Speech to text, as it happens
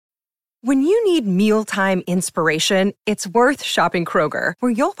When you need mealtime inspiration, it's worth shopping Kroger,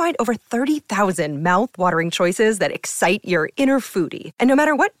 where you'll find over 30,000 mouth-watering choices that excite your inner foodie. And no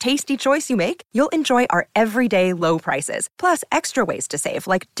matter what tasty choice you make, you'll enjoy our everyday low prices, plus extra ways to save,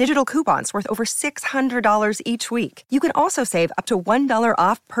 like digital coupons worth over $600 each week. You can also save up to $1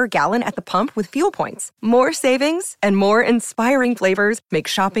 off per gallon at the pump with fuel points. More savings and more inspiring flavors make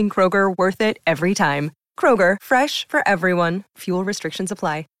shopping Kroger worth it every time. Kroger, fresh for everyone. Fuel restrictions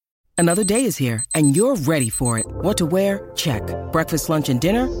apply. Another day is here, and you're ready for it. What to wear? Check. Breakfast, lunch, and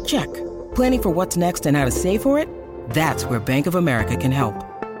dinner? Check. Planning for what's next and how to save for it? That's where Bank of America can help.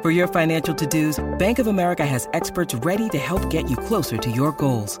 For your financial to-dos, Bank of America has experts ready to help get you closer to your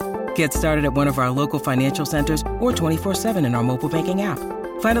goals. Get started at one of our local financial centers or 24/7 in our mobile banking app.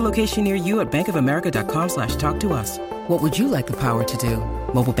 Find a location near you at bankofamerica.com/talktous. What would you like the power to do?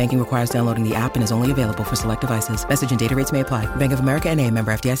 Mobile banking requires downloading the app and is only available for select devices. Message and data rates may apply. Bank of America N.A.,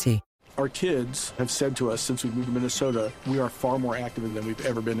 member FDIC. Our kids have said to us since we moved to Minnesota, we are far more active than we've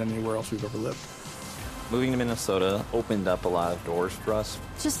ever been anywhere else we've ever lived. Moving to Minnesota opened up a lot of doors for us.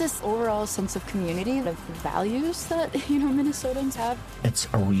 Just this overall sense of community, of values that, Minnesotans have. It's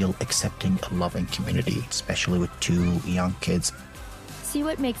a real accepting, loving community, especially with 2 young kids. See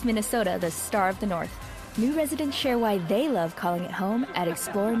what makes Minnesota the star of the North. New residents share why they love calling it home at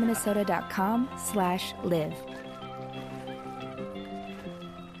exploreminnesota.com/live.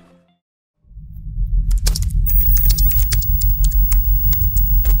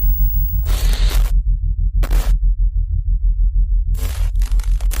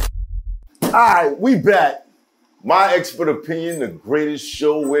 All right, we back. My expert opinion, the greatest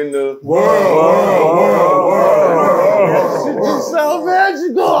show in the world. Shit just sound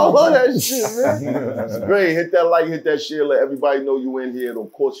magical. I love that shit, man. It's great. Hit that like, hit that share. Let everybody know you in here. Don't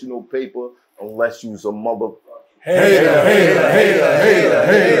cost you no paper unless you's a mother. Hater.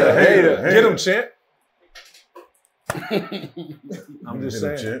 Get him, champ. I'm just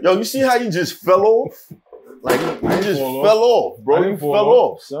saying. Yo, you see how you just fell off? Like, you just fell off, bro. You fell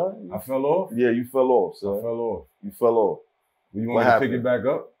off, son. I fell off? Yeah, you fell off, son. I fell off. You fell off. You want me to pick it back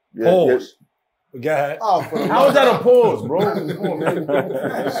up? Yeah, pause. Yeah. Go ahead. How is that a pause, bro? Come on, man.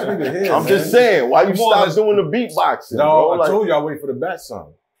 I'm just saying, why you stop doing the beatboxing? No, bro? I told you I wait for the bat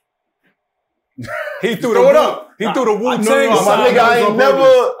song. He threw the Wu-Tang sign. My nigga, I ain't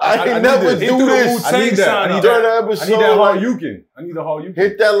never do this. I need that. I need that Haryukin. I need a Haryukin.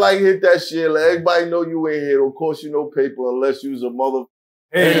 Hit that like, hit that shit. Let everybody know you in here. Don't cost you no paper unless you's a mother.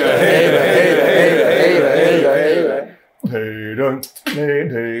 Hater.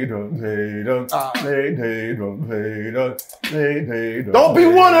 Don't be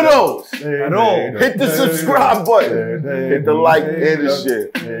one of those. At all. Hit the subscribe button. Hit the like and the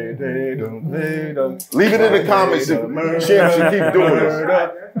shit. Leave it in the comments if Champ should keep doing this.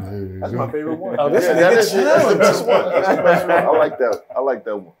 That's my favorite one. Oh, that's the best one. That's the best one. I like that. I like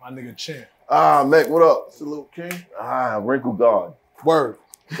that one. My nigga Champ. Mac, what up? It's a little king. Wrinkle God. Word.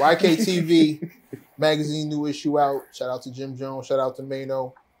 YKTV magazine new issue out. Shout out to Jim Jones. Shout out to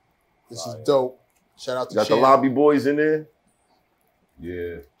Mano. This is dope. Shout out to Got the lobby boys in there.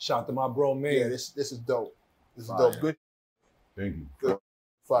 Yeah. Shout out to my bro, man. Yeah, this is dope. This is dope. Good. Thank you. Good.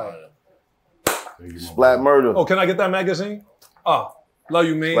 Fire. Thank you, Splat Murder. Oh, can I get that magazine? Love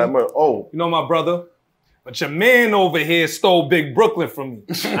you, man. Splat Murder. Oh. You know my brother? But your man over here stole Big Brooklyn from me.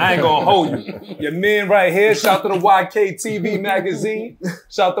 I ain't gonna hold you. Your man right here, shout to the YKTV magazine.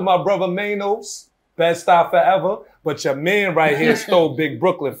 Shout to my brother Manos. Best style forever. But your man right here stole Big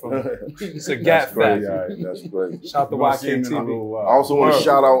Brooklyn from me. It's a gap fact. That's great. Shout to YKTV. I also want to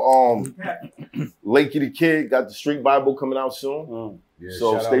shout out Lakey the Kid. Got the Street Bible coming out soon. Yeah,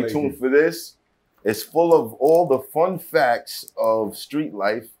 so stay tuned for this. It's full of all the fun facts of street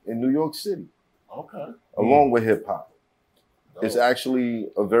life in New York City. Okay. Along with hip hop. It's actually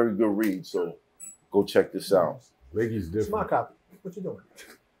a very good read, so go check this out. Lakey's different. It's my copy. What you doing?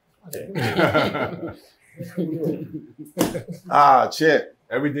 Champ.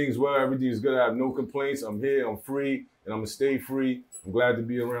 Everything's well, everything's good. I have no complaints. I'm here, I'm free, and I'm gonna stay free. I'm glad to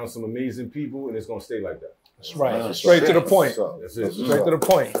be around some amazing people, and it's gonna stay like that. That's right. Straight to the point. That's it. Straight to the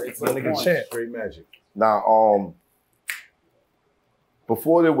point. My nigga Champ. Straight magic. Now,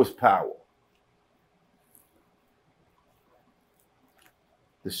 before there was power,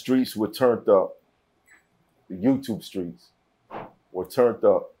 the streets were turned up. The YouTube streets were turned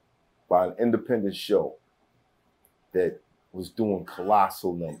up by an independent show that was doing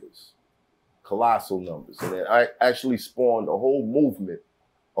colossal numbers. And it actually spawned a whole movement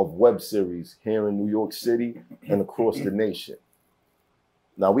of web series here in New York City and across the nation.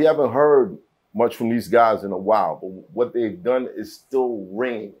 Now, we haven't heard much from these guys in a while, but what they've done is still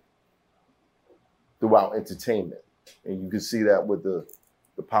ringing throughout entertainment. And you can see that with the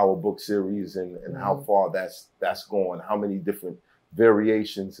Power Book series and how far that's gone, how many different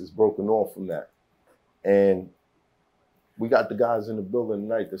variations is broken off from that. And we got the guys in the building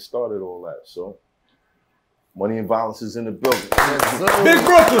tonight that started all that. So Money and Violence is in the building. Big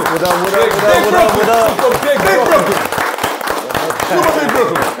Brooklyn. What up, what up, what up, what up, what up? Big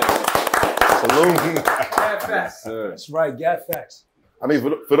Brooklyn. Salute. Gat facts. That's right, Gat facts. I mean,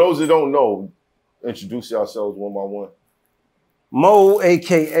 for those that don't know, introduce yourselves one by one. Mo,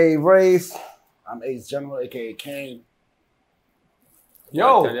 a.k.a. Wraith. I'm Ace General, a.k.a. Kane.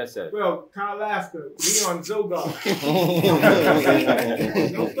 Yo. That's it. Well, Kyle Lasker, Leon Zogar.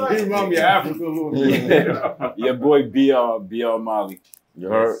 He remind me of Africa a little bit. Your boy BR Molly. You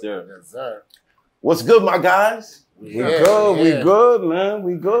heard? Yes, sir. Yes, sir. What's good, my guys? We good, man.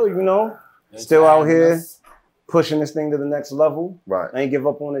 We good, you know. Still out here pushing this thing to the next level. Right. I ain't give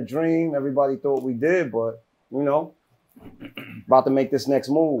up on the dream. Everybody thought we did, but, you know, about to make this next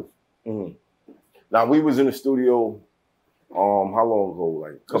move. Mm-hmm. Now, we was in the studio, how long ago?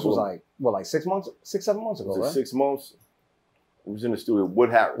 Like, this was like 6 months, 7 months ago, right? 6 months? We was in the studio. Wood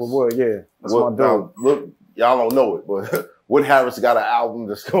Harris. Wood, yeah. That's my dude. Now, look, y'all don't know it, but Wood Harris got an album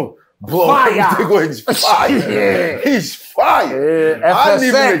that's going to blow Fire. He's fire. Yeah. He's fire. Yeah, I didn't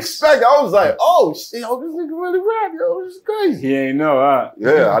even FSX. expect it. I was like, oh, shit, yo, this nigga really rap, yo. This is crazy. He ain't know, huh?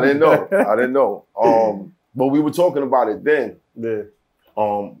 Yeah, I didn't know. But we were talking about it then. Yeah.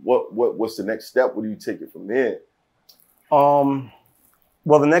 What's the next step? Where do you take it from there? Well,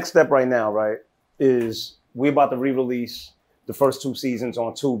 the next step right now, right, is we're about to re-release the first 2 seasons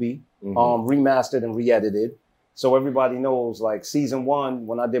on Tubi, remastered and re-edited. So everybody knows, like, season 1,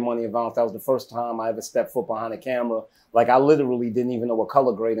 when I did Money and Violence, that was the first time I ever stepped foot behind a camera. Like, I literally didn't even know what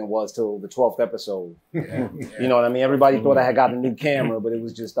color grading was till the 12th episode. Yeah. You know what I mean? Everybody thought I had got a new camera, but it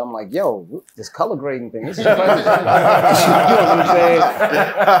was just, I'm like, yo, this color grading thing, this is crazy. You know what I'm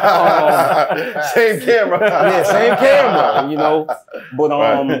saying? Same camera. Yeah, same camera, you know.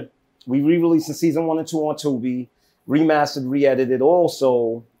 But we re-released in season 1 and 2 on Tubi, remastered, re-edited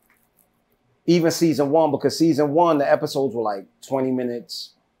also. Even season 1, because season 1, the episodes were like 20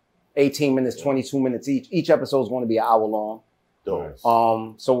 minutes, 18 minutes, 22 minutes each. Each episode is going to be an hour long. Nice.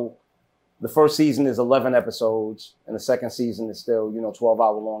 So the first season is 11 episodes, and the second season is still,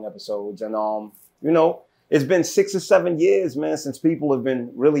 12-hour long episodes. And, you know, it's been 6 or 7 years, man, since people have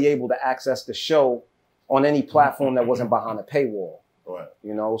been really able to access the show on any platform that wasn't behind a paywall. Right.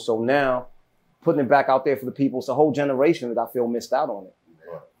 You know, so now putting it back out there for the people, it's a whole generation that I feel missed out on it.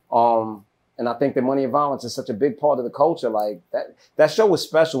 Right. And I think that Money and Violence is such a big part of the culture. Like that show was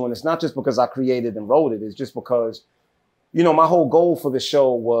special. And it's not just because I created and wrote it. It's just because, you know, my whole goal for the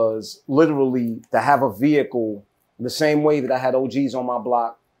show was literally to have a vehicle the same way that I had OGs on my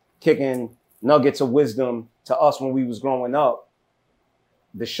block kicking nuggets of wisdom to us when we was growing up.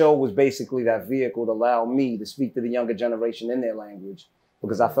 The show was basically that vehicle to allow me to speak to the younger generation in their language,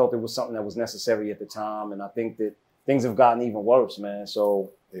 because I felt it was something that was necessary at the time. And I think that things have gotten even worse, man.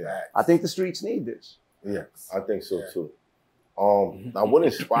 So yeah, I think the streets need this. Yeah, I think so too. Now, what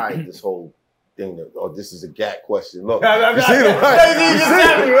inspired this whole thing? This is a GAT question. Look, you see the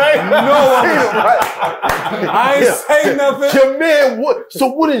right? I ain't say nothing. Your man,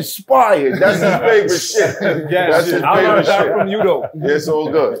 what inspired? That's his favorite shit. That's his I learned favorite that shit. from you though. Yeah, it's all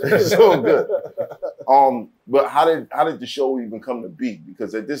good. It's all good. But how did the show even come to be?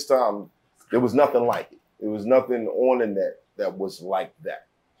 Because at this time, there was nothing like it. There was nothing on the net that was like that.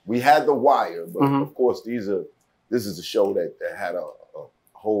 We had The Wire, but of course, this is a show that had a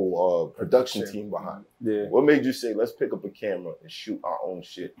whole production team behind it. Yeah. What made you say, let's pick up a camera and shoot our own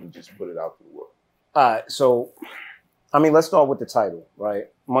shit and just put it out to the world? All right, so, I mean, let's start with the title, right?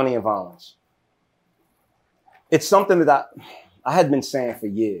 Money and Violence. It's something that I had been saying for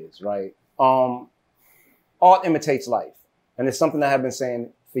years, right? Art imitates life. And it's something I have been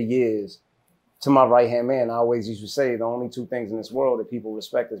saying for years to my right-hand man. I always used to say the only 2 things in this world that people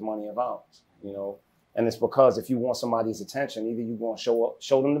respect is money and violence, you know? And it's because if you want somebody's attention, either you're going to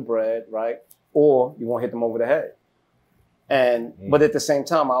show them the bread, right? Or you're going to hit them over the head. And, but at the same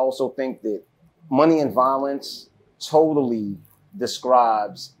time, I also think that money and violence totally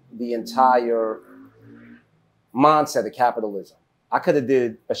describes the entire mindset of capitalism. I could have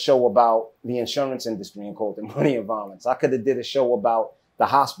did a show about the insurance industry and called it Money and Violence. I could have did a show about the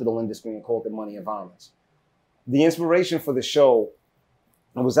hospital industry and called it Money and Violence. The inspiration for the show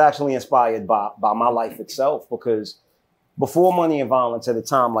was actually inspired by my life itself, because before Money and Violence at the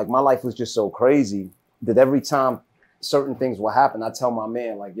time, like my life was just so crazy that every time certain things would happen, I tell my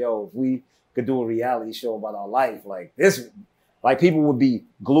man, like, yo, if we could do a reality show about our life, like this, Like people would be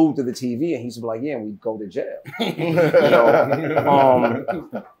glued to the TV, and he used to be like, "Yeah," and we'd go to jail. You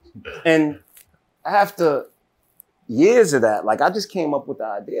know? And after years of that, like I just came up with the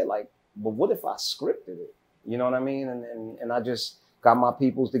idea, like, but what if I scripted it? You know what I mean? And I just got my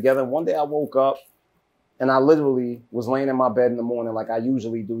peoples together. And one day I woke up and I literally was laying in my bed in the morning, like I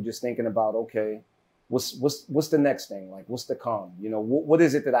usually do, just thinking about, okay, what's the next thing? Like, what's to come? You know, what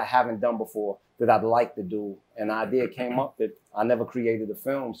is it that I haven't done before that I'd like to do? And the idea came up that I never created a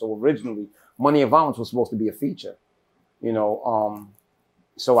film. So originally, Money and Violence was supposed to be a feature, you know.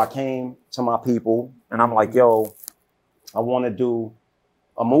 So I came to my people and I'm like, yo, I want to do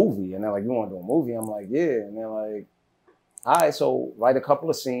a movie. And they're like, you want to do a movie? I'm like, yeah. And they're like, all right, so write a couple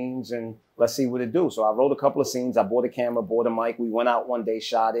of scenes and let's see what it do. So I wrote a couple of scenes. I bought a camera, bought a mic. We went out one day,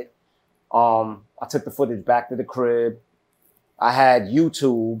 shot it. I took the footage back to the crib. I had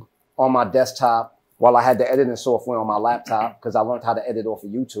YouTube on my desktop while I had the editing software on my laptop because I learned how to edit off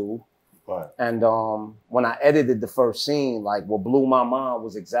of YouTube. Right. And when I edited the first scene, like what blew my mind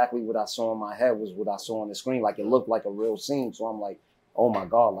was exactly what I saw in my head was what I saw on the screen. Like it looked like a real scene. So I'm like, oh my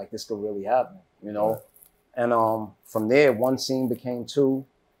God, like this could really happen, you know? Right. And from there, one scene became two,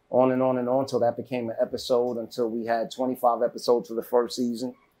 on and on and on, till that became an episode, until we had 25 episodes for the first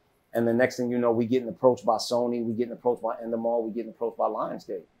season. And the next thing you know, we getting approached by Sony, we getting approached by Endemol, we getting approached by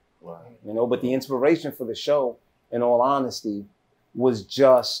Lionsgate. Right. You know, but the inspiration for the show, in all honesty, was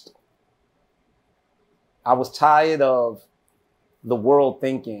just, I was tired of the world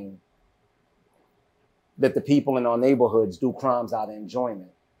thinking that the people in our neighborhoods do crimes out of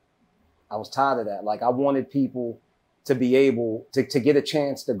enjoyment. I was tired of that. Like I wanted people to be able to get a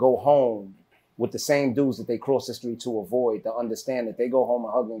chance to go home with the same dudes that they cross the street to avoid, to understand that they go home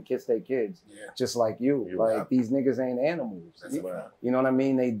and hug and kiss their kids, just like you. Like these niggas ain't animals. You know what I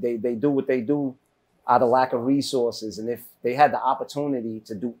mean? They do what they do out of lack of resources. And if they had the opportunity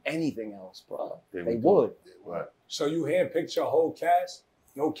to do anything else, bro, they would. Right. So you handpicked your whole cast?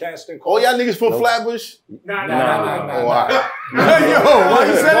 No casting call? Oh, y'all niggas from Flatbush? Nah. Oh, all right. Yo, why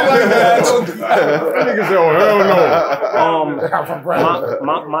you said it like that? Niggas say, oh, hell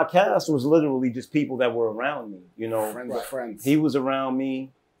no. My cast was literally just people that were around me, you know. Friends of friends. He was around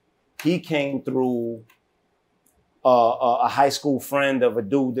me. He came through a high school friend of a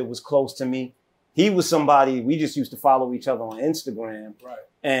dude that was close to me. He was somebody, we just used to follow each other on Instagram. Right.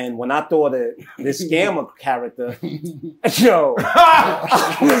 And when I thought of this scammer character, yo,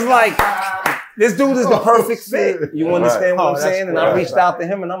 I was like, this dude is the perfect fit. You understand what I'm saying? And I reached out to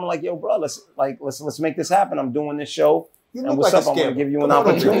him and I'm like, yo, bro, let's make this happen. I'm doing this show. And what's up? I'm going to give you an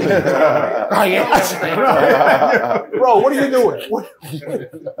opportunity. Oh, yeah. Bro, what are you doing?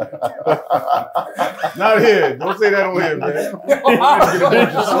 Not here. Don't say that on here, man. You're going to get a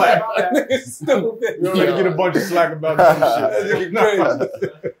bunch of slack. You're going to get a bunch of slack about that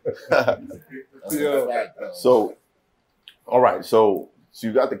shit. So, all right. So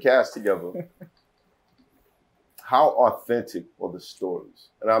you got the cast together. How authentic are the stories?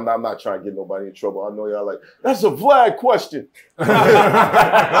 And I'm not trying to get nobody in trouble. I know y'all like, that's a Vlad question. But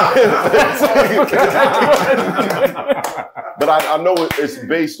I know it's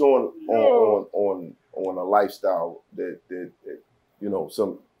based on a lifestyle that you know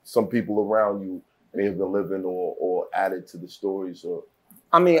some people around you may have been living or added to the stories. Or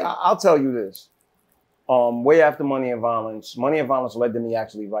I mean, I'll tell you this. Way after Money and Violence led to me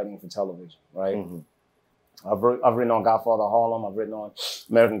actually writing for television, right? Mm-hmm. I've written on Godfather Harlem. I've written on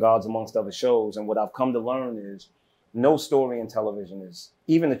American Gods, amongst other shows. And what I've come to learn is no story in television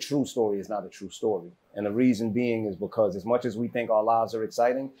even a true story is not a true story. And the reason being is because as much as we think our lives are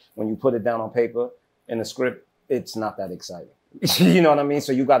exciting, when you put it down on paper in the script, it's not that exciting. You know what I mean?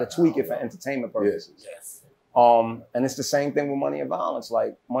 So you got to tweak it for entertainment purposes. Yes. And it's the same thing with Money and Violence.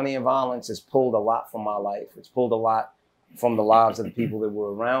 Like Money and Violence has pulled a lot from my life. It's pulled a lot from the lives of the people that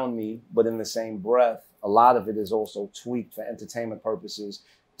were around me. But in the same breath, a lot of it is also tweaked for entertainment purposes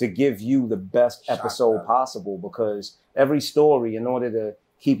to give you the best episode possible, because every story, in order to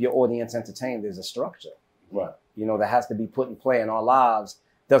keep your audience entertained, there's a structure. Right. You know, that has to be put in play, and our lives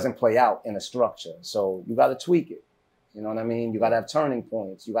doesn't play out in a structure. So you got to tweak it. You know what I mean? You got to have turning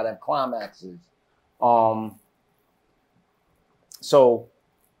points. You got to have climaxes. So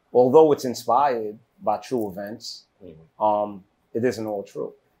although it's inspired by true events, it isn't all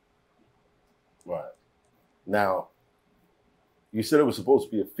true. Right. Now, you said it was supposed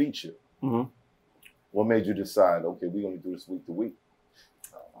to be a feature. Mm-hmm. What made you decide, okay, we're going to do this week to week?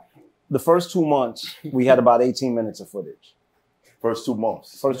 The first 2 months, we had about 18 minutes of footage. First 2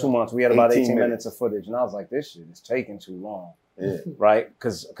 months? First 2 months, we had about 18 minutes of footage. And I was like, this shit is taking too long. Yeah. Right?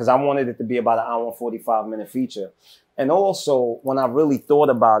 Because I wanted it to be about an hour and 45-minute feature. And also, when I really thought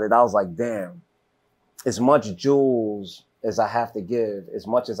about it, I was like, damn, as much jewels as I have to give, as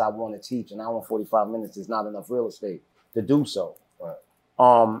much as I want to teach, an hour and 45 minutes is not enough real estate to do so.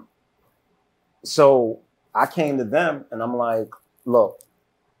 Right. So I came to them and I'm like, look,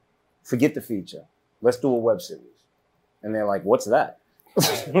 forget the feature. Let's do a web series. And they're like, what's that?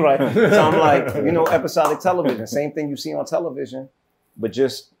 Right? So I'm like, episodic television, same thing you see on television, but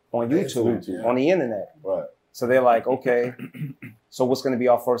just on YouTube, on the internet. Right. So they're like, okay, so what's going to be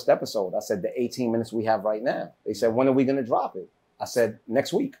our first episode? I said, the 18 minutes we have right now. They said, when are we going to drop it? I said,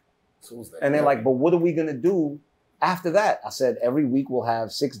 next week. Tuesday. And they're like, but what are we going to do after that? I said, every week we'll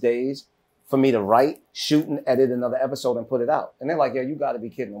have 6 days for me to write, shoot, and edit another episode and put it out. And they're like, yeah, you got to be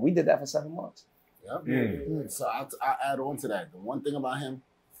kidding. And we did that for 7 months. Yep. So I'll add on to that. The one thing about him,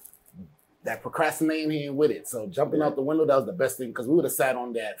 that procrastinating he ain't with it. So jumping out the window, that was the best thing because we would have sat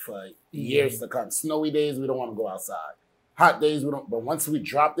on that for years to come. Snowy days, we don't want to go outside. Hot days, we don't. But once we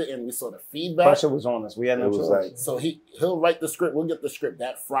dropped it and we saw the feedback, Pressure was on us. We had no choice. So he'll write the script. We'll get the script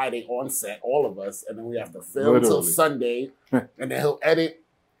that Friday on set, all of us, and then we have to film until Sunday, and then he'll edit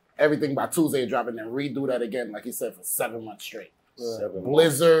everything by Tuesday, drop it, and then redo that again, like he said, for 7 months straight.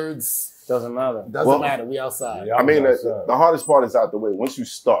 Blizzards. Doesn't matter. Doesn't matter. We outside. I mean, the hardest part is out the way. Once you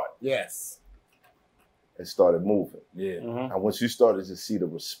start, yes, it started moving. Yeah. And once you started to see the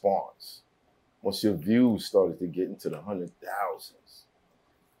response, once your views started to get into the 100,000s,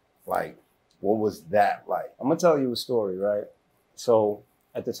 like, what was that like? I'm gonna tell you a story, right? So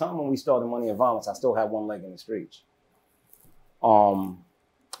at the time when we started Money and Violence, I still had one leg in the streets. And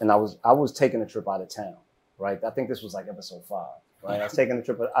I was taking a trip out of town, right? I think this was like episode 5, right? I was taking a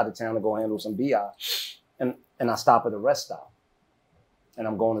trip out of town to go handle some BI, and I stop at a rest stop, and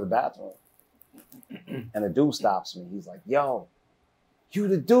I'm going to the bathroom, and the dude stops me. He's like, "Yo, you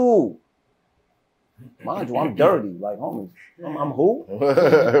the dude?" Mind you, I'm dirty, like, homie, I'm who?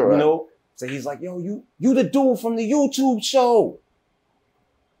 Right. So he's like, "Yo, you the dude from the YouTube show."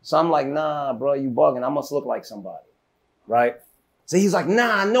 So I'm like, "Nah, bro, you bugging. I must look like somebody," right? So he's like,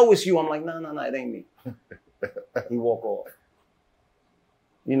 "Nah, I know it's you." I'm like, nah, it ain't me. He walk off.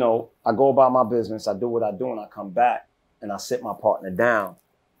 I go about my business, I do what I do, and I come back and I sit my partner down.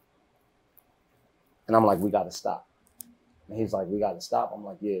 And I'm like, we gotta stop. And he's like, we gotta stop. I'm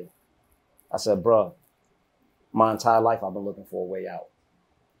like, yeah. I said, bro, my entire life I've been looking for a way out.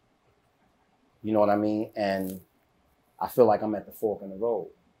 You know what I mean? And I feel like I'm at the fork in the road.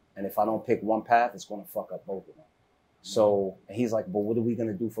 And if I don't pick one path, it's gonna fuck up both of them. So, and he's like, but what are we going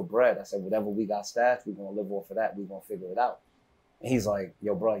to do for bread? I said, whatever we got stashed, we're going to live off of that. We're going to figure it out. And he's like,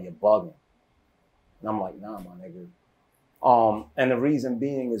 yo, bro, you're bugging. And I'm like, nah, my nigga. And the reason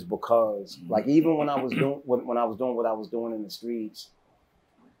being is because, like, even when I was doing what I was doing in the streets,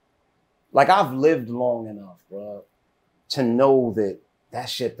 like, I've lived long enough, bro, to know that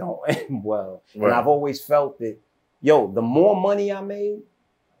shit don't end well. Right. And I've always felt that, yo, the more money I made,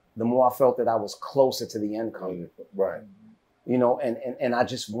 the more I felt that I was closer to the end coming. Right. And I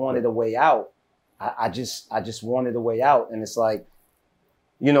just wanted a way out. I just wanted a way out. And it's like,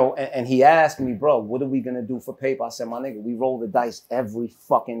 and he asked me, bro, what are we going to do for paper? I said, my nigga, we roll the dice every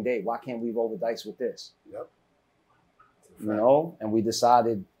fucking day. Why can't we roll the dice with this? Yep. And we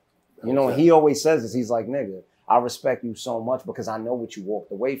decided, and he always says this. He's like, nigga, I respect you so much because I know what you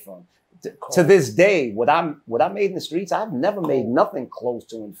walked away from. To this day, what I made in the streets, I've never made nothing close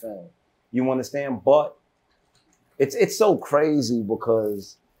to in film. You understand? But it's so crazy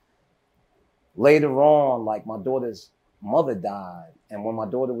because later on, like, my daughter's mother died. And when my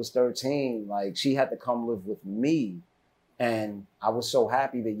daughter was 13, like, she had to come live with me. And I was so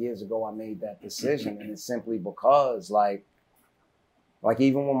happy that years ago I made that decision. And it's simply because, like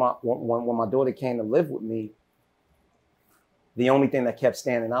even when my daughter came to live with me, the only thing that kept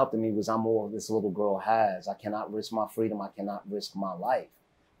standing out to me was I'm all this little girl has. I cannot risk my freedom. I cannot risk my life.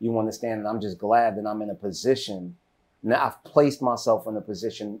 You understand? And I'm just glad that I'm in a position. Now I've placed myself in a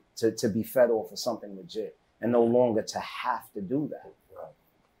position to be fed off of something legit and no longer to have to do that.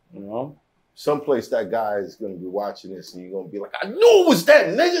 Right. Someplace that guy is going to be watching this and you're going to be like, I knew it was that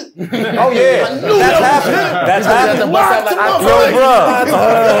nigga. Oh, yeah. I knew that's happening. That's happening.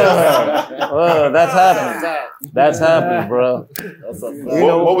 That's happening. That's happening, bro.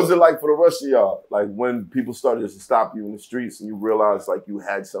 What was it like for the rest of y'all? Like, when people started to stop you in the streets and you realized, like, you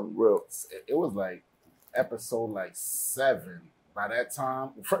had something real? It was like episode 7. By that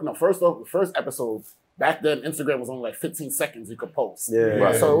time, first episode, back then, Instagram was only like 15 seconds you could post. Yeah.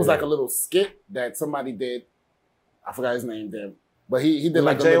 Right. So it was like a little skit that somebody did. I forgot his name then. But he did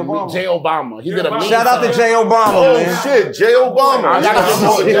like Jay a Obama. Jay Obama. He did a meme. Shout out to Jay Obama, Oh man. shit, Jay Obama. I gotta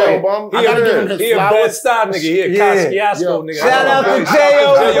give him Jay Obama. I gotta give him his He a flowers. Bed-Stuy nigga. He a Kosciuszko nigga. Shout out to Jay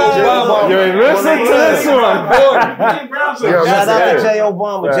Obama. Listen to this one. Shout out to Jay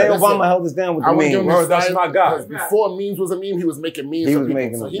Obama. Jay Obama held us down with the meme. Bro, that's my guy. Before memes was a meme, he was making memes. He for was people.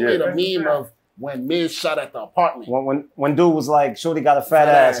 making So them. he made a meme of when Miz shot at the apartment. When dude was like, "Shorty got a fat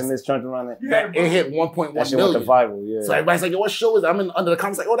ass," and Miz turned around and It hit 1.1 that shit went million. to viral. Yeah. So everybody's like, "Yo, what show is it?" I'm in under the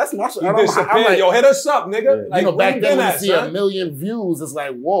comments like, "Oh, that's my show." You I'm like, disappeared. Yo, hit us up, nigga. Like, you know, back where then been when you at, see son? 1 million views, it's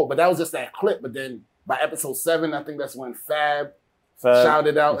like, whoa. But that was just that clip. But then by episode 7, I think that's when Fab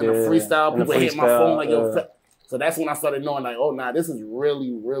shouted out in the freestyle. In the People hit my phone like, "Yo." freestyle, So that's when I started knowing, like, oh, nah, this is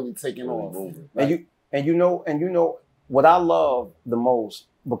really, really taking off. And you know what I love the most,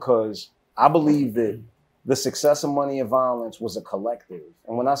 because I believe that the success of Money and Violence was a collective.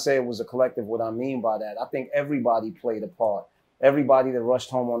 And when I say it was a collective, what I mean by that, I think everybody played a part. Everybody that rushed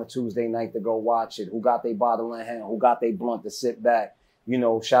home on a Tuesday night to go watch it, who got their bottle in hand, who got their blunt to sit back. You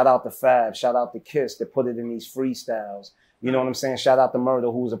know, shout out to Fab, shout out to Kiss that put it in these freestyles. You know what I'm saying? Shout out to Murder,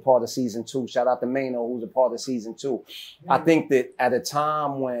 who was a part of season 2. Shout out to Verneau, who was a part of season 2. I think that at a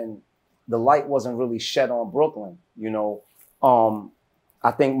time when the light wasn't really shed on Brooklyn, you know, I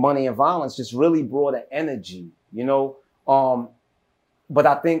think Money and Violence just really brought an energy, you know. But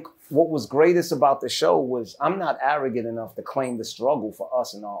I think what was greatest about the show was I'm not arrogant enough to claim the struggle for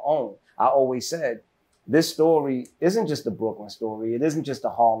us and our own. I always said, this story isn't just a Brooklyn story. It isn't just a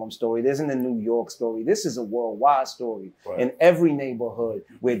Harlem story. It isn't a New York story. This is a worldwide story. Right. In every neighborhood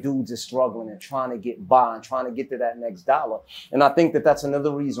where dudes are struggling and trying to get by and trying to get to that next dollar. And I think that that's another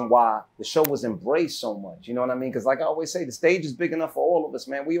reason why the show was embraced so much. You know what I mean? Because like I always say, the stage is big enough for all of us,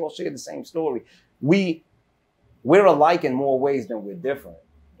 man. We all share the same story. We're alike in more ways than we're different.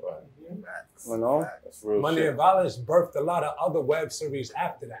 Right. You know? That's real Money shit. and Violence birthed a lot of other web series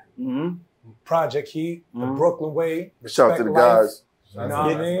after that. Mm-hmm. Project Heat, The Brooklyn Way. Shout out to the Respect Life. guys. You know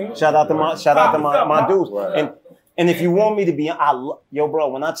what I mean? Shout out to my dudes. Right. And if you want me to be, yo, bro,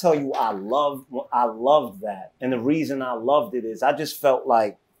 when I tell you I loved that. And the reason I loved it is I just felt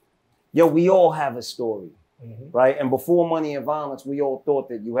like, yo, we all have a story, right? And before Money and Violence, we all thought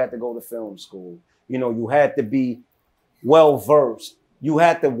that you had to go to film school. You know, you had to be well-versed. You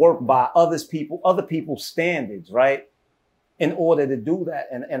had to work by other people's standards, right? In order to do that.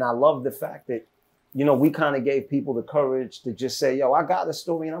 And I love the fact that, you know, we kind of gave people the courage to just say, yo, I got a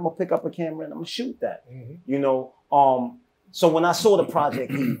story and I'm gonna pick up a camera and I'm gonna shoot that. You know, so when I saw the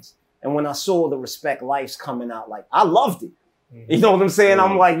Project Heats and when I saw the Respect Life's coming out, like I loved it. You know what I'm saying?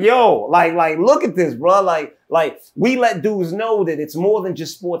 I'm like, yo, like, look at this, bro. Like, we let dudes know that it's more than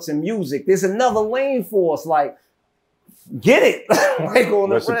just sports and music. There's another lane for us. Like, get it. Like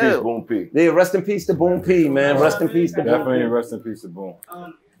on Rest the in peace, real. Boom P. Yeah, rest in peace to Boom P, man. Rest in peace to Boom Definitely P. rest in peace to Boom.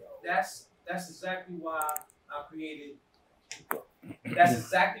 That's exactly why I created. That's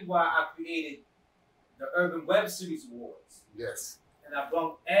exactly why I created the Urban Web Series Awards. Yes. And I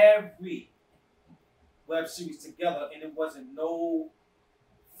brought every web series together, and it wasn't no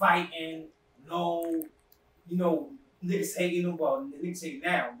fighting, no, you know, niggas hating. Well, niggas hate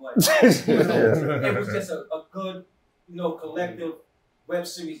now, but you know, it was just a good, you know, collective web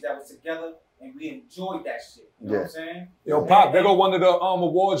series that was together, and we enjoyed that shit. You know what I'm saying? Yo, Pop, there go one of the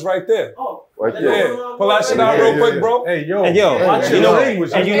awards right there. Oh, right Yeah, there. pull that shit out real quick, bro. Hey, yo. And yo, you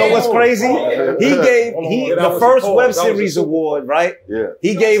know what's crazy? The first web series award, right? Yeah.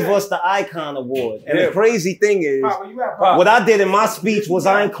 He gave us the Icon Award. And Yeah. the crazy thing is, Pop, where you at, Pop? what I did in my speech was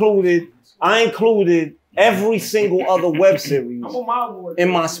I included every single other web series I'm on my award.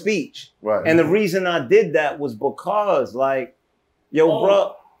 in my speech. Right. And the reason I did that was because, like, yo,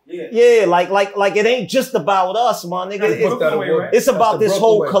 bro. Yeah. Yeah, like it ain't just about us, my nigga. It's about this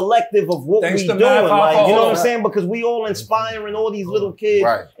whole collective of what we doing. Like, you know what I'm saying? Because we all inspiring all these little kids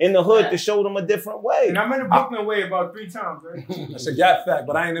in the hood to show them a different way. And I'm in the Brooklyn way about 3 times, right? That's a gap fact,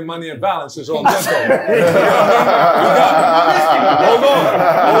 but I ain't in Money and Balance. It's all good though. Hold on.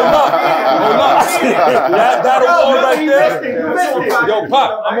 That award right there. Yo,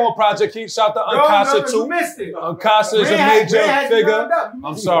 Pop, I'm on Project Heat. Shout to Uncasa too. Uncasa is a major figure.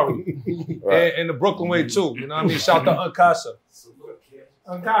 I'm sorry. And the Brooklyn way too. You know what I mean? Shout to Uncasa.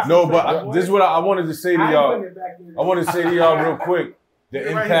 No, but this is what I wanted to say to y'all. I wanted to say to y'all real quick the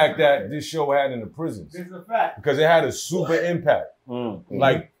impact that this show had in the prisons. This is a fact. Because it had a super impact.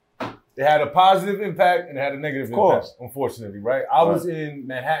 Like, it had a positive impact and it had a negative impact, unfortunately, right? I was in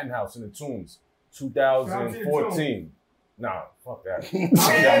Manhattan House in the Tombs, 2014, Nah, fuck that.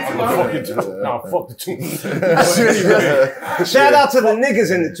 Fuck the tunes. Shout out to the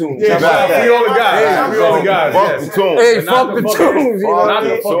niggas in the tunes. Yeah, free all the guys. Free all the guys. Fuck the tunes. Hey, fuck the tunes. Not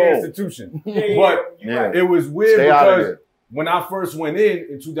the fucking institution. But it was weird because when I first went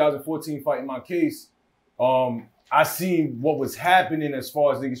in 2014 fighting my case, I seen what was happening as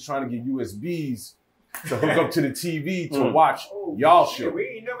far as niggas trying to get USBs to hook up to the TV to watch y'all shit.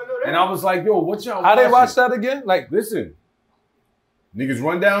 And I was like, yo, what y'all How they watch that again? Like, listen, niggas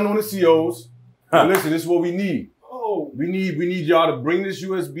run down on the COs. And listen, this is what we need. We need y'all to bring this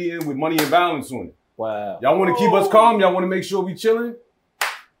USB in with money and balance on it. Wow. Y'all want to keep us calm? Y'all want to make sure we chilling?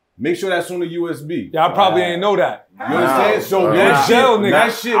 Make sure that's on the USB. Y'all probably ain't know that. You understand? So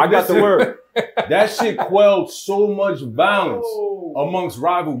that shit, I got the word. That shit quelled so much violence amongst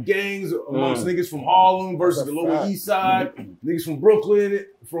rival gangs, amongst niggas from Harlem versus the Lower East Side, niggas from Brooklyn,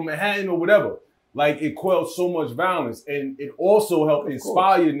 from Manhattan or whatever. Like, it quelled so much violence, and it also helped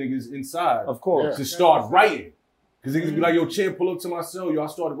inspire niggas inside, to start writing. Because niggas be like, yo, Champ, pull up to my cell. Yo, I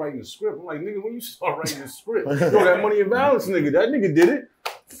started writing the script. I'm like, nigga, when you start writing the script? Yo, that Money and Balance nigga, that nigga did it.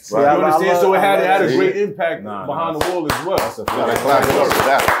 Right. You understand? So it had a great impact behind the wall as well. That's a clap it up for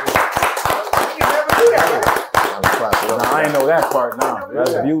that. I ain't know that part now.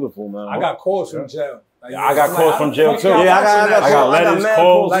 That's beautiful, man. I got calls from jail. Like, I got calls from jail too. Yeah, I got letters,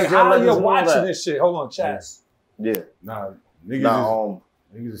 calls. Like, how are you watching this shit? Hold on, Chaz. Yeah. Niggas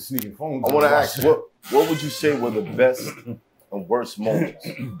is sneaking phones. I want to ask, what would you say were the best and worst moments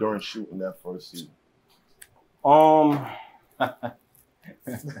during shooting that first season? He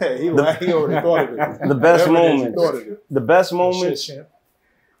already thought of it. The best moments,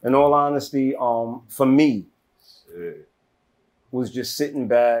 in all honesty, for me, was just sitting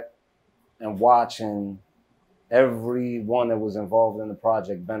back and watching everyone that was involved in the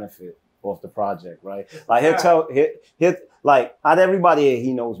project benefit off the project, right? Like like out of everybody here,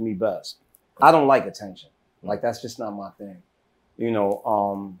 he knows me best. I don't like attention. Like, that's just not my thing, you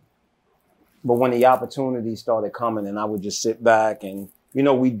know. But when the opportunity started coming, and I would just sit back and, you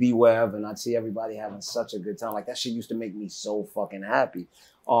know, we'd be wherever, and I'd see everybody having such a good time. Like, that shit used to make me so fucking happy.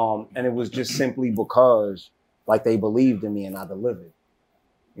 And it was just simply because, like, they believed in me and I delivered,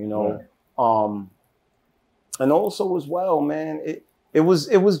 you know. Right. And also as well, man, it was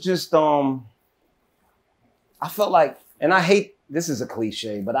just, I felt like, and I hate, this is a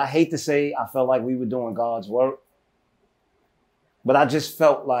cliche, but I hate to say I felt like we were doing God's work, but I just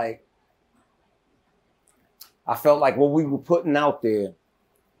felt like, what we were putting out there,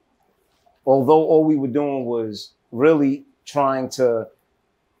 although all we were doing was really trying to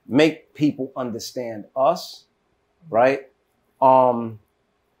make people understand us, right?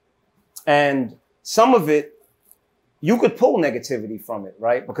 And some of it, you could pull negativity from it,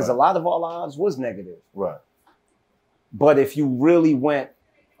 right? Because a lot of our lives was negative. Right. But if you really went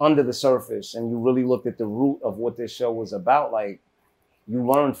under the surface and you really looked at the root of what this show was about, like, you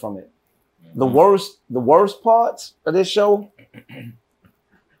learned from it. The worst parts of this show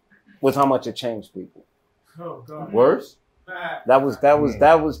was how much it changed people. Oh God. Worse? That was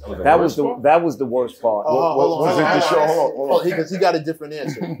the worst part. Hold on. Because he got a different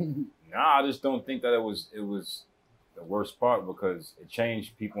answer. Nah, I just don't think that it was the worst part, because it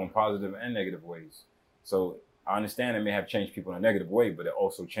changed people in positive and negative ways. So I understand it may have changed people in a negative way, but it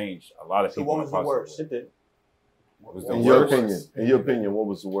also changed a lot of people in a positive way. What was the worst? It did. What was the worst? In your opinion, what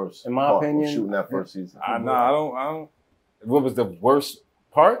was the worst? In my opinion, of shooting that first season. I don't. What was the worst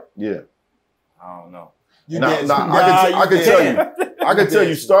part? Yeah. I don't know. I can tell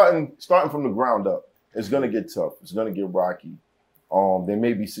you, starting from the ground up, it's gonna get tough. It's gonna get rocky. There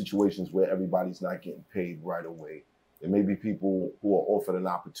may be situations where everybody's not getting paid right away. There may be people who are offered an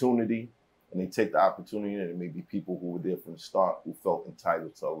opportunity and they take the opportunity, and there may be people who were there from the start who felt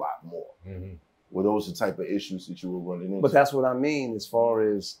entitled to a lot more. Mm-hmm. Were those the type of issues that you were running into? But that's what I mean, as far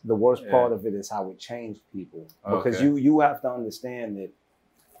as the worst part of it is how it changed people. Because you have to understand that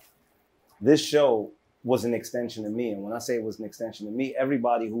this show was an extension of me. And when I say it was an extension of me,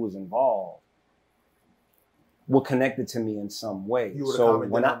 everybody who was involved were connected to me in some way. You were so the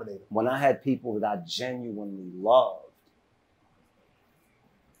common denominator. when I had people that I genuinely loved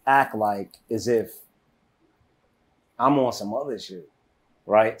act like as if I'm on some other shit,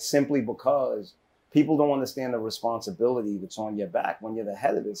 right? Simply because people don't understand the responsibility that's on your back when you're the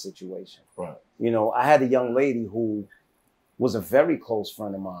head of this situation. Right. You know, I had a young lady who was a very close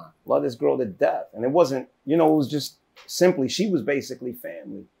friend of mine, loved this girl to death. And it wasn't, you know, it was just simply, she was basically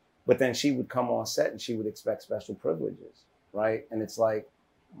family. But then she would come on set and she would expect special privileges, right? And it's like,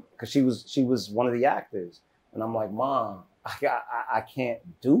 because she was one of the actors. And I'm like, Mom, I can't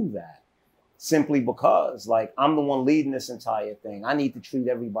do that. simply because, like, I'm the one leading this entire thing. I need to treat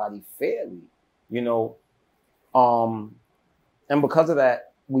everybody fairly, you know. And because of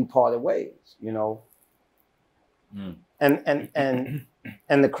that, we parted ways, you know. And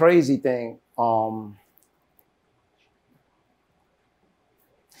the crazy thing, the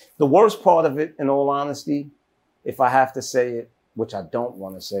worst part of it, in all honesty, if I have to say it, which I don't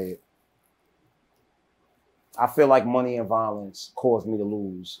want to say it, I feel like money and violence caused me to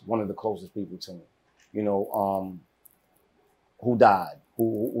lose one of the closest people to me, you know, who died,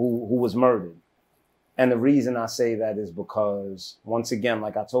 who was murdered. And the reason I say that is because, once again,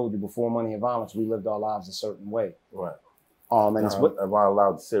 like I told you, before money and violence, we lived our lives a certain way. Right. And it's what, am I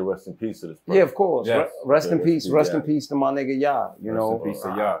allowed to say rest in peace to this person? Yeah, of course. Yes. Rest in peace. Rest in peace to my nigga Yah. You know. Rest in peace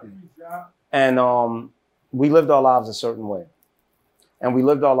to Yah. And we lived our lives a certain way. And we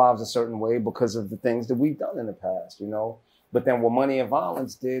lived our lives a certain way because of the things that we've done in the past, you know. But then what money and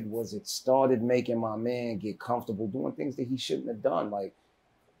violence did was it started making my man get comfortable doing things that he shouldn't have done. Like,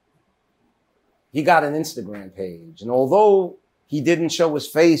 he got an Instagram page. And although he didn't show his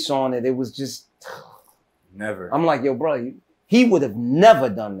face on it, it was just... Never. I'm like, yo, bro, he would have never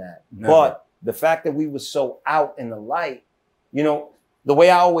done that. Never. But the fact that we were so out in the light, you know, the way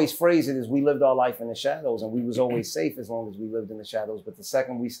I always phrase it is we lived our life in the shadows and we was always safe as long as we lived in the shadows. But the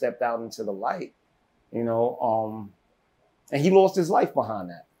second we stepped out into the light, you know, and he lost his life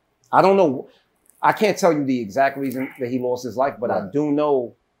behind that. I don't know. I can't tell you the exact reason that he lost his life, but I do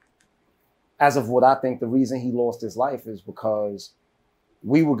know, as of what I think, the reason he lost his life is because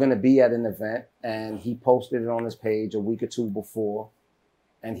we were going to be at an event and he posted it on his page a week or two before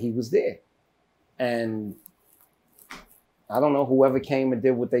and he was there. And I don't know, whoever came and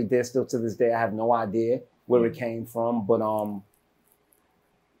did what they did, still to this day, I have no idea where it came from, but,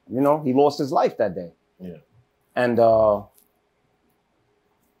 you know, he lost his life that day. Yeah. And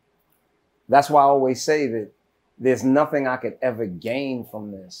that's why I always say that there's nothing I could ever gain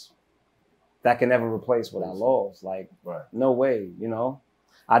from this that can ever replace what I lost. Like, no way, you know?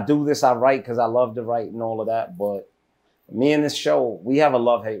 I do this, I write because I love to write and all of that, but me and this show, we have a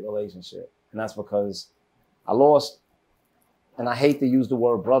love-hate relationship. And that's because I lost, and I hate to use the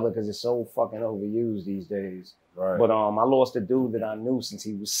word brother because it's so fucking overused these days. Right. But I lost a dude that I knew since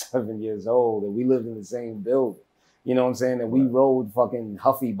he was 7 years old, and we lived in the same building. You know what I'm saying? And we rode fucking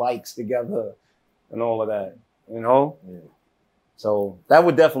Huffy bikes together and all of that, you know? Yeah. So that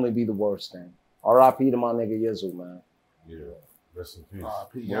would definitely be the worst thing. R.I.P. to my nigga Yizzle, man. Yeah. Rest in peace.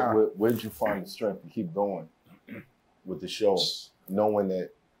 Where'd you find the strength to keep going with the show, knowing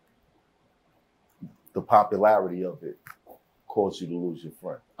that the popularity of it caused you to lose your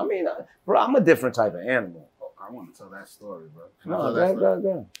friend? I mean, bro, I'm a different type of animal. I want to tell that story, bro. No, go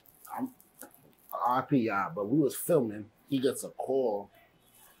ahead. I'm RPI, but we was filming. He gets a call.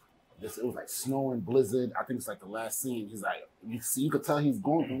 It was like snowing, blizzard. I think it's like the last scene. He's like, you could tell he's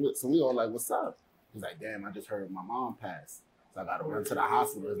going through it. So we all like, what's up? He's like, damn, I just heard my mom passed. So I got to run to the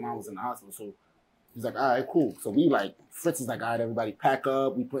hospital. His mom was in the hospital. So he's like, all right, cool. So we like, Fritz is like, all right, everybody pack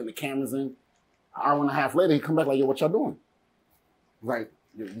up. We putting the cameras in. An hour and a half later, he come back like, yo, what y'all doing? Like,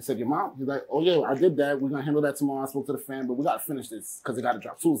 you said your mom? He's like, oh yeah, I did that. We're going to handle that tomorrow. I spoke to the fan, but we got to finish this because it got to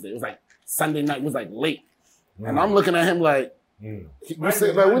drop Tuesday. It was like Sunday night. It was like late. And I'm looking at him like,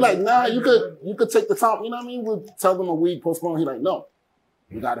 we're like, nah, you could take the time. You know what I mean? We'll tell them a week, postpone. He's like, no,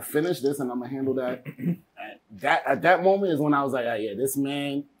 we got to finish this and I'm going to handle that. At that moment is when I was like, oh, yeah, this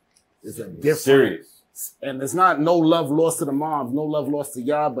man is a different. Serious. And it's not no love lost to the moms, no love lost to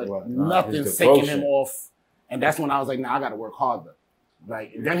y'all, but nothing's taking him off. And that's when I was like, nah, I got to work harder.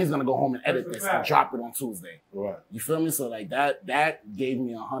 Like, and then he's gonna go home and edit this and drop it on Tuesday. Right. You feel me? So like that gave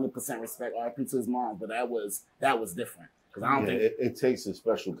me 100% respect. RIP to his mom, but that was different because I don't think it takes a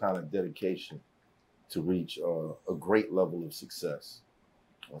special kind of dedication to reach a great level of success.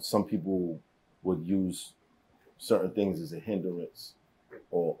 Some people would use certain things as a hindrance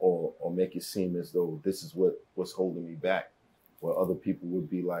or make it seem as though this is what's holding me back. Where other people would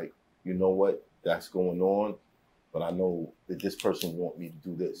be like, you know what, that's going on. But I know that this person wants me to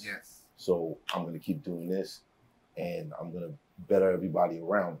do this. Yes. So I'm going to keep doing this and I'm going to better everybody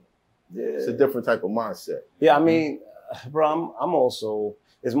around me. Yeah. It's a different type of mindset. Yeah, I mean, bro, I'm also,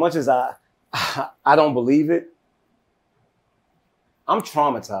 as much as I don't believe it, I'm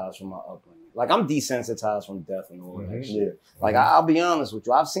traumatized from my upbringing. Like, I'm desensitized from death and all that shit. Yeah. Like, I'll be honest with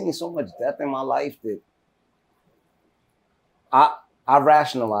you. I've seen so much death in my life that I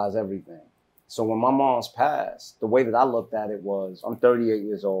rationalize everything. So when my mom's passed, the way that I looked at it was, I'm 38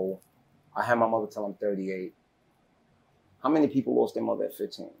 years old. I had my mother till I'm 38. How many people lost their mother at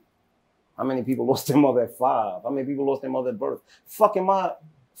 15? How many people lost their mother at 5? How many people lost their mother at birth? Fucking my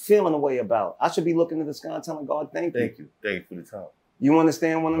feeling a way about. I should be looking to the sky and telling God, thank you. Thank you. Thank you for the time. You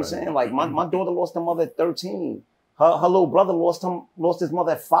understand what I'm saying? Like my daughter lost her mother at 13. Her little brother lost his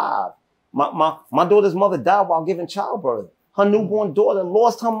mother at 5. My daughter's mother died while giving childbirth. Her newborn daughter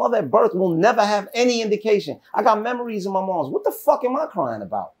lost her mother at birth. Will never have any indication. I got memories of my mom's. What the fuck am I crying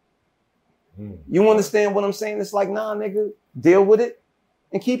about? You understand what I'm saying? It's like, nah, nigga, deal with it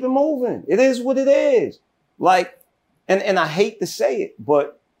and keep it moving. It is what it is. Like, and I hate to say it,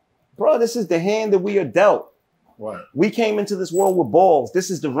 but bro, this is the hand that we are dealt. Right. We came into this world with balls. This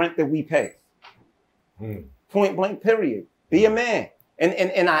is the rent that we pay. Point blank, period. Be a man.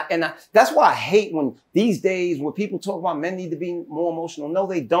 And I that's why I hate when these days where people talk about men need to be more emotional. No,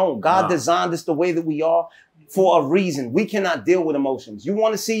 they don't. God designed us the way that we are for a reason. We cannot deal with emotions. You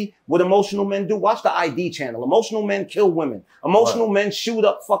want to see what emotional men do? Watch the ID channel. Emotional men kill women. Emotional men shoot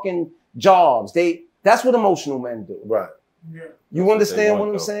up fucking jobs. That's what emotional men do. Right. Yeah. You understand what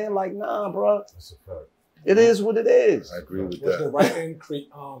I'm saying? Like, nah, bro. That's a fact. It is what it is. I agree with Was that. the writing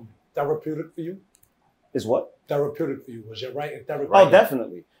therapeutic for you? Is what? Therapeutic for you. Was your writing therapeutic? Oh,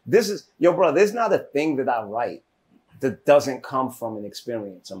 definitely. This is, yo, bro, there's not a thing that I write that doesn't come from an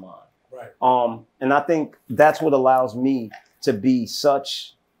experience of mine. Right. And I think that's what allows me to be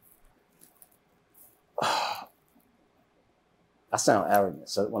such, I sound arrogant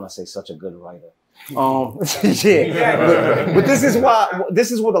when I say such a good writer. Yeah. But this is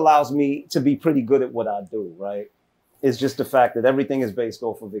what allows me to be pretty good at what I do, right? It's just the fact that everything is based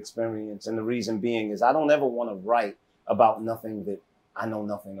off of experience. And the reason being is I don't ever want to write about nothing that I know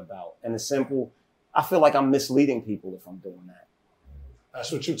nothing about. And it's simple. I feel like I'm misleading people if I'm doing that.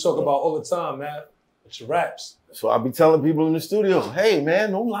 That's what you talk about all the time, man. It's your raps. So I'll be telling people in the studio, hey,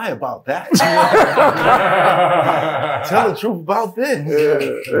 man, don't lie about that. Tell the truth about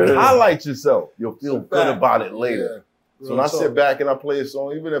this. Highlight yourself. You'll feel good about it later. Yeah. So when I sit back and I play a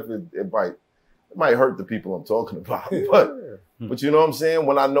song, even if it might hurt the people I'm talking about. But you know what I'm saying?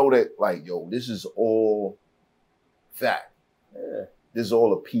 When I know that, like, yo, this is all fact. Yeah. This is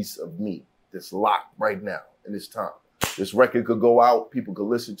all a piece of me that's locked right now in this time. This record could go out, people could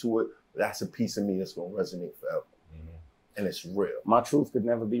listen to it, but that's a piece of me that's going to resonate forever. And it's real. My truth could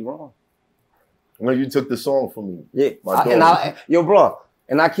never be wrong. Well, you took the song from me. Yeah. Yo, bro,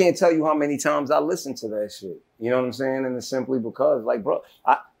 and I can't tell you how many times I listened to that shit. You know what I'm saying? And it's simply because, like, bro,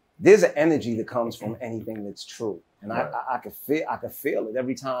 there's an energy that comes from anything that's true. And I could feel it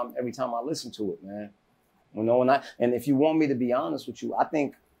every time I listen to it, man. You know, and if you want me to be honest with you, I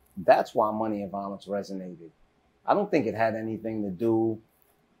think that's why Money and Violence resonated. I don't think it had anything to do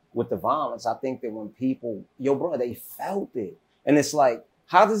with the violence. I think that when people, yo, bro, they felt it. And it's like,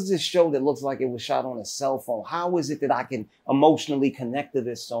 how does this show that looks like it was shot on a cell phone, how is it that I can emotionally connect to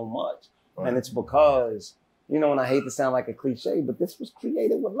this so much? Right. And it's because, you know, and I hate to sound like a cliche, but this was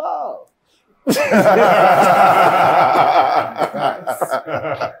created with love. I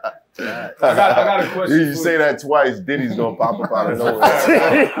got a question. You say that twice, Diddy's gonna pop up out of nowhere.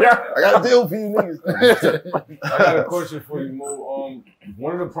 I got a deal for you niggas. I got a question for you, Mo.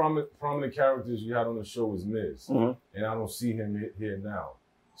 One of the prominent characters you had on the show was Miz, and I don't see him here now.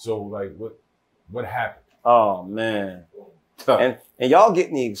 So, like, what happened? Oh man. And y'all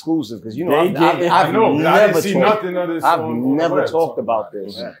getting the exclusive because you know I've never talked about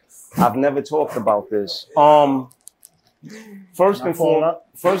this. I've never talked about this. First and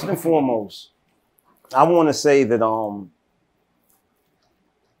foremost, I want to say that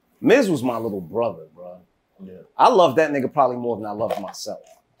Miz was my little brother, bro. Yeah. I love that nigga probably more than I love myself.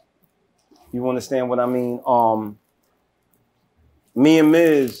 You understand what I mean? Me and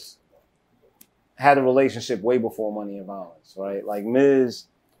Miz had a relationship way before Money and Violence, right? Like Miz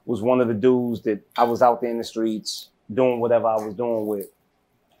was one of the dudes that I was out there in the streets doing whatever I was doing with.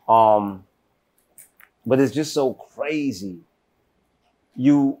 But it's just so crazy.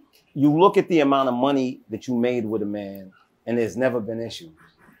 You look at the amount of money that you made with a man and there's never been issues.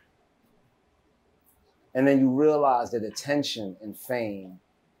 And then you realize that attention and fame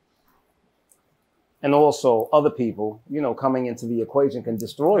and also other people, you know, coming into the equation can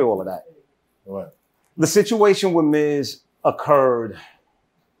destroy all of that. Right. The situation with Miz occurred,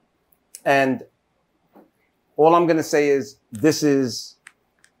 and all I'm going to say is this is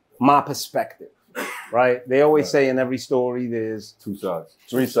my perspective, right? They always say in every story there's two sides.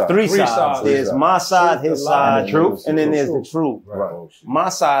 Three sides. Three sides. There's my side, his side, truth, and then there's the truth. Right. My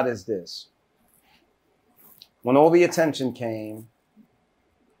side is this. When all the attention came,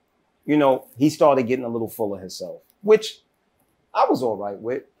 you know, he started getting a little full of himself, which I was all right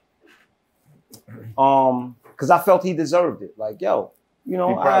with. Because I felt he deserved it. Like, yo, you know,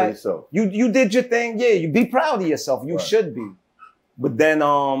 be proud of yourself. You did your thing. Yeah, you be proud of yourself. You should be. But then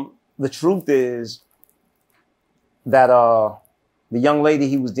the truth is that the young lady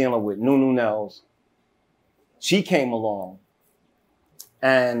he was dealing with, Nunu Nels, she came along.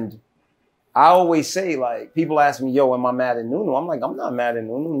 And I always say, like, people ask me, yo, am I mad at Nunu? I'm like, I'm not mad at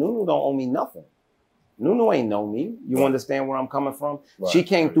Nunu. Nunu don't owe me nothing. Nunu ain't know me. You understand where I'm coming from? Right. She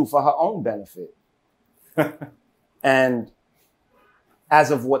came through for her own benefit. And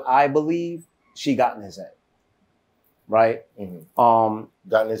as of what I believe, she got in his head. Right? Mm-hmm.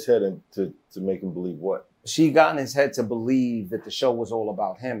 Got in his head and to make him believe what? She got in his head to believe that the show was all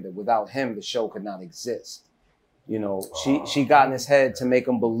about him, that without him, the show could not exist. You know, she got in his head to make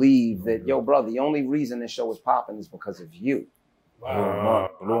him believe that, yo, bro, the only reason this show is popping is because of you.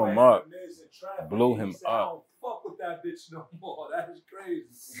 Wow. Blew him up. Blew him I up. don't fuck with that bitch no more. That is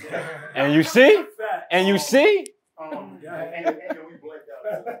crazy. And you see? And you see?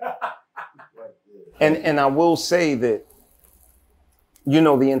 And I will say that, you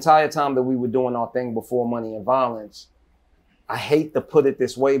know, the entire time that we were doing our thing before Money and Violence, I hate to put it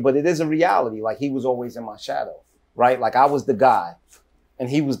this way, but it is a reality. Like, he was always in my shadow, right? Like, I was the guy and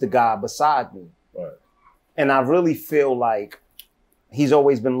he was the guy beside me. Right. And I really feel like he's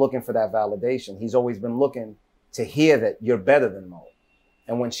always been looking for that validation. He's always been looking to hear that you're better than Mo.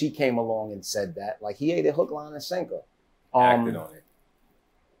 And when she came along and said that, like, he ate it hook, line, and sinker. Acted on it.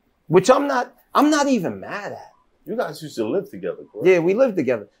 Which I'm not even mad at. You guys used to live together, bro. Yeah, we lived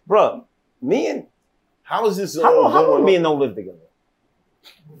together. Bro, me and... How is this how long me and No live together?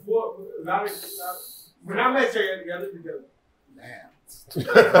 Before, when I met you, you lived together.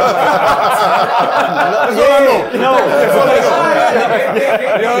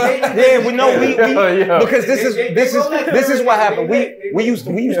 Because this is what happened. We used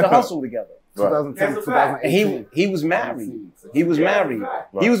to hustle together. 2010, 2018. And he was married. He was married.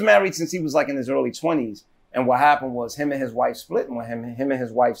 He was married since he was like in his early 20s. And what happened was him and his wife split. And when him and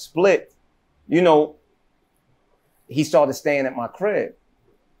his wife split, you know, he started staying at my crib.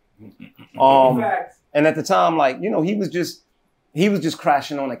 And at the time, like, you know, he was just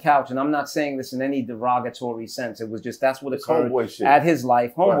crashing on the couch. And I'm not saying this in any derogatory sense. It was just, that's what occurred at his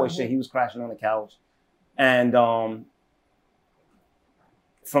life. Homeboy shit. He was crashing on the couch. And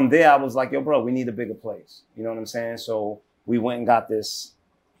from there, I was like, yo, bro, we need a bigger place. You know what I'm saying? So we went and got this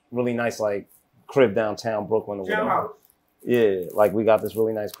really nice, like, crib downtown Brooklyn or whatever. Yeah, like, we got this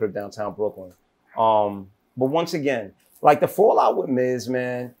really nice crib downtown Brooklyn. But once again, like, the fallout with Miz,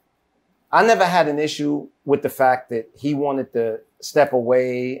 man, I never had an issue with the fact that he wanted to step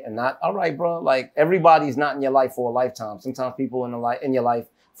away and not, all right, bro, like, everybody's not in your life for a lifetime. Sometimes people in your life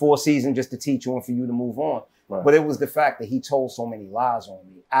for a season just to teach you and for you to move on. Right. But it was the fact that he told so many lies on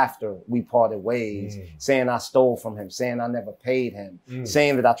me after we parted ways, saying I stole from him, saying I never paid him,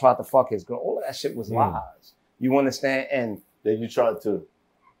 saying that I tried to fuck his girl. All of that shit was lies. You understand? And then you tried to...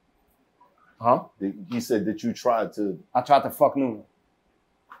 Huh? He said that you tried to... I tried to fuck Nunu.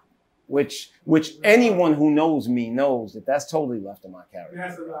 Which anyone who knows me knows that that's totally left in my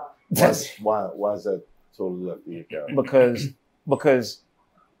character. Why is that totally left in your character? Because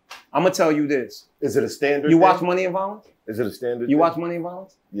I'm going to tell you this. Is it a standard? You watch Money and Violence? Is it a standard? You watch Money and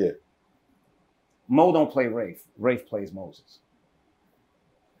Violence? Yeah. Mo don't play Rafe. Rafe plays Moses.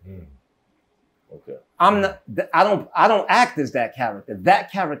 Okay. I don't act as that character. That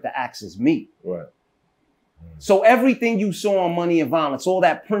character acts as me. Right. So everything you saw on Money and Violence, all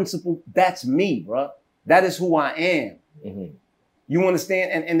that principle, that's me, bro. That is who I am. Mm-hmm. You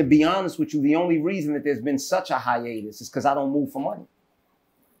understand? And to be honest with you, the only reason that there's been such a hiatus is because I don't move for money.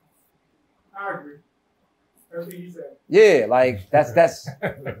 I agree. Everything you said. Yeah, like that's.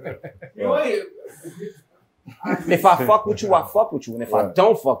 If I fuck with you, I fuck with you, and if I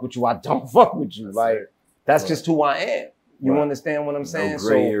don't fuck with you, I don't fuck with you. Like, that's just who I am. You understand what I'm saying? No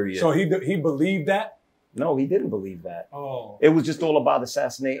gray area. So he believed that? No, he didn't believe that. Oh. It was just all about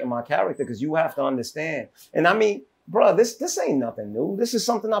assassinating my character, because you have to understand. And I mean, bro, this ain't nothing new. This is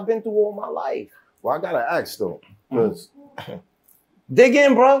something I've been through all my life. Well, I gotta ask though, because dig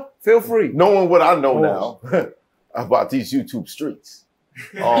in, bro. Feel free. Knowing what I know now about these YouTube streets,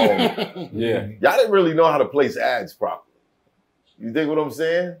 yeah, y'all didn't really know how to place ads properly. You dig what I'm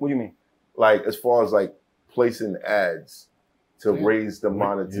saying? What do you mean? Like, as far as like placing ads to raise the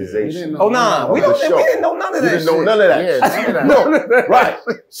monetization. Oh, nah. We didn't know none of that. You didn't know none of that. Yeah, No, right.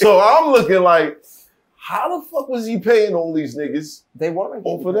 So I'm looking like, How the fuck was he paying all these niggas? They weren't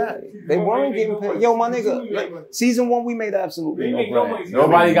getting for that. They weren't getting paid. Yo, my nigga, like, season 1 we made absolutely no bread.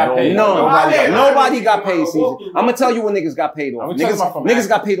 Nobody got paid. Nobody got paid season. I'm gonna tell you what niggas got paid off. Niggas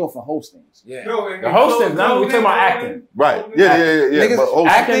got paid off for hostings. Yeah. The hostings, now we talking about acting. Right. Yeah. Niggas, but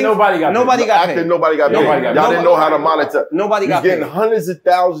acting, nobody got paid. Acting, nobody got paid. Y'all didn't know how to monetize. Nobody got paid. Getting hundreds of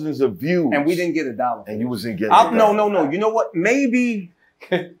thousands of views. And we didn't get $1. And you wasn't getting No. You know what? Maybe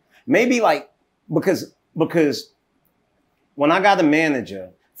like, because when I got a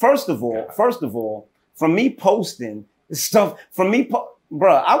manager, first of all, from me posting stuff,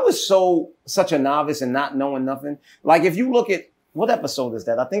 bruh, I was such a novice and not knowing nothing. Like, if you look at, what episode is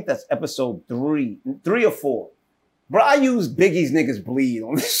that? I think that's episode 3 or 4. Bro, I use Biggie's Niggas Bleed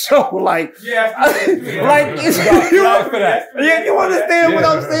on the show. Like, it's you understand what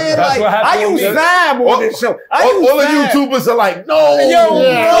I'm saying? Like, I use Fab on this show. All the YouTubers are like, no.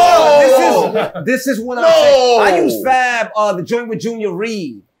 This is what I'm saying. I use Fab, the joint with Junior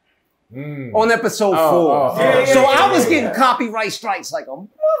Reed. On episode 4. So I was getting copyright strikes like a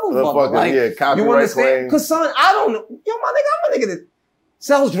motherfucker. Like, copyright you understand? claims. Because son, I don't know. Yo, my nigga, I'm a nigga that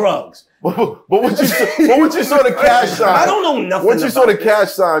sells drugs. But what you saw the cash sign? I don't know nothing. Once you saw the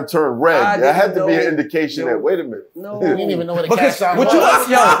cash sign turn red, I that had to didn't be an know. indication that, wait a minute. No. You didn't even know what a cash sign was. What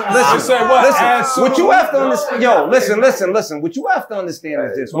you have to understand, yo, listen. What you have to understand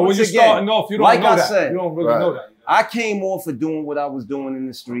is this. But when you're starting off, you don't know that. You don't really know that. I came off of doing what I was doing in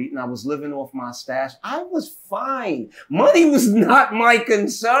the street and I was living off my stash. I was fine. Money was not my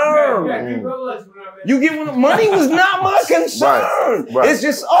concern. You get what? Money was not my concern. Right. It's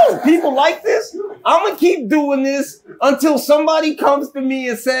just, people like this. I'm going to keep doing this until somebody comes to me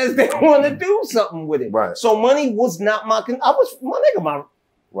and says they want to do something with it. Right. So money was not my concern.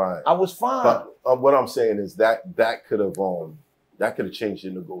 Right. I was fine. But what I'm saying is that could have changed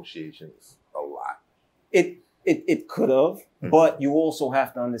the negotiations a lot. It could have, but you also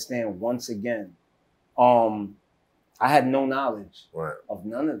have to understand, once again, I had no knowledge of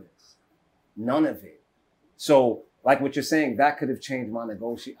none of this. None of it. So, like what you're saying, that could have changed my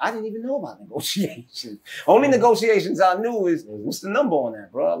negotiation. I didn't even know about negotiations. Only negotiations I knew is, what's the number on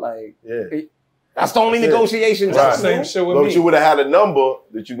that, bro? Like, that's the only negotiations I knew. Same shit with me. But you would have had a number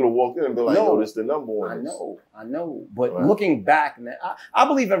that you could have walked in and be like, no, this is the number one. I know. But looking back, man, I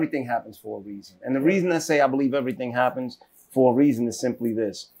believe everything happens for a reason. And the reason I say I believe everything happens for a reason is simply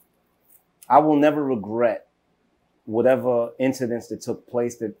this. I will never regret whatever incidents that took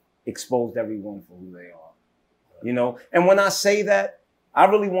place that exposed everyone for who they are. You know? And when I say that, I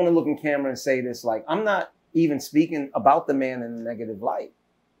really want to look in camera and say this, like, I'm not even speaking about the man in a negative light.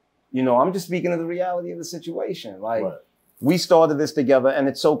 You know, I'm just speaking of the reality of the situation. Like, we started this together, and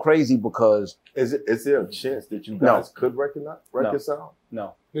it's so crazy because... Is there a chance that you guys could reconcile?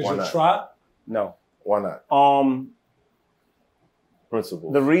 No. Did you try? No. Why not?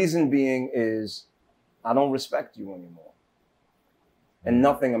 Principles. The reason being is I don't respect you anymore. And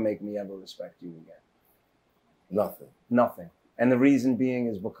nothing will make me ever respect you again. Nothing. And the reason being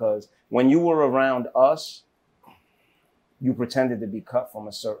is because when you were around us, you pretended to be cut from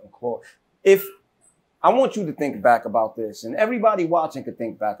a certain cloth. If I want you to think back about this, and everybody watching could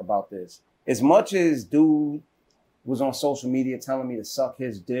think back about this. As much as dude was on social media telling me to suck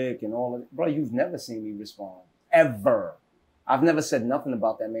his dick and all of it, bro, you've never seen me respond. Ever. I've never said nothing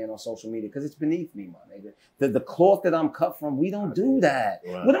about that man on social media because it's beneath me, my nigga. The cloth that I'm cut from, we don't do that.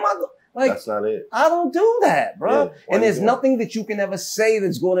 Right. What am I like? That's not it. I don't do that, bro. Yeah, and there's nothing that you can ever say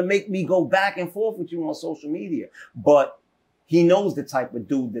that's going to make me go back and forth with you on social media. But he knows the type of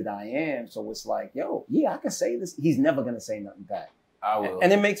dude that I am. So it's like, yo, yeah, I can say this. He's never going to say nothing back. I will.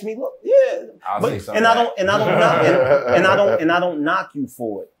 And it makes me look, I'll say something. And I don't knock you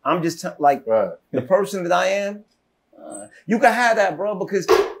for it. I'm just the person that I am. You can have that, bro, because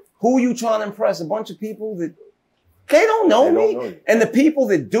who you trying to impress? A bunch of people that they don't know me. And the people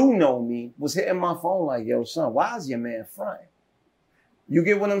that do know me was hitting my phone like, yo, son, why is your man fronting? You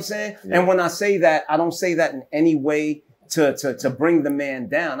get what I'm saying? Yeah. And when I say that, I don't say that in any way to bring the man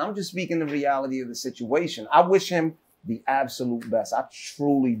down. I'm just speaking the reality of the situation. I wish him the absolute best. I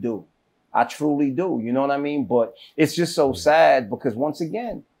truly do. You know what I mean? But it's just so sad because once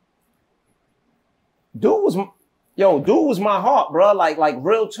again, dude was my heart, bro. Like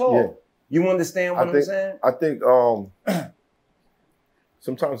real talk. Yeah. You understand what I'm saying? I think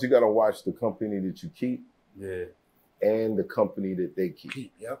sometimes you gotta watch the company that you keep, and the company that they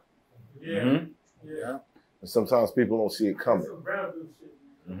keep. Yep. Yeah. Mm-hmm. Yeah. And sometimes people don't see it coming.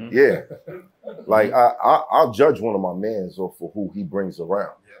 Mm-hmm. Yeah. Like I'll judge one of my mans off for who he brings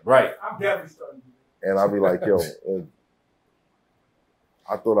around. Right. I'm definitely starting. And I'll be like, yo,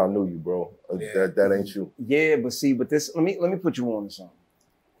 I thought I knew you, bro. That ain't you. Yeah, but see, but this, let me put you on to something.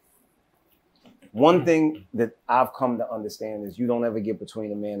 One thing that I've come to understand is you don't ever get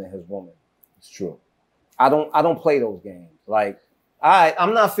between a man and his woman. It's true. I don't play those games. Like,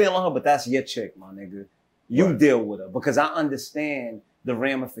 I'm not feeling her, but that's your chick, my nigga. You deal with her because I understand the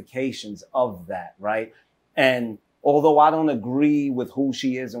ramifications of that, right? And although I don't agree with who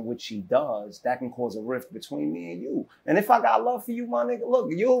she is and what she does, that can cause a rift between me and you. And if I got love for you, my nigga, look,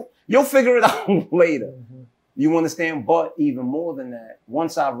 you'll figure it out later. Mm-hmm. You understand? But even more than that,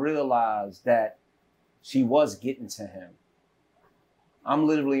 once I realized that she was getting to him, I'm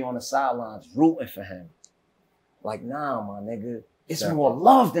literally on the sidelines rooting for him. Like, nah, my nigga, it's more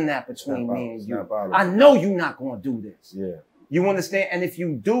love than that between me and you. I know you're not going to do this. Yeah. You understand? And if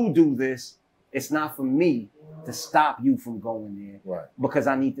you do this, it's not for me to stop you from going there. Right. Because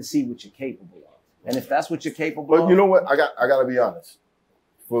I need to see what you're capable of. And if that's what you're capable of. But you know what? I got to be honest.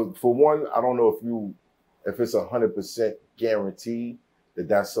 For one, I don't know if it's 100% guaranteed that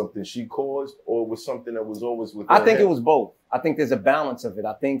that's something she caused or it was something that was always with her. I think it was both. I think there's a balance of it.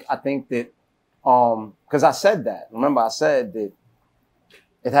 I think that, because I said that. Remember, I said that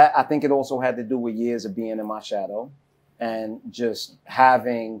I think it also had to do with years of being in my shadow and just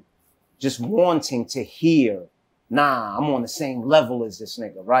wanting to hear, nah, I'm on the same level as this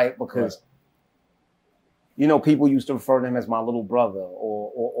nigga, right? Because, you know, people used to refer to him as my little brother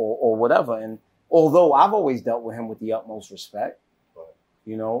or whatever. And although I've always dealt with him with the utmost respect,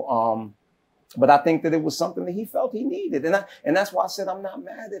 you know, but I think that it was something that he felt he needed. And that's why I said I'm not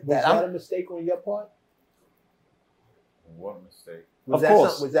mad at that. Was that a mistake on your part? What mistake? Of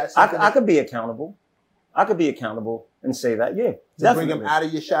course. Was that something I could be accountable. I could be accountable and say that, yeah. To bring him out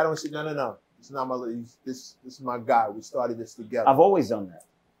of your shadow and say, no. It's not this is my guy. We started this together. I've always done that.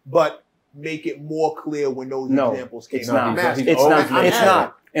 But make it more clear when those examples came out. It's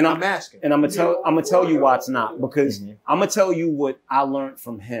not. And I'm asking. And I'm gonna tell you why it's not, because I'm gonna tell you what I learned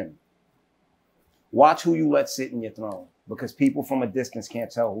from him. Watch who you let sit in your throne, because people from a distance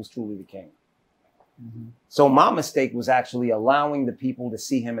can't tell who's truly the king. Mm-hmm. So my mistake was actually allowing the people to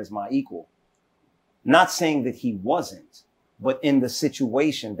see him as my equal. Not saying that he wasn't, but in the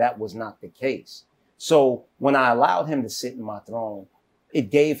situation, that was not the case. So when I allowed him to sit in my throne, it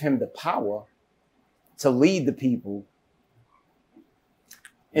gave him the power to lead the people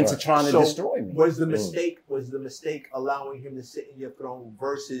into trying to destroy me. Was the mistake allowing him to sit in your throne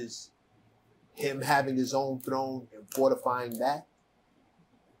versus him having his own throne and fortifying that?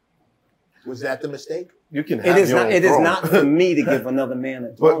 Was that the mistake? You can have your own throne. It is not for me to give another man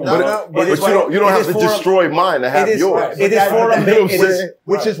a throne. But you don't have to destroy mine to have yours. It is for a man,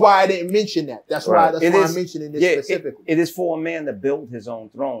 which is why I didn't mention that. That's why I'm mentioning this specifically. It is for a man to build his own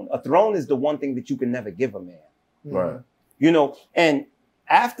throne. A throne is the one thing that you can never give a man. Right. You know, and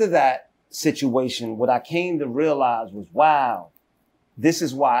after that situation, what I came to realize was, wow, this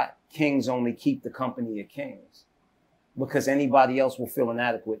is why kings only keep the company of kings. Because anybody else will feel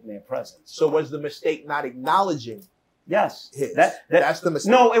inadequate in their presence. So was the mistake not acknowledging? Yes, that's the mistake.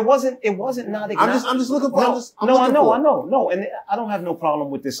 No, it wasn't not acknowledging. I'm just looking for. I know, and I don't have no problem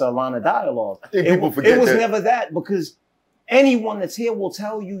with this line of dialogue. I think people forget it was never that, because anyone that's here will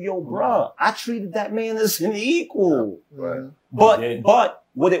tell you, yo, bruh, I treated that man as an equal. Right. But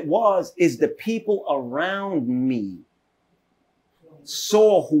what it was is the people around me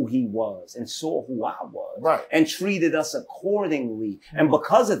saw who he was and saw who I was, and treated us accordingly. And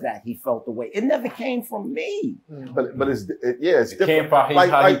because of that, he felt the way. It never came from me. But it's different. It came from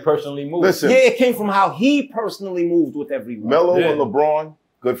how he personally moved. Listen, it came from how he personally moved with everyone. Melo and LeBron,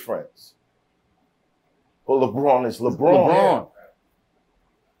 good friends. But LeBron is LeBron.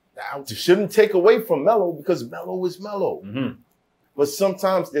 You shouldn't take away from Melo, because Melo is Melo. Mm-hmm. But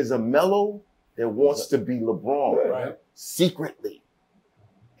sometimes there's a Melo that wants to be LeBron secretly.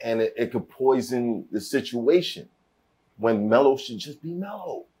 And it could poison the situation when Melo should just be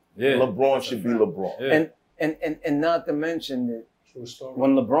Melo. Yeah. LeBron should be LeBron. Yeah. And not to mention that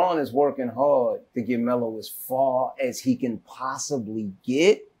when LeBron is working hard to get Melo as far as he can possibly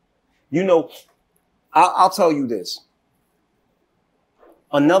get, you know, I'll tell you this.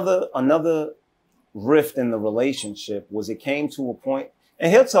 Another rift in the relationship was it came to a point,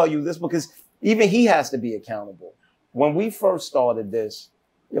 and he'll tell you this because even he has to be accountable. When we first started this,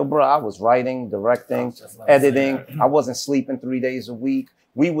 yo, bro, I was writing, directing, editing. I wasn't sleeping 3 days a week.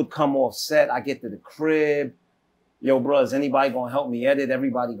 We would come off set. I get to the crib. Yo, bro, is anybody going to help me edit?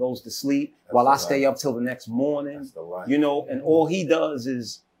 Everybody goes to sleep while I stay up till the next morning. You know, and all he does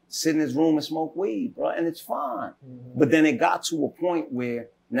is sit in his room and smoke weed, bro, and it's fine. But then it got to a point where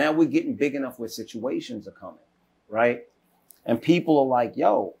now we're getting big enough where situations are coming, right? And people are like,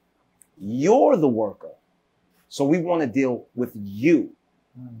 yo, you're the worker. So we want to deal with you.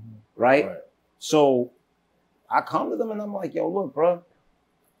 Right? So I come to them and I'm like, yo, look, bro,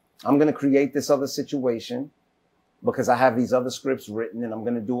 I'm going to create this other situation because I have these other scripts written and I'm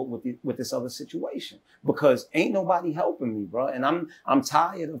going to do it with this other situation because ain't nobody helping me, bro. And I'm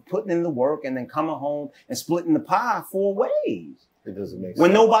tired of putting in the work and then coming home and splitting the pie 4 ways. It doesn't make sense.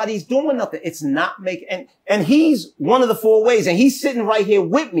 When nobody's doing nothing, it's not making, and he's one of the 4 ways and he's sitting right here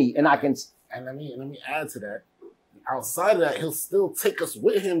with me and I can. And let me add to that. Outside of that, he'll still take us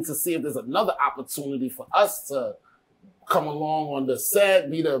with him to see if there's another opportunity for us to come along on the set,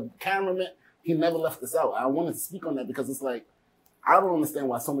 be the cameraman. He never left us out. I wanted to speak on that because it's like, I don't understand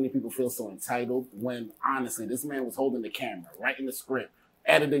why so many people feel so entitled when, honestly, this man was holding the camera, writing the script,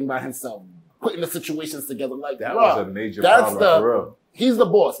 editing by himself, putting the situations together like that. Was a major problem. He's the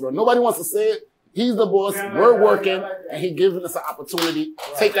boss, bro. Nobody wants to say it. He's the boss. We're working, and he giving us an opportunity.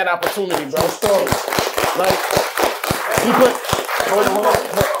 Take that opportunity, bro. Like, he put,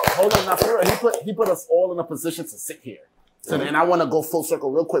 hold on, now for real. He put us all in a position to sit here. So and I want to go full circle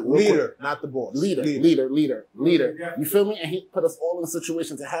real quick. Not the boss. Leader. You feel me? And he put us all in a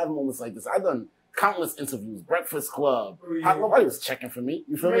situation to have moments like this. I've done countless interviews, Breakfast Club. Nobody was checking for me.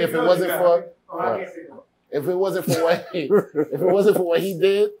 You feel me? If it wasn't for what he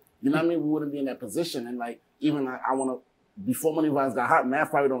did, you know what I mean? We wouldn't be in that position. And like, even I want to, before Money Vines got hot, Math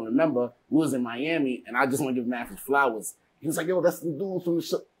probably don't remember, we was in Miami, and I just want to give Math his flowers. He was like, yo, that's the dude from the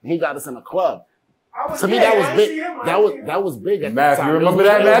show. He got us in a club. To me, that was big. That was big at Math, the time. you remember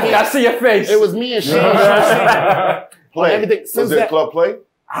that, Math? I see your face. It was me and Shane. Play. Everything. Was it Club Play?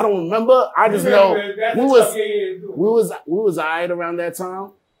 I don't remember. I just know we was all right around that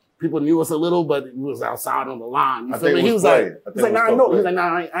time. People knew us a little, but we was outside on the line. You feel me? He was like, nah, I know. He's like,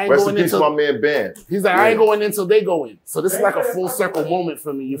 nah, I ain't Rest going in peace, into my man Ben. He's like, I ain't going until they go in. So this is like a full circle moment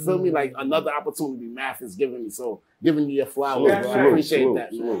for me. You feel me? Like another opportunity Math is giving me. So giving me a flower. I appreciate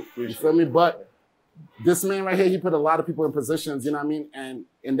that, man. You feel me? But this man right here, he put a lot of people in positions, you know what I mean? And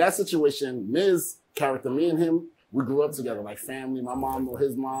in that situation, Miz character, me and him, we grew up together like family. My mom or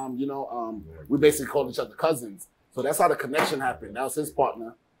his mom, you know, we basically called each other cousins. So that's how the connection happened. That was his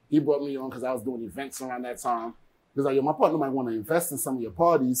partner. He brought me on because I was doing events around that time. He was like, yo, my partner might want to invest in some of your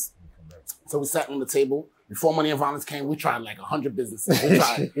parties. So we sat on the table. Before Money and Violence came, we tried like 100 businesses. We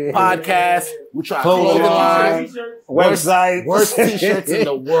tried podcasts. We tried clothing lines, websites, worst t-shirts in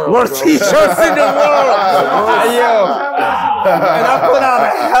the world. Worst t-shirts in the world. Yo. And I put out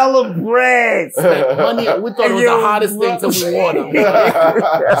a hell of bread. Money, we thought it was the hottest thing till we wore them.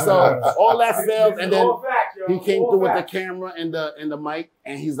 So all that failed, and then he came through with the camera and the mic,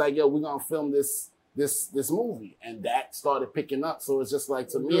 and he's like, yo, we're gonna film this movie, and that started picking up. So it's just like,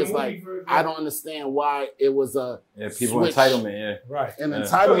 to me, it's like, I don't understand why it was a people switch. Entitlement, right? An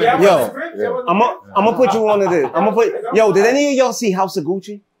entitlement. Yo, I'm gonna put you on to this. Yo, did any of y'all see House of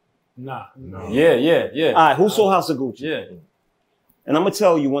Gucci? Nah. No. Yeah. All right, who saw House of Gucci? Yeah. And I'm gonna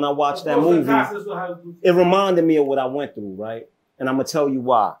tell you, when I watched that movie, it reminded me of what I went through, right? And I'm gonna tell you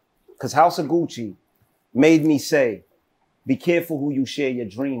why. Because House of Gucci made me say, be careful who you share your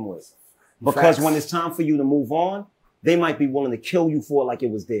dream with. Because when it's time for you to move on, they might be willing to kill you for it like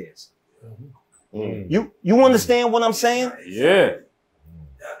it was theirs. You understand what I'm saying? Yeah.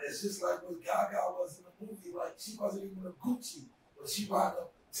 It's just like what Gaga was in the movie. Like, she wasn't even a Gucci, but she wound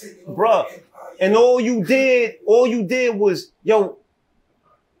up taking over. Bruh, and all you did was, yo,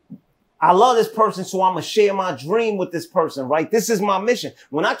 I love this person, so I'm gonna share my dream with this person, right? This is my mission.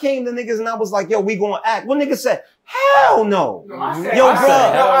 When I came to niggas and I was like, yo, we gonna act, what niggas said? Hell no. I'm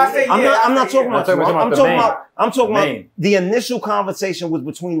not talking about you. I'm talking about the initial conversation was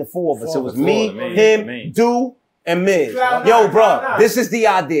between the 4 of us. It was me, him, Do, and Miz. Yo, bro, this is the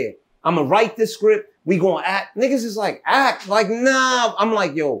idea. I'm gonna write this script. We gonna act. Niggas is like, act. Like, nah. I'm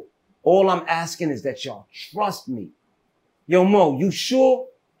like, yo, all I'm asking is that y'all trust me. Yo, Mo, you sure?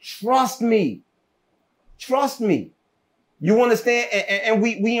 Trust me. Trust me. You understand? And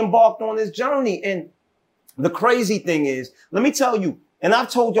we embarked on this journey. And the crazy thing is, let me tell you, and I've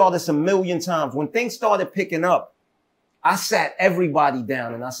told y'all this a million times, when things started picking up, I sat everybody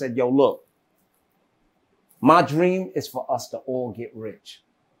down and I said, yo, look, my dream is for us to all get rich.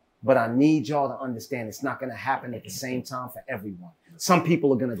 But I need y'all to understand it's not going to happen at the same time for everyone. Some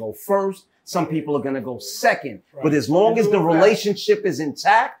people are going to go first. Some people are going to go second. But as long as the relationship is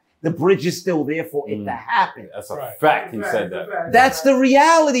intact, the bridge is still there for it to happen. That's a fact. He said that. That's the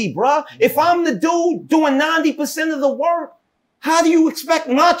reality, bro. If I'm the dude doing 90% of the work, how do you expect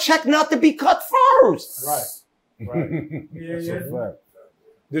my check not to be cut first? Right. Yeah.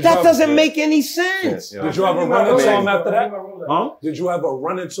 That doesn't make any sense. Did you ever run into him after that? Huh? Did you ever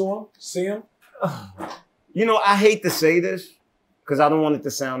run into him? See him? You know, I hate to say this because I don't want it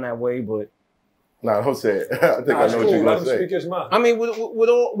to sound that way, but nah, don't say it. I think I know what you're gonna say. Speak his mind. I mean, with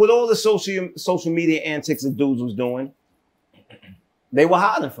all the social media antics that dudes was doing, they were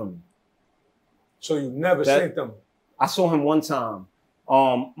hiding from me. So you never seen them? I saw him one time.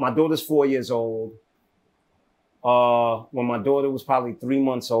 My daughter's 4 years old. When my daughter was probably 3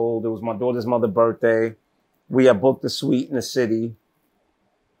 months old, it was my daughter's mother's birthday. We had booked a suite in the city.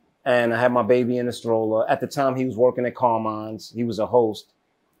 And I had my baby in a stroller. At the time, he was working at Carmine's. He was a host.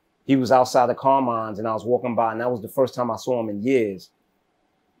 He was outside of Carmine's, and I was walking by, and that was the first time I saw him in years.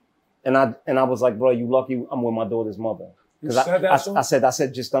 And I was like, bro, you lucky I'm with my daughter's mother. You said that to him? I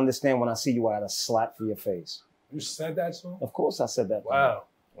said, just understand when I see you, I had a slap for your face. You said that to him? Of course I said that. Wow.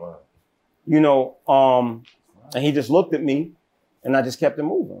 You know, and he just looked at me, and I just kept it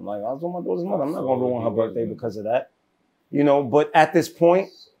moving. Like, I was with my daughter's mother. I'm not going to ruin her birthday because of that. You know, but at this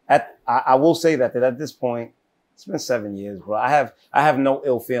point, I will say that at this point, it's been 7 years, bro. I have no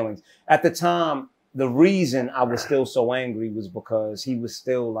ill feelings. At the time, the reason I was still so angry was because he was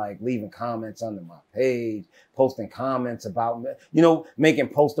still like leaving comments under my page, posting comments about me, you know, making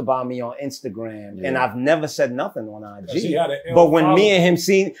posts about me on Instagram. Yeah. And I've never said nothing on IG. But when me and him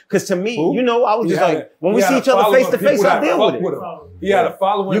seen, because to me, you know, I was just like, when we see each other face to face, I deal with it. He had a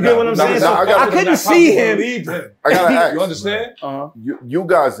following. You get what I'm saying? So I couldn't see him. I gotta ask. You understand? You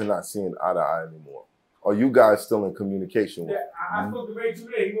guys are not seeing eye to eye anymore. Are you guys still in communication with? Yeah, I spoke to Ray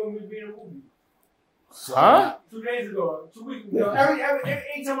today. He wanted me to be in a movie. Huh? 2 days ago, 2 weeks ago. Every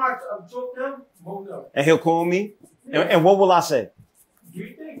time I talk to him, both of them. And he'll call me. And what will I say? Do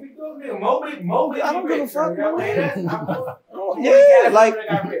you think we go there? Moby, I don't give a fuck. Yeah, like,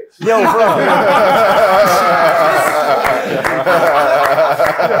 yo, bro.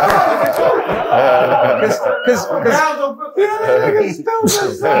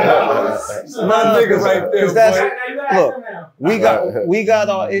 My nigga right there. Look, we got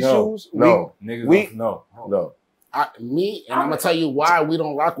our issues. No. Me, and I'm gonna tell you why we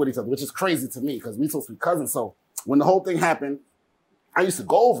don't rock with each other, which is crazy to me because we supposed to be cousins. So when the whole thing happened, I used to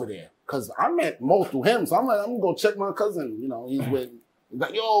go over there because I met Mo through him. So I'm like, I'm gonna go check my cousin. You know, he's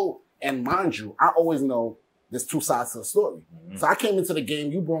like, yo. And mind you, I always know there's two sides to the story. Mm-hmm. So I came into the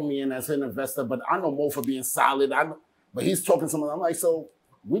game. You brought me in as an investor, but I know Mo for being solid. But he's talking to someone. I'm like, so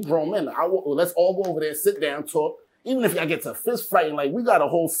we brought him in. Let's all go over there, sit down, talk. Even if I get to fist fighting, like we got a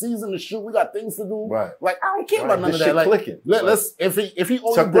whole season to shoot, we got things to do. Right. Like I don't care about none of that. Like, clicking. Let's if he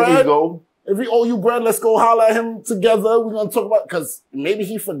owe you bread, if he owe you bread, let's go holler at him together. We're gonna talk about because maybe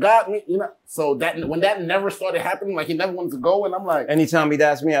he forgot me, you know. So that when that never started happening, like he never wanted to go, and I'm like, anytime he'd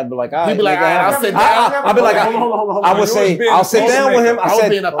ask me, I'd be like, he'd be like, all right, I'll sit down. I'd be like, I would say, I'll sit down with him.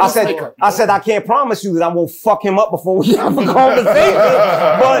 I said, I can't promise you that I won't fuck him up before we have a conversation,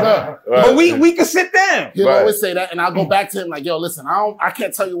 but we can sit down. He'll always say that, and I'll go back to him like, yo, listen, I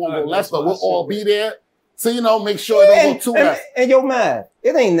can't tell you one go left, but we'll all be there. So, you know, make sure it don't go too left. And yo, man,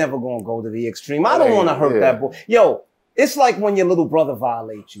 it ain't never gonna go to the extreme. I don't want to hurt that boy. Yo, it's like when your little brother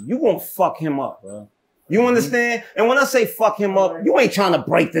violates you. You gonna fuck him up, bro. You understand? And when I say fuck him up, you ain't trying to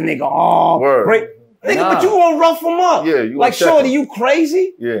break the nigga. Break. Nigga, but you gonna rough him up. Yeah, you like, shorty, you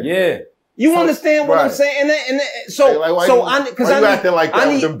crazy? Yeah. You understand what I'm saying? And so I need clarity.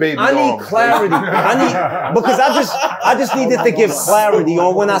 Because I just needed to give clarity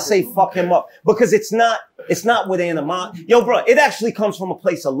on when I say fuck him up. Because it's not with animosity. Yo, bro, it actually comes from a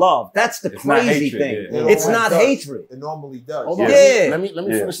place of love. That's the crazy thing. Yeah. It's not hatred. It normally does. Hold on. Yeah. Let me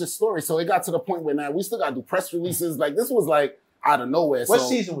finish this story. So it got to the point where now we still gotta do press releases. Like this was like out of nowhere. What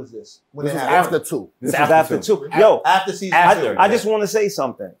season was this? When this it was happened? after 2. This was after 2. Yo, after season 2. I just want to say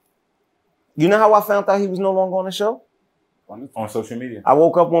something. You know how I found out he was no longer on the show? On social media. I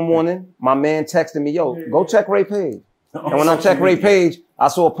woke up one morning, my man texted me, yo, go check Ray Page. And when I checked Ray Page, I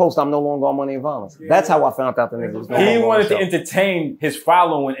saw a post, I'm no longer on Money and Violence. That's how I found out the nigga was no longer He wanted to on the show. entertain his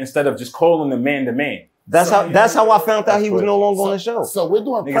following instead of just calling the man to man. That's how I found out he was no longer on the show. So we're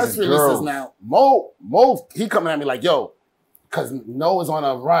doing press releases now. Mo, he coming at me like, yo, because No is on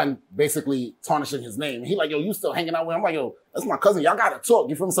a run, basically tarnishing his name. He like, yo, you still hanging out with him? I'm like, yo, that's my cousin. Y'all got to talk.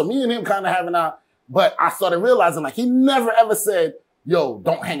 You feel me? So me and him kind of having but I started realizing like he never ever said, yo,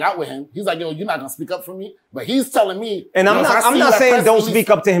 don't hang out with him. He's like, yo, you're not going to speak up for me. But he's telling me. And I'm not saying don't speak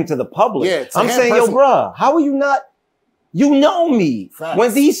up to him to the public. Yeah, I'm saying, yo, bruh, how are you not? You know me. Facts.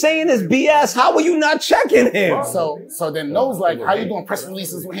 When he's saying this BS, how are you not checking him? So then No's like, how you doing press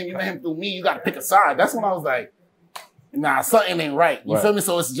releases with him? You met him through me. You got to pick a side. That's when I was like, nah, something ain't right. You feel me?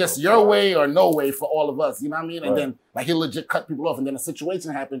 So it's just your way or no way for all of us. You know what I mean? And then like he legit cut people off. And then a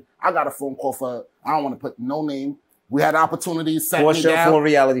situation happened. I got a phone call for, I don't want to put no name. We had opportunities, sat me down. For a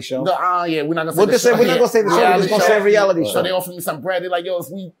reality show. Yeah, we're not gonna say the show. We're not gonna say the show. We're just gonna say a reality show. So they offered me some bread. They're like, yo,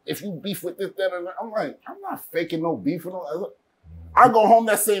 if you beef with this, that, and that. I'm like, I'm not faking no beef with no. I go home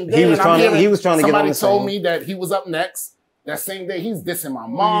that same day. He was trying to get on the told me that he was up next. That same day, he's dissing my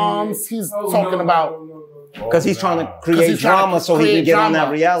moms. He's talking about because he's trying to create drama so he can get on that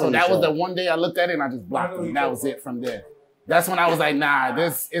reality. So that was the one day I looked at it and I just blocked him. That was it from there. That's when I was like, nah,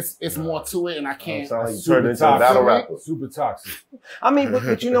 it's more to it, and I can't. Turned into a battle rapper. Super toxic. I mean,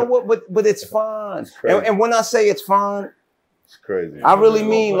 but you know what? But it's fun. And when I say it's fun, it's crazy. I really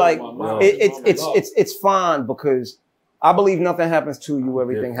mean like it's fun because I believe nothing happens to you,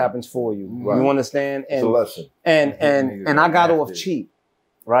 everything happens for you. Right. You understand? And, it's a lesson. And I got off cheap,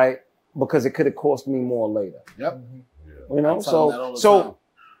 right? Because it could have cost me more later. Yep. You know, so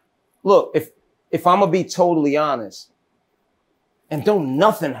look, if I'm gonna be totally honest. And don't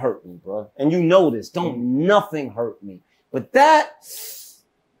nothing hurt me, bro. And you know this. Don't nothing hurt me. But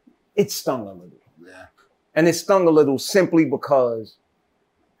it stung a little. Yeah. And it stung a little simply because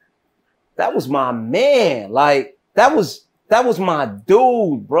that was my man. Like, that was my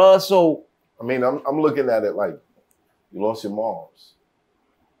dude, bro. So, I mean, I'm looking at it like you lost your moms.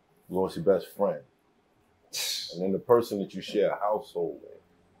 You lost your best friend. And then the person that you share a household with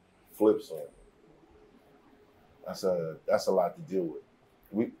flips on you. That's a lot to deal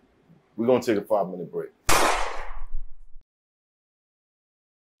with. We're gonna take a 5-minute break.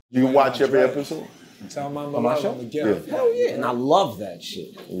 You can watch every episode? Tell my On my show? Yeah. Hell yeah. And I love that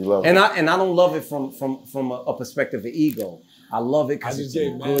shit. You love it. I don't love it from a perspective of ego. I love it because it's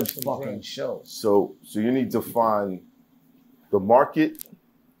a good fucking show. So you need to find the market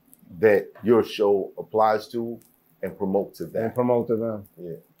that your show applies to and promote to them.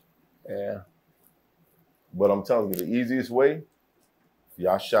 Yeah. Yeah. But I'm telling you, the easiest way,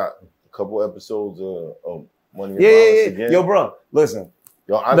 y'all shot a couple episodes of Money and Violence again. Yo, bro, listen.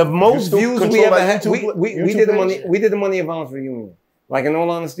 The most views we ever had, we did the Money and Violence reunion. Like, in all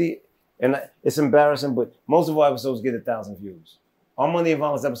honesty, and it's embarrassing, but most of our episodes get 1,000 views. Our Money and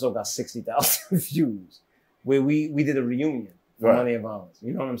Violence episode got 60,000 views. Where we did a reunion for Money and Violence.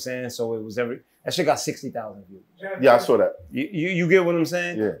 You know what I'm saying? So it was that shit got 60,000 views. Yeah, I saw that. You get what I'm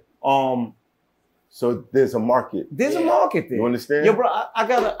saying? Yeah. So there's a market. There's a market there. You understand? Yo, bro, I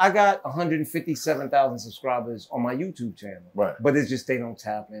got 157,000 subscribers on my YouTube channel. Right. But it's just they don't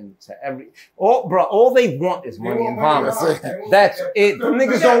tap into all they want is money and violence. That's it. The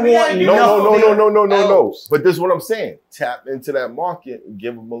niggas don't want nothing. No. But this is what I'm saying. Tap into that market and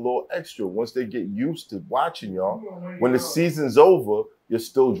give them a little extra. Once they get used to watching y'all, when the season's over, you're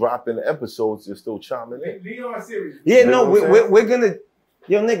still dropping the episodes, you're still chiming in. Yeah, no, we're gonna.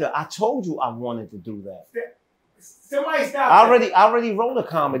 Yo, nigga, I told you I wanted to do that. Somebody stop. I already wrote a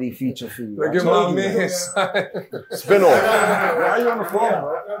comedy feature for you. Look at my man. Spin off. Why are you on the phone,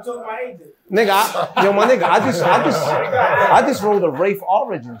 bro? I'm talking about agent. Nigga, I just wrote a Rafe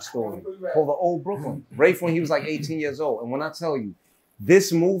origin story called The Old Brooklyn. Rafe when he was like 18 years old. And when I tell you,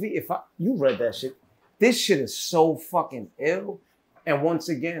 this movie, you read that shit, this shit is so fucking ill. And once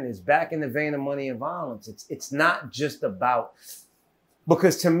again, it's back in the vein of Money and Violence. It's not just about.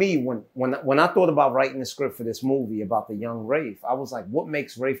 Because to me, when I thought about writing the script for this movie about the young Rafe, I was like, what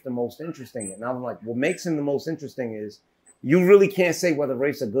makes Rafe the most interesting? And I'm like, what makes him the most interesting is you really can't say whether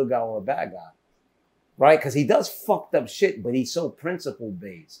Rafe's a good guy or a bad guy, right? Because he does fucked up shit, but he's so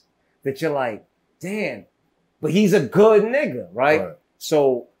principle-based that you're like, damn, but he's a good nigga, right?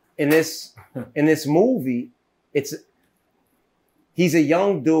 So in this movie, he's a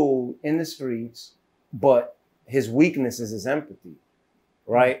young dude in the streets, but his weakness is his empathy.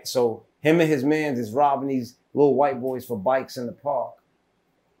 Right? So him and his mans is robbing these little white boys for bikes in the park.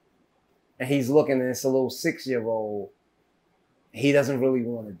 And he's looking and it's a little 6-year-old. He doesn't really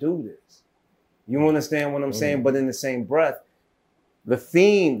want to do this. You understand what I'm saying? But in the same breath, the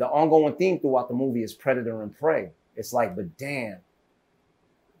ongoing theme throughout the movie is predator and prey. It's like, but damn,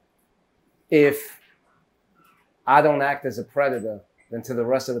 if I don't act as a predator, then to the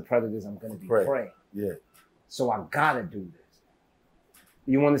rest of the predators, I'm going to be prey. Yeah. So I got to do this.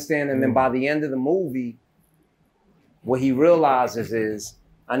 You understand? And then by the end of the movie, what he realizes is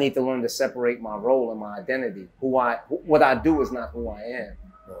I need to learn to separate my role and my identity. What I do is not who I am.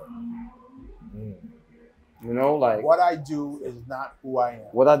 You know, like what I do is not who I am.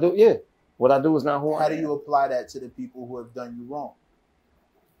 What I do is not who I am. How do you apply that to the people who have done you wrong?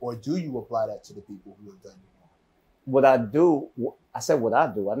 Or do you apply that to the people who have done you wrong? what I do. I said what I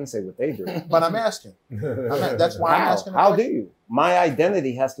do. I didn't say what they do. But I'm asking. That's why I'm asking. How do you? My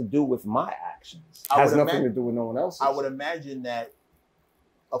identity has to do with my actions. It has nothing to do with no one else's. I would imagine that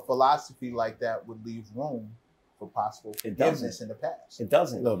a philosophy like that would leave room for possible forgiveness in the past. It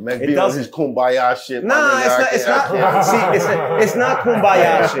doesn't. Look, man, be on his kumbaya shit. Nah, it's not. See, it's not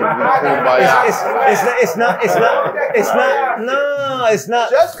kumbaya shit. It's not. No, it's not.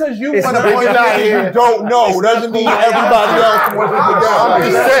 Just because you want to point out here you don't know doesn't mean everybody else wants to go down.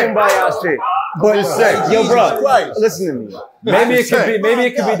 It's not kumbaya shit. But yo, bro, listen to me. Maybe it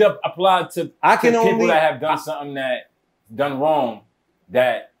could be applied to people only that have done something that done wrong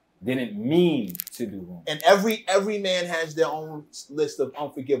that didn't mean to do wrong. And every man has their own list of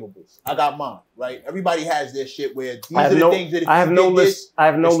unforgivables. I got mine, right? Everybody has their shit where these are the things that if I have you no did list. I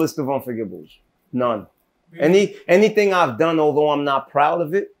have no list of unforgivables. None. Anything I've done, although I'm not proud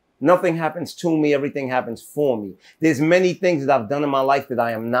of it, nothing happens to me. Everything happens for me. There's many things that I've done in my life that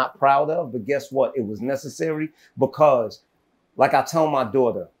I am not proud of, but guess what? It was necessary because, like I tell my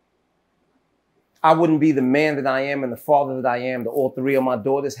daughter, I wouldn't be the man that I am and the father that I am to all three of my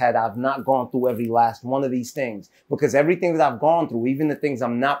daughters had I've not gone through every last one of these things. Because everything that I've gone through, even the things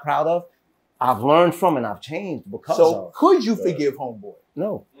I'm not proud of, I've learned from and I've changed because of. So could you forgive homeboy?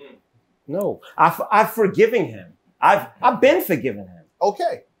 No. I've forgiven him. I've been forgiving him.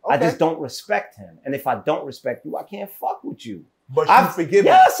 Okay. I just don't respect him. And if I don't respect you, I can't fuck with you. But I've forgiven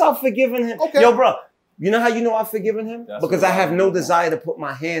him. Yes, I've forgiven him. Okay. Yo, bro. You know how you know I've forgiven him? That's because I have no desire to put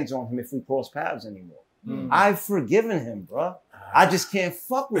my hands on him if we cross paths anymore. I've forgiven him, bro. I just can't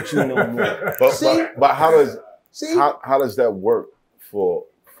fuck with you no more. But how does that work for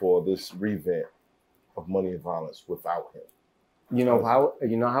this revamp of Money and Violence without him? You know how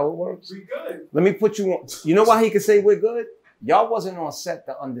it works? We good. Let me put you on. You know why he could say we're good? Y'all wasn't on set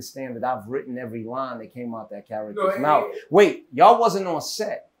to understand that I've written every line that came out that character's mouth. Wait, y'all wasn't on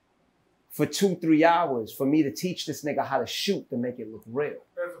set for 2-3 hours for me to teach this nigga how to shoot to make it look real.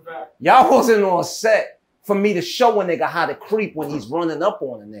 That's a fact. Y'all wasn't on set for me to show a nigga how to creep when he's running up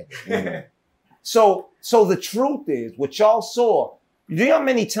on a nigga. So the truth is, what y'all saw, you know how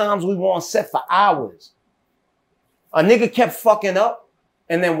many times we were on set for hours? A nigga kept fucking up,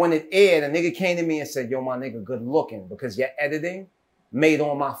 and then when it aired, a nigga came to me and said, yo, my nigga, good looking, because your editing made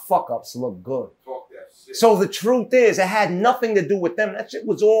all my fuck-ups look good. So the truth is, it had nothing to do with them. That shit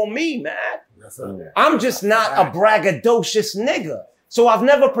was all me, man. I'm just not a braggadocious nigga. So I've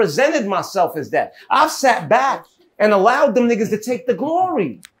never presented myself as that. I've sat back and allowed them niggas to take the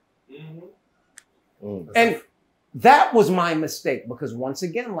glory. And that was my mistake because once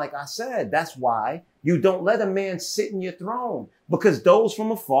again, like I said, that's why you don't let a man sit in your throne because those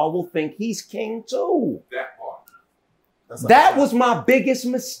from afar will think he's king too. That part. That was my biggest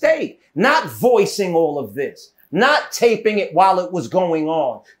mistake. Not voicing all of this, not taping it while it was going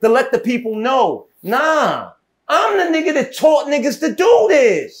on to let the people know, nah, I'm the nigga that taught niggas to do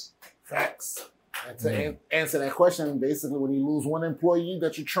this. Facts. And to answer that question, basically, when you lose one employee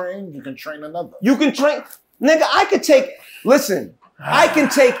that you train, you can train another. You can train, nigga. I can take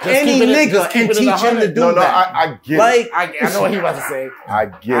any nigga and teach him to do that. I get like, it. I know what he about to say. I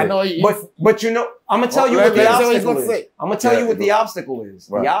get it. But you know, I'm gonna tell you what the obstacle is. I'm gonna tell you what go. the obstacle is.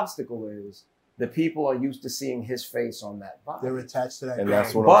 Right. The obstacle is the people are used to seeing his face on that body. They're attached to that. And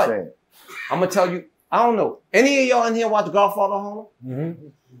that's what But I'm saying. I'm gonna tell you, I don't know. Any of y'all in here watch Godfather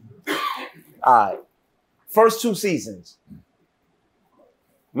Harlem? All right. First 2 seasons.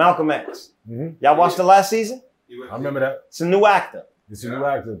 Malcolm X. Y'all watched the last season? I remember that. It's a new actor. It's a new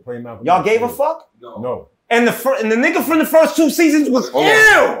actor playing Malcolm. Y'all gave a fuck? No. And the nigga from the first 2 seasons was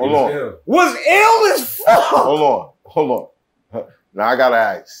ill. Hold on. Was ill as fuck. Hold on. Now I gotta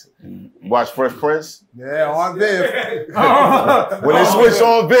ask. Watch Fresh Prince? Yeah, on Viv. When they switched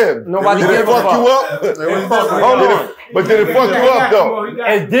on Viv, nobody did it fuck you up? But did it fuck you up though?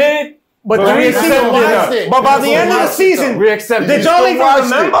 It did. But by the end of the season, we accepted did y'all even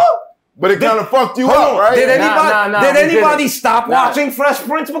remember? But it kind of fucked you up, right? Did anybody stop watching Fresh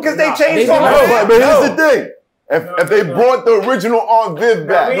Prince because they changed the But here's the thing. If they brought the original on Viv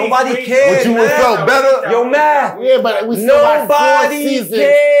back, nobody cared. Would you have felt better? Yo, Matt. Yeah, but we still got 4 seasons.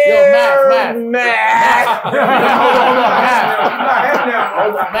 Yo, Matt.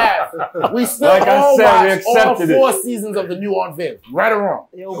 We still all watched all 4 seasons of the new on Viv. Right or wrong?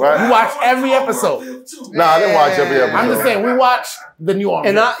 We watched every episode. Nah, I didn't watch every episode. I'm just saying, we watched the new on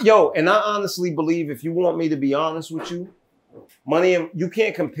Viv. And I honestly believe, if you want me to be honest with you, you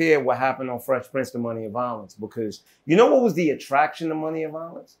can't compare what happened on Fresh Prince to Money and Violence, because you know what was the attraction to Money and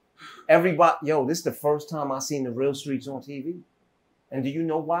Violence? Everybody, this is the first time I seen the real streets on TV. And do you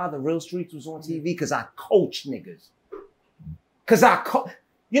know why the real streets was on TV? Because I coach niggas.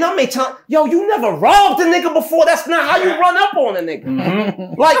 You know how many times, yo, you never robbed a nigga before. That's not how you run up on a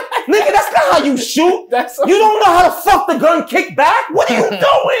nigga. Like, nigga, that's not how you shoot. You don't know how to fuck the gun kick back? What are you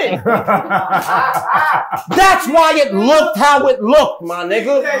doing? That's why it looked how it looked, my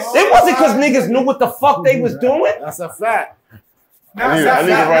nigga. It wasn't because niggas knew what the fuck they was doing. That's a fact. I need to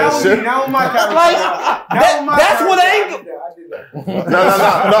write a shit. That's what angle. No,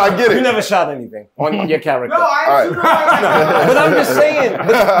 I get it. You never shot anything on your character. No, I ain't But I'm just saying,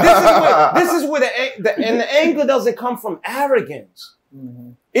 this is where the anger doesn't come from arrogance.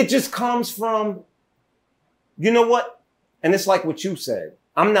 It just comes from, you know what? And it's like what you said.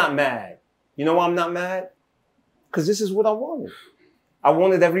 I'm not mad. You know why I'm not mad? Because this is what I wanted. I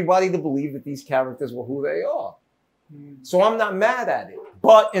wanted everybody to believe that these characters were who they are. So I'm not mad at it.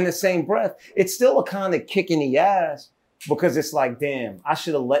 But in the same breath, it's still a kind of kick in the ass because it's like, damn, I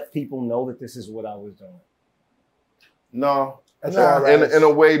should have let people know that this is what I was doing. No. In a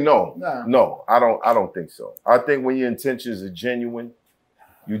way, no. No, I don't think so. I think when your intentions are genuine,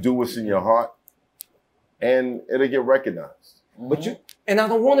 you do what's in your heart, and it'll get recognized. But and I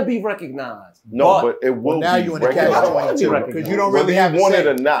don't want to be recognized. No, but it will now be you're in the recognized. because you don't really have whether you want it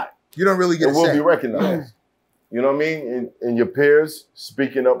or not. You don't really get it will be recognized. You know what I mean? And your peers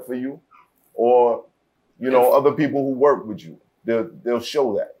speaking up for you, or other people who work with you, they'll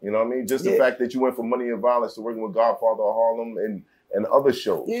show that. You know what I mean? Just the fact that you went from Money and Violence to working with Godfather of Harlem and other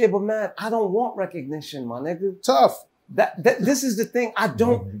shows. Yeah, but man, I don't want recognition, my nigga. Tough. This is the thing. I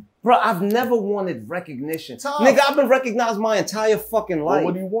don't, bro. I've never wanted recognition. Tough. Nigga, I've been recognized my entire fucking life. Well,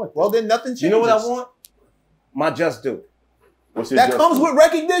 what do you want? Well, then nothing changes. You know what I want? My just due. That comes with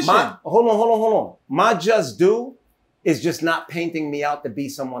recognition. Hold on. My just due is just not painting me out to be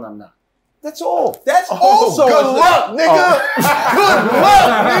someone I'm not. That's all. That's also good luck, nigga. Good luck,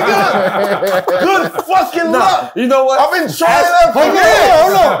 nigga. Good fucking luck. You know what? I've been trying that for years.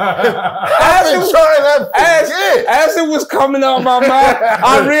 Hold on. I've been trying that for years. As it was coming out my mouth,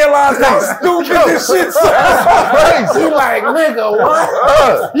 I realized how stupid this shit sounds. Crazy. Like, nigga,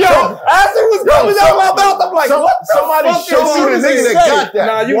 what? Yo, as it was coming out my mouth, I'm like, what the somebody fuck show me the nigga that got that.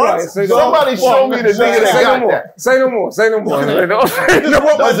 Nah, you right. Somebody show me the nigga that got that. Say no more. You know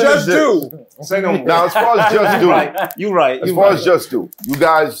what my just do? Say no more. Now, as far as just do, you right. As far as just do, you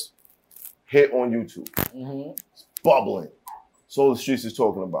guys hit on YouTube. It's bubbling. So the streets is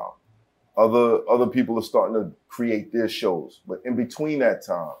talking about. Other people are starting to create their shows, but in between that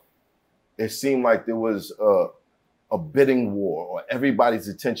time, it seemed like there was a bidding war, or everybody's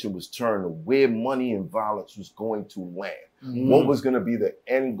attention was turned to where Money and Violence was going to land. What was going to be the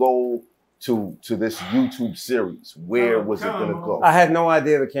end goal to this YouTube series? Where was it gonna go? I had no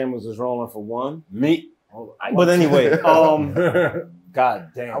idea the cameras was rolling for one. But anyway,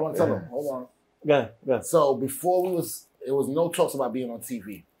 God damn. I want to tell them. Hold on. Go ahead. So before it was no talks about being on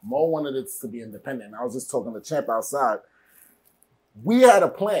TV. Mo wanted it to be independent. I was just talking to Champ outside. We had a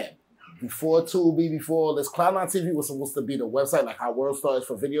plan before Tubi, before this. Cloud9 TV was supposed to be the website, like how World Star is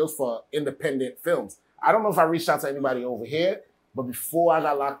for videos for independent films. I don't know if I reached out to anybody over here, but before I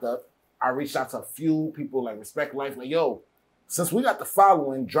got locked up, I reached out to a few people like Respect Life, like, yo, since we got the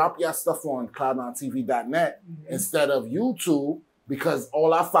following, drop your stuff on cloud9tv.net instead of YouTube, because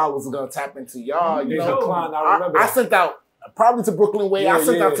all our followers are gonna tap into y'all. You know, I sent out probably to Brooklyn Way. I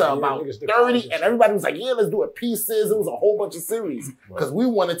sent out to about 30, and everybody was like, yeah, let's do it pieces. It was a whole bunch of series because we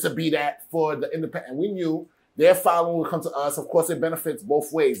wanted to be that for the independent. We knew their following would come to us. Of course, it benefits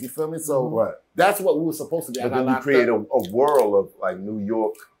both ways. You feel me? So that's what we were supposed to do. But then you create a world of like New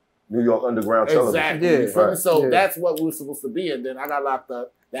York underground television. Exactly. You feel me? So that's what we were supposed to be. And then I got locked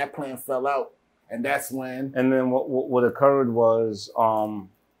up. That plan fell out. And that's when. And then what occurred was,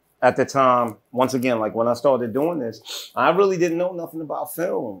 at the time, once again, like when I started doing this, I really didn't know nothing about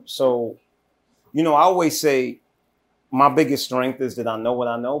film. So, I always say my biggest strength is that I know what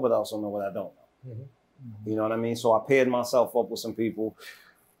I know, but I also know what I don't know. You know what I mean? So I paired myself up with some people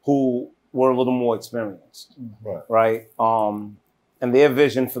who were a little more experienced. Right? And their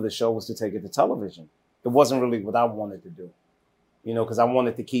vision for the show was to take it to television. It wasn't really what I wanted to do, because I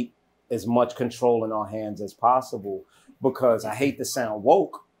wanted to keep as much control in our hands as possible, because I hate to sound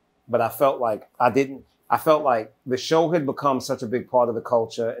woke, but I felt like the show had become such a big part of the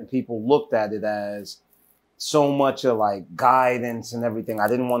culture and people looked at it as so much of like guidance and everything. I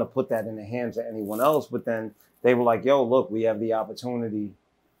didn't want to put that in the hands of anyone else, but then they were like, yo, look, we have the opportunity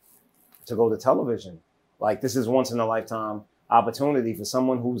to go to television. Like, this is once in a lifetime opportunity for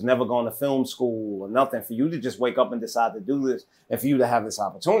someone who's never gone to film school or nothing, for you to just wake up and decide to do this and for you to have this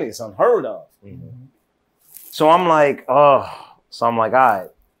opportunity. It's unheard of. So I'm like, So I'm like, all right.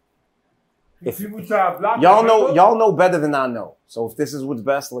 If People try to block y'all know better than I know. So if this is what's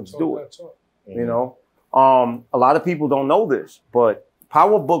best, let's do it. You know, a lot of people don't know this, but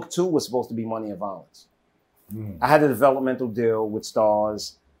Power Book 2 was supposed to be Money and Violence. I had a developmental deal with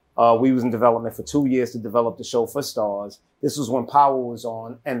Stars. We was in development for 2 years to develop the show for Stars. This was when Power was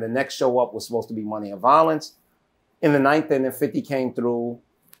on, and the next show up was supposed to be Money and Violence. In the 9th inning, 50 came through,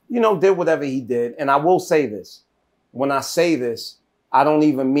 you know, did whatever he did. And I will say this. When I say this, I don't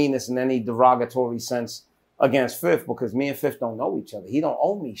even mean this in any derogatory sense against Fifth, because me and Fifth don't know each other. He don't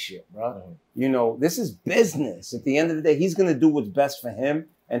owe me shit, bro. You know, this is business. At the end of the day, he's going to do what's best for him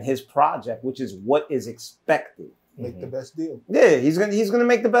and his project, which is what is expected. Make the best deal. Yeah, he's gonna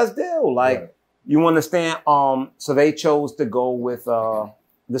make the best deal. Like, you understand? So they chose to go with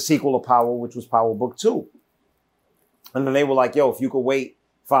the sequel of Power, which was Power Book 2. And then they were like, yo, if you could wait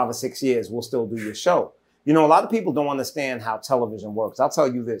 5 or 6 years, we'll still do your show. You know, a lot of people don't understand how television works. I'll tell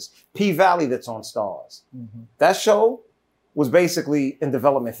you this. P-Valley that's on Stars. That show was basically in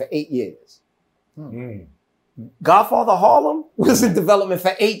development for 8 years. Godfather Harlem was in development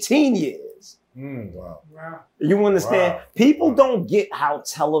for 18 years. Wow. You understand? People don't get how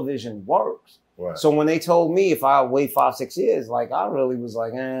television works. Right. So when they told me if I wait 5, 6 years, like, I really was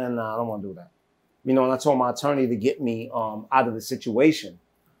like, nah, I don't want to do that. You know, and I told my attorney to get me out of the situation.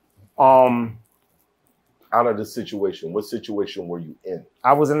 Out of the situation? What situation were you in?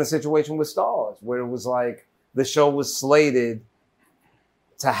 I was in a situation with Stars where it was like the show was slated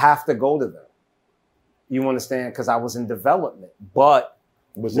to have to go to them. You understand? Because I was in development. But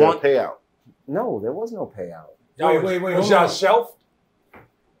was there a payout? No, there was no payout. Wait. Was y'all shelved?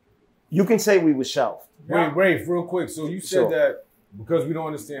 You can say we were shelved. Wait, real quick. So you said Sure. that because we don't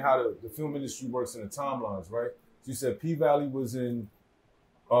understand how the film industry works in the timelines, right? So you said P-Valley was in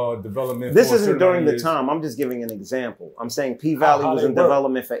development. This for a isn't certain during amount the of years. time. I'm just giving an example. I'm saying P-Valley How was they in work.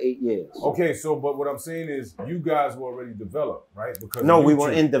 development for 8 years. Okay, so but what I'm saying is you guys were already developed, right? Because No, of we were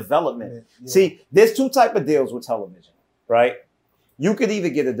YouTube. in development. See, there's two type of deals with television, right? You could either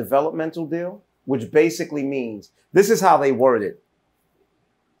get a developmental deal, which basically means this is how they word it.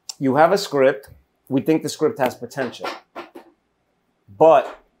 You have a script. We think the script has potential,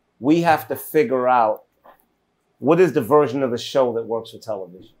 but we have to figure out what is the version of the show that works for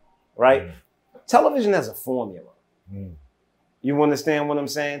television, right? Television has a formula. You understand what I'm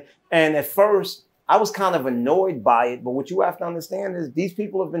saying? And at first, I was kind of annoyed by it, but what you have to understand is these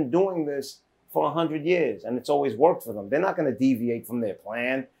people have been doing this for 100 years, and it's always worked for them. They're not going to deviate from their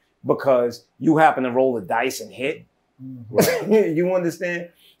plan because you happen to roll the dice and hit. You understand?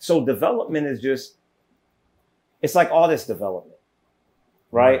 So development is just, it's like artist development,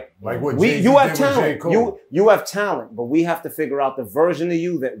 right? Like what you Jay-Z have did with J. talent. Cole. You have talent, but we have to figure out the version of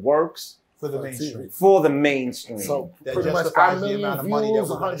you that works for the mainstream. For the mainstream. So That pretty much justifies our the million amount of money that views,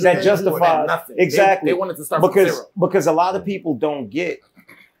 we 100 that million justifies nothing. exactly. They wanted to start from zero. because a lot of people don't get.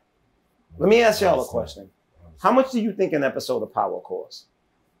 Let me ask y'all a question. How much do you think an episode of Power costs?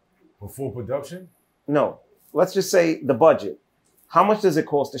 For full production? No. Let's just say the budget. How much does it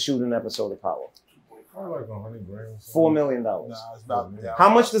cost to shoot an episode of Power? Probably like 100 grand. $4 million. Nah, it's about How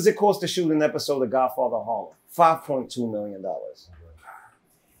much does it cost to shoot an episode of Godfather Harlem? $5.2 million.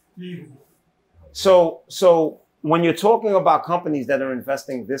 So when you're talking about companies that are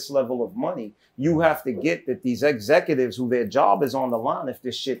investing this level of money, you have to get that these executives who their job is on the line, if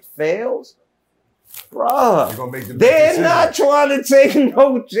this shit fails, bruh, they're not trying to take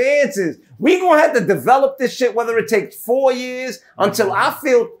no chances. We gonna have to develop this shit, whether it takes 4 years until I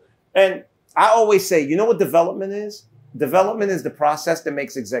feel, and I always say, you know what development is? Development is the process that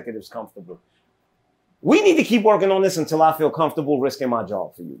makes executives comfortable. We need to keep working on this until I feel comfortable risking my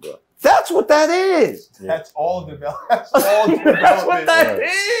job for you, bro. That's what that is. That's all development. That's all development. That's what that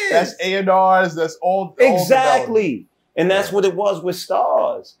is. That's A&Rs. That's all Exactly. And that's what it was with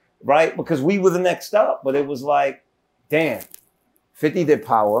Stars, right? Because we were the next up, but it was like, damn, 50 did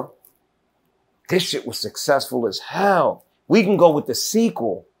Power. This shit was successful as hell. We can go with the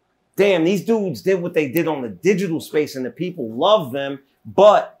sequel. Damn, these dudes did what they did on the digital space and the people love them,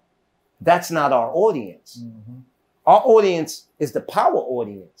 but that's not our audience. Our audience is the Power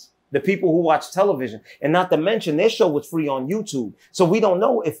audience, the people who watch television, and not to mention their show was free on YouTube. So we don't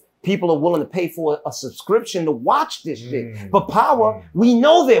know if people are willing to pay for a subscription to watch this shit. But Power, we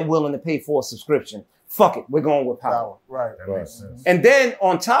know they're willing to pay for a subscription. Fuck it, we're going with Power. Right. That makes sense. And then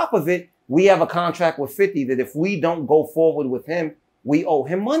on top of it, we have a contract with 50 that if we don't go forward with him, we owe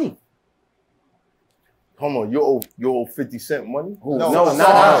him money. Hold on, you owe 50 Cent money? No, not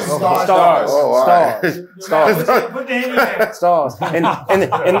us. Stars. Oh, all right. Put the hand in there. Stars. And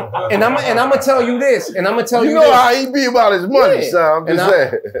I'm gonna tell you this. And I'm gonna tell you know this. how he be about his money, son. I'm just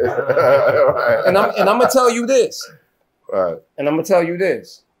saying. Right. And I'm gonna tell you this. Right. And I'm gonna tell you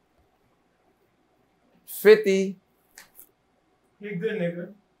this. 50. He a good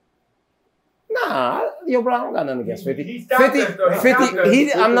nigga. Nah, yo, bro, I don't got nothing against 50. He stopped 50, us, though. He 50, stopped us.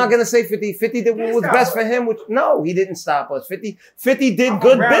 he, I'm not gonna say 50. 50 did what was best for him. No, he didn't stop us. 50 did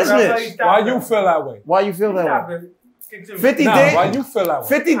good business. Why you feel that way? Why you feel that way? 50 Nah, did. why you feel that way?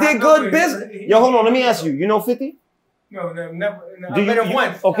 50 did good business. Yo, hold on, let me ask you. You know 50? No, never. I Do met him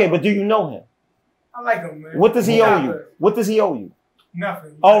once. Okay, but do you know him? I like him, man. What does he owe you? What does he owe you?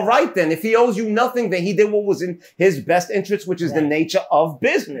 Nothing. All right, then. If he owes you nothing, then he did what was in his best interest, which is the nature of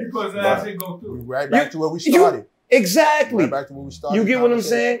business. Because that's it go through. Right back to where we started. Exactly. Right back to where we started. You get what I'm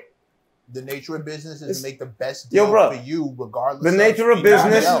saying? The nature of business is to make the best deal for you, regardless. The nature of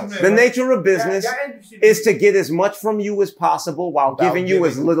business, is to get as much from you as possible while giving you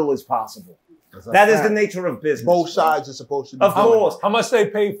as little as possible. That is the nature of business. Both sides are supposed to be. Of course. How much they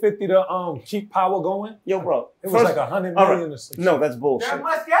paid 50 to keep power going? Yo, bro. It was like 100 million or something. No, that's bullshit. That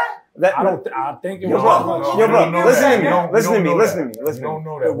much, yeah? I think it was. Yo, bro, listen to me.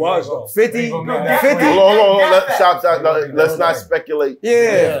 It was though. 50. Hold on. Let's not speculate.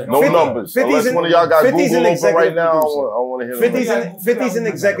 Yeah. No numbers. Unless one of y'all got Google open right now, I want to hear 50's an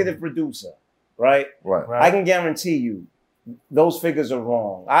executive producer, right? Right. I can guarantee you those figures are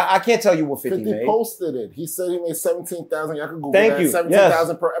wrong. I can't tell you what 50 made. Posted it. He said he made 17,000. Y'all can Google Thank that. you.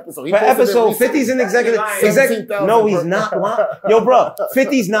 17,000 per episode. Per episode, 50's an executive. No, he's not. Yo, bro,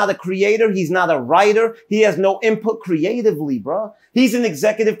 50's not a creator. He's not a writer. He has no input creatively, bro. He's an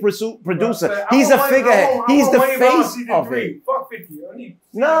executive producer. He's a figurehead. He's the face of it. Fuck 50.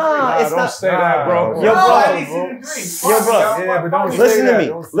 Nah, it's don't not. say that, bro. Yo, bro. Yeah, but don't Listen say to that. me.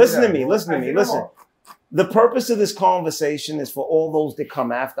 Don't say Listen that, to me. bro. Listen to me. Listen. The purpose of this conversation is for all those that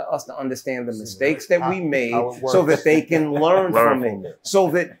come after us to understand the mistakes that we made so that they can learn from it. So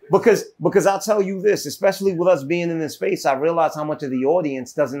that, because I'll tell you this, especially with us being in this space, I realize how much of the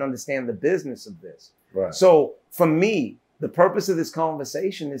audience doesn't understand the business of this. Right. So for me, the purpose of this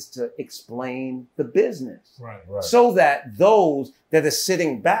conversation is to explain the business. Right. So that those that are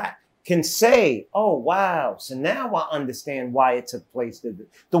sitting back can say, oh, wow, so now I understand why it took place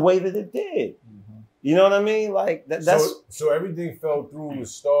the way that it did. You know what I mean? Like that's so everything fell through with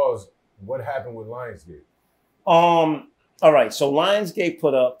Stars. What happened with Lionsgate? all right. So Lionsgate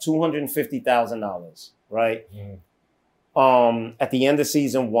put up $250,000, right? At the end of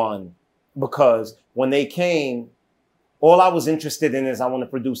season 1, because when they came, all I was interested in is I want to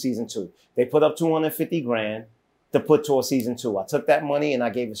produce season 2. They put up $250,000 to put towards season 2. I took that money and I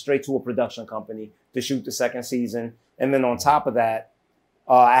gave it straight to a production company to shoot the second season. And then on top of that,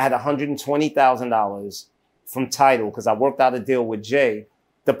 I had $120,000 from Tidal because I worked out a deal with Jay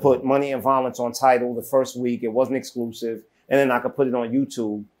to put Money and Violence on Tidal the first week. It wasn't exclusive. And then I could put it on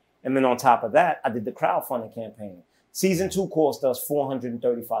YouTube. And then on top of that, I did the crowdfunding campaign. Season 2 cost us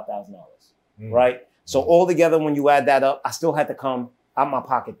 $435,000, right? So altogether, when you add that up, I still had to come out my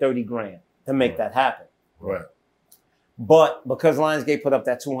pocket $30,000 to make that happen. Right. But because Lionsgate put up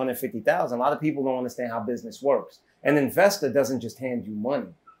that $250,000, a lot of people don't understand how business works. An investor doesn't just hand you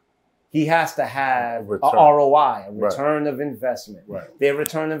money. He has to have a ROI, a return of investment. Right. Their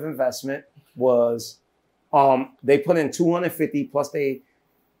return of investment was, they put in $250 plus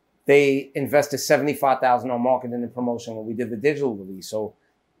they invested $75,000 on marketing and promotion when we did the digital release. So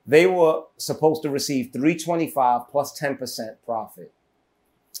they were supposed to receive $325 plus 10% profit.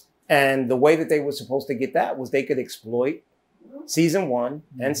 And the way that they were supposed to get that was they could exploit season 1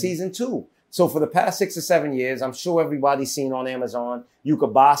 and season 2. So for the past 6 or 7 years, I'm sure everybody's seen on Amazon, you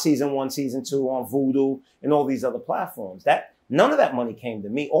could buy season 1, season 2 on Vudu and all these other platforms. None of that money came to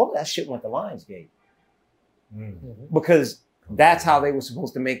me. All of that shit went to Lionsgate. Because that's how they were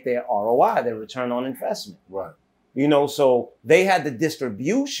supposed to make their ROI, their return on investment. Right. You know, so they had the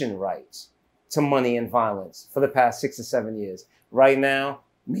distribution rights to Money and Violence for the past 6 or 7 years. Right now,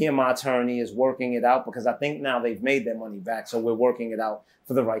 me and my attorney is working it out because I think now they've made their money back. So we're working it out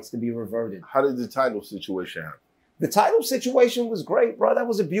for the rights to be reverted. How did the Tidal situation happen? The Tidal situation was great, bro. That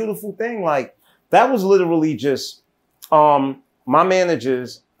was a beautiful thing. Like, that was literally just my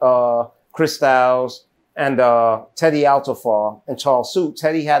managers, Chris Styles and Teddy Altafar and Charles Suit.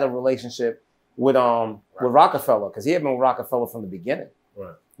 Teddy had a relationship with Rockefeller because he had been with Rockefeller from the beginning.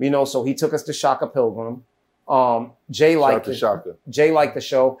 Right. You know, so he took us to Shaka Pilgrim. Jay liked the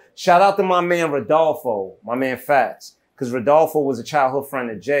show. Shout out to my man Rodolfo, my man Fats, because Rodolfo was a childhood friend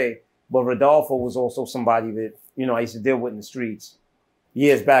of Jay. But Rodolfo was also somebody that, you know, I used to deal with in the streets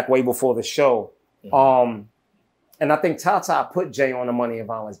years back, way before the show. And I think Tata put Jay on the Money and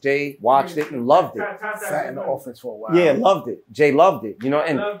Violence. Jay watched it and loved it. Sat in the office for a while. Yeah, loved it. Jay loved it, you know,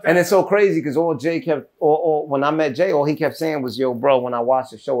 and it's so crazy because all Jay kept, or when I met Jay, all he kept saying was, yo, bro, when I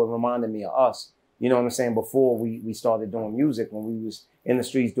watched the show, it reminded me of us. You know what I'm saying? Before we started doing music, when we was in the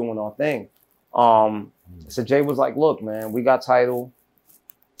streets doing our thing. So Jay was like, look, man, we got Tidal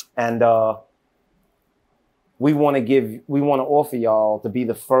and we want to offer y'all to be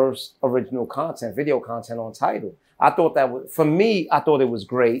the first original content, video content on Tidal. I thought that was, for me, I thought it was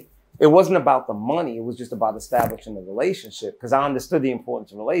great. It wasn't about the money. It was just about establishing the relationship because I understood the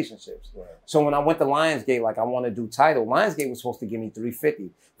importance of relationships. Right. So when I went to Lionsgate, like I want to do Tidal, Lionsgate was supposed to give me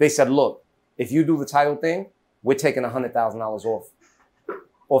 $350. They said, look, if you do the Tidal thing, we're taking $100,000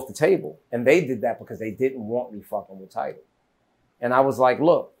 off the table. And they did that because they didn't want me fucking with Tidal. And I was like,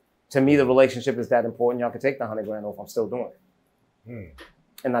 look, to me, the relationship is that important. Y'all can take the $100,000 off. I'm still doing it.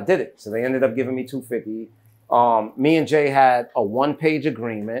 And I did it. So they ended up giving me $250. Me and Jay had a 1-page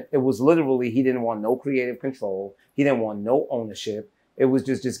agreement. It was literally, he didn't want no creative control. He didn't want no ownership. It was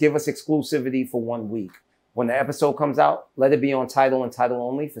just give us exclusivity for 1 week. When the episode comes out, let it be on Tidal and Tidal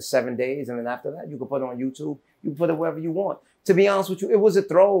only for 7 days. And then after that, you can put it on YouTube. You can put it wherever you want. To be honest with you, it was a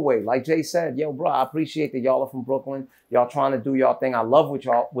throwaway. Like Jay said, yo, bro, I appreciate that y'all are from Brooklyn. Y'all trying to do y'all thing. I love what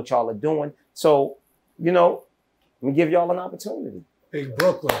y'all are doing. So, you know, let me give y'all an opportunity. Big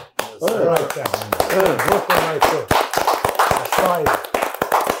Brooklyn. That's right there. Brooklyn right there. That's fire.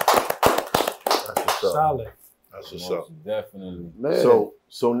 That's what's up. Solid. That's what's up. Definitely.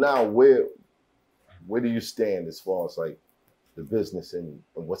 So now where do you stand as far as like the business and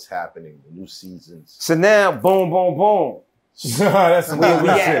what's happening, the new seasons? So now, boom, boom, boom. That's where we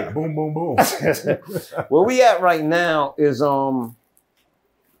at. Boom, boom, boom. Where we at right now is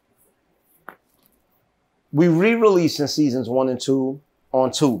we re-releasing seasons 1 and 2 on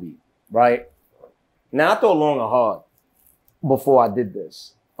Tubi, right? Now I thought long and hard before I did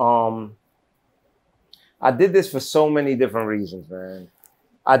this. I did this for so many different reasons, man.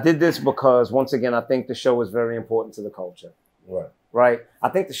 I did this because, once again, I think the show is very important to the culture. Right? I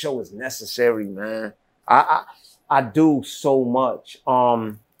think the show is necessary, man. I do so much.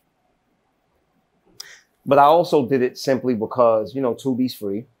 But I also did it simply because, you know, Tubi's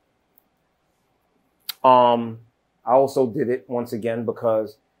free. I also did it, once again,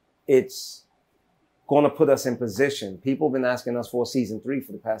 because it's going to put us in position. People have been asking us for season 3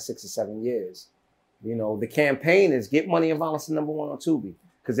 for the past 6 or 7 years. You know, the campaign is get Money and Violence to #1 on Tubi.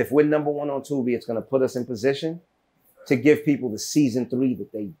 Because if we're #1 on Tubi, it's going to put us in position to give people the season 3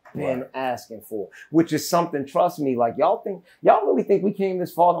 that they've been asking for, which is something, trust me, like y'all really think we came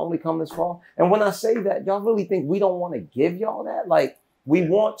this far to only come this far? And when I say that, y'all really think we don't want to give y'all that? Like, we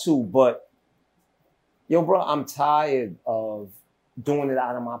want to, but yo, bro, I'm tired of doing it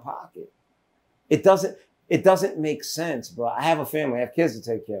out of my pocket. It doesn't make sense, bro. I have a family, I have kids to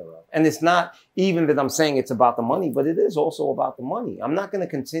take care of. And it's not even that I'm saying it's about the money, but it is also about the money. I'm not going to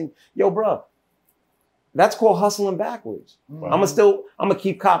continue. Yo, bro, that's called hustling backwards. I'm gonna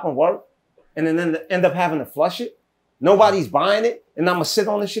keep copping work and then end up having to flush it. Nobody's buying it. And I'm gonna sit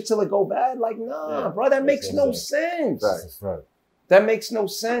on the shit till it go bad. Like, nah, bro, that makes no sense. That's right. That makes no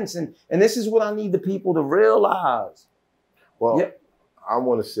sense. And this is what I need the people to realize. Well, I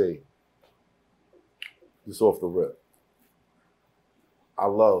want to say, just off the rip, I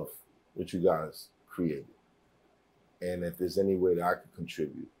love what you guys created. And if there's any way that I could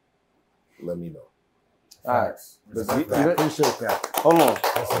contribute, let me know. All right. I appreciate that. Hold on.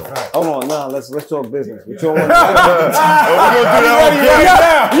 Hold on. Nah, let's talk business. We're gonna do that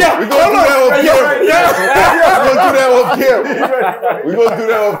off camera. We're gonna do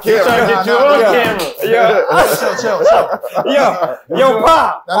that off camera. Trying to get you on camera. Yo,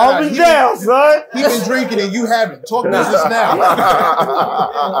 Pop, I'll be down, son. He been drinking and you haven't. Talk business now.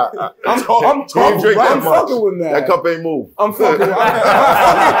 I'm fucking with Matt. That cup ain't moved. I'm fucking with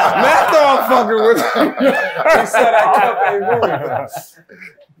Matt. I'm fucking with He said that cup ain't moving.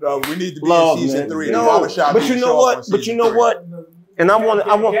 No, we need to be in season 3. But you know what? But you know what? And I want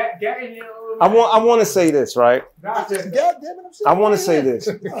to say this, right? I want to say this.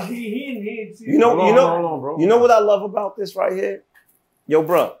 You know what I love about this right here? Yo,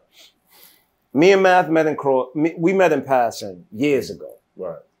 bro. Me and Math met we met in passing years ago.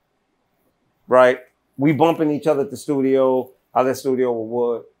 Right? We bumping each other at the studio. Out of the studio with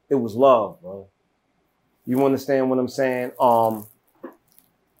Wood. It was love, bro. You understand what I'm saying?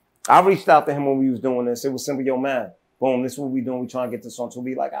 I reached out to him when we was doing this. It was simple, yo, man. Boom, this is what we doing. We trying to get this on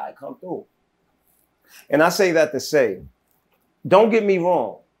Tubi. Like, all right, come through. And I say that to say, don't get me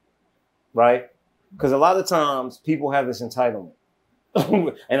wrong. right? Because a lot of times people have this entitlement.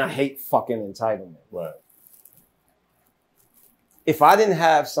 And I hate fucking entitlement. Right. If I didn't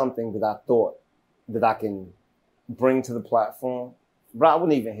have something that I thought that I can bring to the platform, bro, I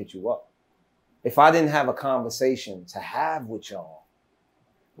wouldn't even hit you up. If I didn't have a conversation to have with y'all,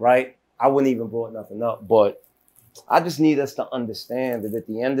 right, I wouldn't even brought nothing up. But I just need us to understand that at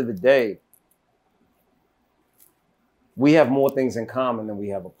the end of the day, we have more things in common than we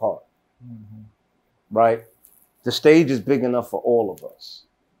have apart, right? The stage is big enough for all of us,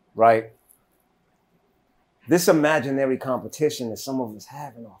 right? This imaginary competition that some of us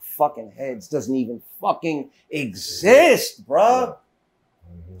have in our fucking heads doesn't even fucking exist, bruh.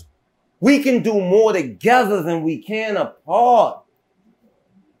 We can do more together than we can apart.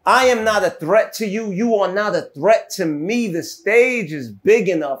 I am not a threat to you. You are not a threat to me. The stage is big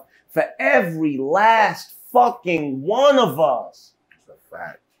enough for every last fucking one of us. It's a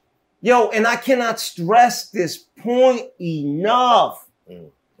fact. Yo, and I cannot stress this point enough.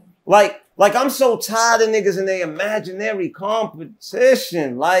 Like I'm so tired of niggas in their imaginary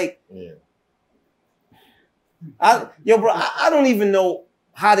competition. Like, I don't even know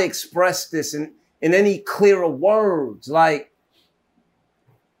how to express this in any clearer words. Like,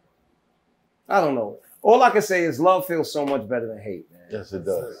 I don't know. All I can say is love feels so much better than hate, man. Yes, it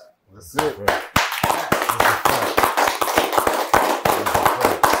does. That's it.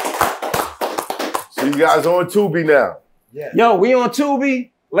 So you guys on Tubi now? Yeah. Yo, we on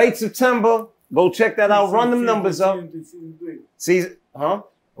Tubi, late September. Go check that out. Run them numbers up.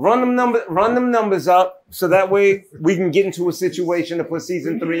 Run them numbers up so that way we can get into a situation to put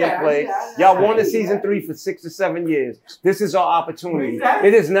season 3 in play. Y'all wanted season 3 for 6 to 7 years. This is our opportunity.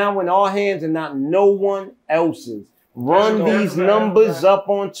 It is now in our hands and not no one else's. Run these numbers up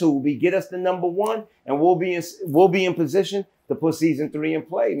on Tubi. Get us the number 1, and we'll be in position to put season 3 in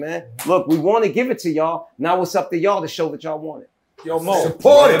play, man. Look, we want to give it to y'all. Now it's up to y'all to show that y'all want it. Yo, Mo.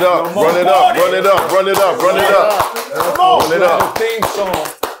 Support it up. Run it up. Run it up. Run it up. Run it up. Come on. Run it up.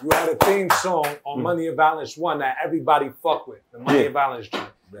 You had a theme song on Money and Violence 1 that everybody fuck with. The Money and Violence joint.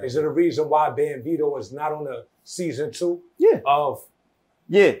 Is it a reason why Bam Vito is not on the season 2? Yeah.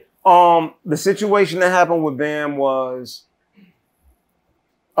 Yeah. The situation that happened with Bam was,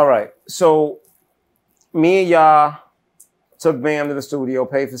 all right, so me and y'all took Bam to the studio,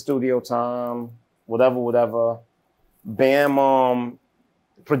 paid for studio time, whatever. Bam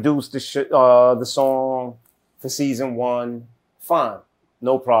produced the song for season 1. Fine,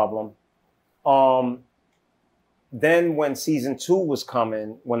 no problem. Then when season 2 was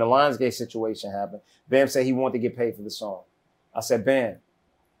coming, when the Lionsgate situation happened, Bam said he wanted to get paid for the song. I said, Bam,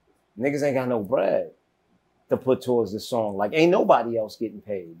 niggas ain't got no bread to put towards the song. Like, ain't nobody else getting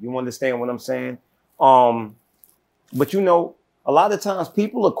paid. You understand what I'm saying? But you know, a lot of times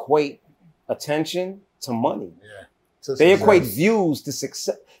people equate attention to money. Yeah. They equate views to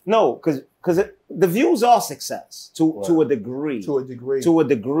success. No, because the views are success to a degree. To a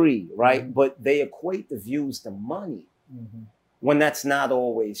degree, right? Mm-hmm. But they equate the views to money. Mm-hmm. When that's not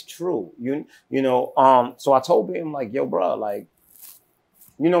always true. You know, so I told him, like, yo, bro, like,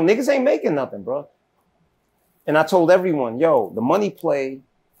 you know, niggas ain't making nothing, bro. And I told everyone, yo, the money play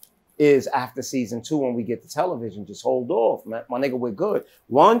is after season 2 when we get to television. Just hold off, man. My nigga, we're good.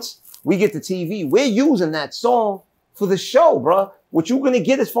 Once we get to TV, we're using that song for the show, bro. What you gonna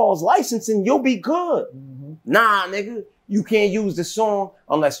get as far as licensing, you'll be good. Mm-hmm. Nah, nigga, you can't use the song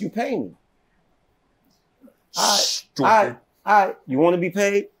unless you pay me. All right, you want to be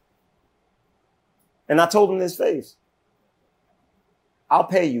paid? And I told him this face. I'll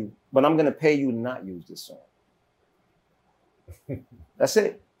pay you, but I'm gonna pay you to not use this song. That's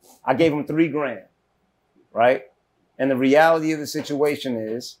it. I gave him $3,000, right? And the reality of the situation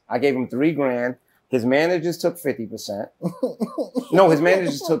is, I gave him $3,000. His managers took 50%. No, his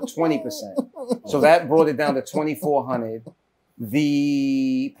managers took 20%. So that brought it down to $2,400.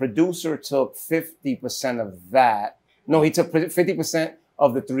 The producer took 50% of that. No, he took 50%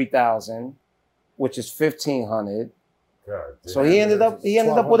 of the $3,000, which is $1,500. So he ended up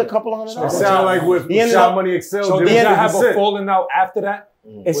with a couple $100. It sounded like with Shot Money Excel. So did y'all have a falling out after that?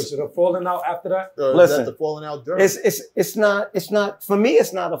 Was it a falling out after that? Listen, the falling out dirt? It's not for me.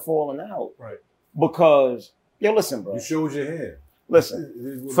 It's not a falling out, right? Because yo, listen, bro. You showed your hand.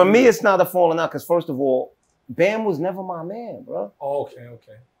 Listen, for me, it's not a falling out because first of all, Bam was never my man, bro. Oh,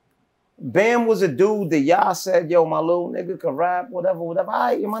 okay. Bam was a dude that y'all said, yo, my little nigga could rap, whatever. All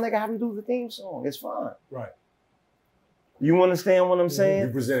right, my nigga, have him do the theme song. It's fine. Right. You understand what I'm saying?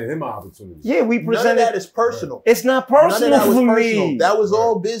 You presented him an opportunity. Yeah, we presented. None of that is personal. It's not personal None of that was for personal. me. That was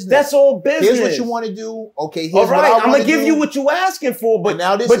all business. That's all business. Here's what you want to do. Okay, here's all right, what I I'm want gonna give you what you're asking for, but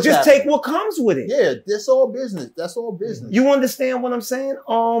now this but is just happening. take what comes with it. Yeah, that's all business. That's all business. You understand what I'm saying?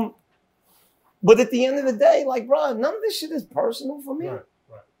 But at the end of the day, like, bro, none of this shit is personal for me. Right.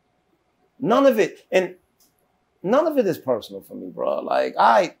 None of it, and none of it is personal for me, bro. Like,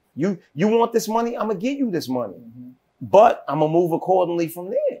 all right, you want this money? I'm gonna give you this money, but I'm gonna move accordingly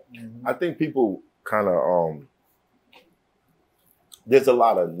from there. I think people kind of there's a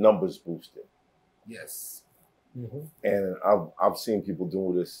lot of numbers boosting. Yes. And I've seen people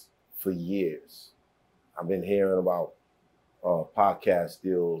do this for years. I've been hearing about podcast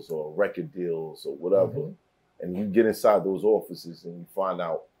deals or record deals or whatever. And you get inside those offices and you find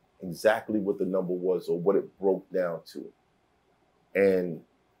out exactly what the number was or what it broke down to. And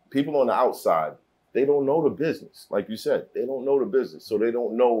people on the outside, they don't know the business. Like you said, they don't know the business. So they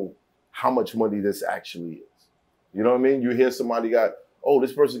don't know how much money this actually is. You know what I mean? You hear somebody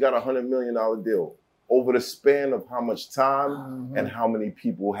this person got $100 million deal. Over the span of how much time and how many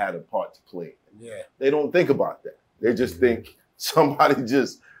people had a part to play. Yeah. They don't think about that. They just think somebody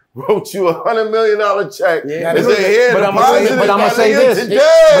just wrote you $100 million check. Yeah, and say, here, but I'm gonna say this.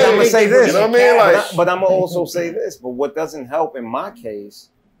 Today. But I'm gonna say this. You know what I mean? Like, but I'm gonna also say this. But what doesn't help in my case,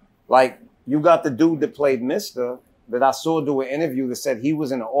 like you got the dude that played Mr. that I saw do an interview that said he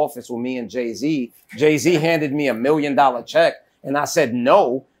was in the office with me and Jay-Z. Jay-Z handed me $1 million check, and I said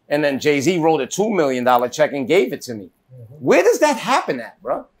no. And then Jay-Z wrote a $2 million check and gave it to me. Where does that happen at,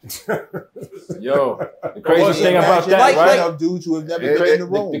 bro? Yo, the crazy thing about that, right? Dudes who have never been in the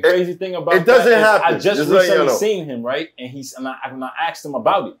room. The crazy thing about it doesn't that happen. is I just recently seen him, right? And I asked him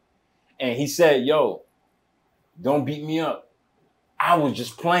about it. And he said, yo, don't beat me up. I was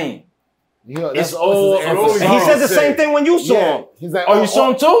just playing. Yeah, it's all. And he said the same thing when you saw him. He's like, you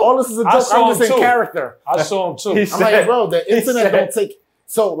saw him too? All this is a joke. I'm just in character. I saw him too. I'm like, bro, the internet don't take.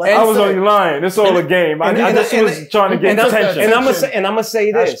 So like I was only lying. It's all a game. I just was trying to get attention. And I'm gonna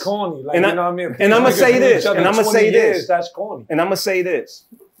say this. That's corny. Like, you know what I mean? And I'm gonna say this. And I'm gonna say this. That's corny. And I'm gonna say this.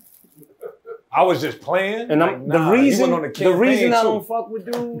 I was just playing. And like, the reason I too. don't fuck with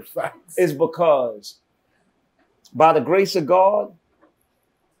dudes is because by the grace of God,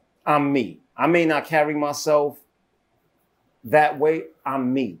 I'm me. I may not carry myself that way.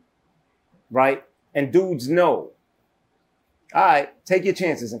 I'm me. Right? And dudes know. All right, take your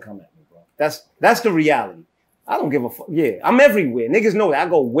chances and come at me, bro. That's the reality. I don't give a fuck. Yeah, I'm everywhere. Niggas know that. I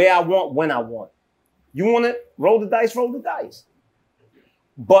go where I want, when I want. You want to roll the dice, roll the dice.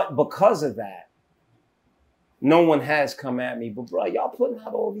 But because of that, no one has come at me. But bro, y'all putting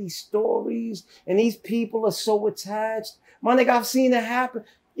out all these stories and these people are so attached. My nigga, I've seen it happen.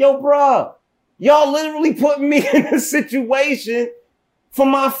 Yo, bro, y'all literally putting me in a situation for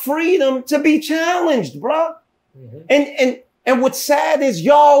my freedom to be challenged, bro. And what's sad is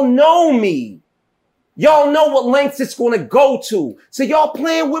y'all know me. Y'all know what lengths it's going to go to. So y'all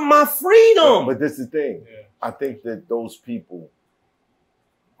playing with my freedom. But this is the thing. Yeah. I think that those people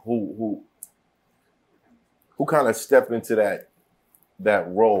who kind of step into that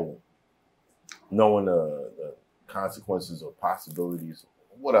role, knowing the consequences or possibilities,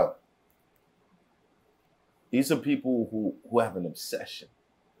 whatever. These are people who have an obsession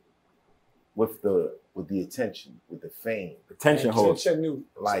with the attention, with the fame. Attention hoes.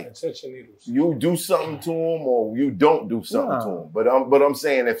 Like, attention needles. You do something to them or you don't do something to them. But I'm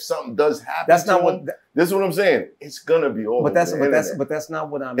saying if something does happen that's to not them, what this is what I'm saying. It's gonna be all but that's over the internet. but that's not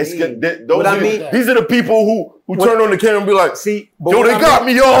what I mean. These are the people who turn on the camera and be like, see, yo, they got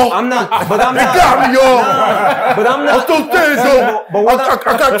me, y'all. I'm not, but I'm they not. got me, y'all. Nah, but I'm not. I'm still standing, though.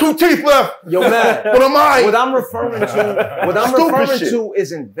 I got 2 teeth left. Yo, man. But I'm all right. What I'm referring to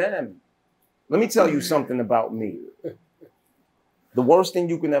isn't them. Let me tell you something about me. The worst thing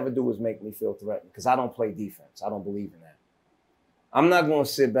you can ever do is make me feel threatened because I don't play defense. I don't believe in that. I'm not going to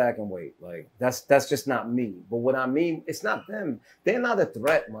sit back and wait. Like that's just not me. But what I mean, it's not them. They're not a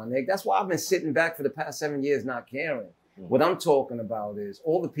threat, my nigga. That's why I've been sitting back for the past 7 years not caring. What I'm talking about is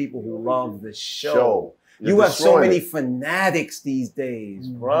all the people who love the show. You have so many fanatics these days,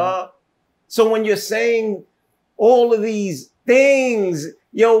 bruh. So when you're saying all of these things,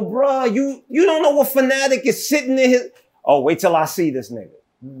 yo, bruh, you don't know what fanatic is sitting in his. Oh, wait till I see this nigga.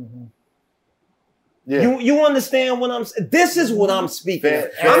 Yeah. You understand what I'm saying? This is what I'm speaking.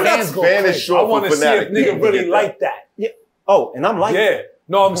 I'm not fan is short. I want to see if nigga really like that. Yeah. Oh, and I'm like that.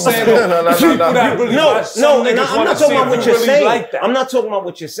 No, I'm saying no. And I'm not talking about what you're saying. Like I'm not talking about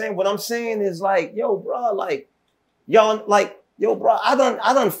what you're saying. What I'm saying is like, yo, bro, like, y'all, like, yo, bro, I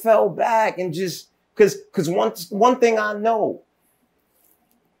done fell back and just Because one thing I know,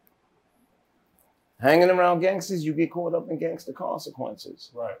 hanging around gangsters, you get caught up in gangster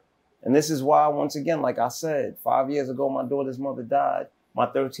consequences. Right. And this is why, once again, like I said, 5 years ago, my daughter's mother died. My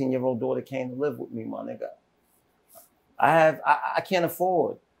 13-year-old daughter came to live with me, my nigga. I can't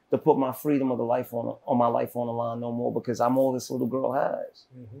afford to put my freedom of the life on my life on the line no more because I'm all this little girl has.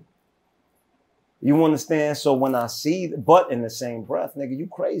 Mm-hmm. You understand? So when I see, but in the same breath, nigga, you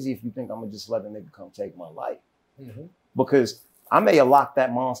crazy if you think I'm gonna just let a nigga come take my life. Mm-hmm. Because I may have locked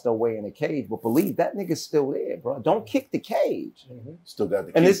that monster away in a cage, but believe that nigga's still there, bro. Don't kick the cage. Mm-hmm. Still got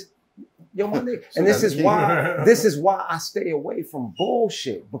the key. And this, yo, my nigga, and this is why I stay away from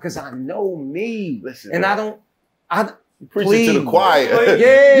bullshit because I know me. Listen, and man. You preaching to the choir.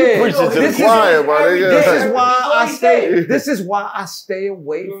 Yeah. You preaching to the choir, my nigga. This is why I stay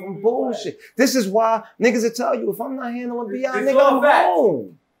away from bullshit. This is why niggas will tell you if I'm not handling BI, nigga, I'm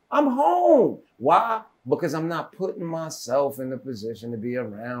home. I'm home. Why? Because I'm not putting myself in the position to be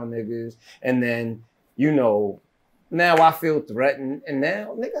around niggas. And then, you know, now I feel threatened. And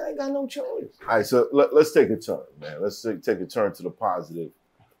now, nigga, I ain't got no choice. All right, so let's take a turn, man. Let's take a turn to the positive.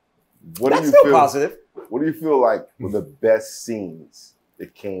 That's still positive. What do you feel like were the best scenes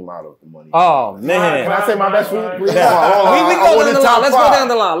that came out of the money? Oh, man. Can I say my best scene? Please? We go down the line. Let's go down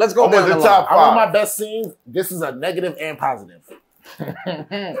the line. Let's go down the line. I want my best scenes. This is a negative and positive.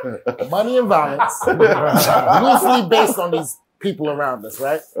 Money and violence. Loosely based on these people around us,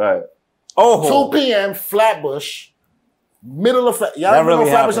 right? Right. Oh. 2 p.m. Flatbush. Middle of y'all That ever really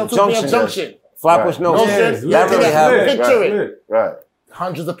know Flatbush happened. on 2 p.m. Junction? Flatbush, no. Junction? That really happened. Picture it. Right.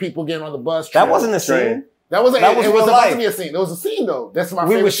 Hundreds of people getting on the bus. That wasn't a scene. That wasn't. That was it was real supposed life. to be a scene. It was a scene though. That's my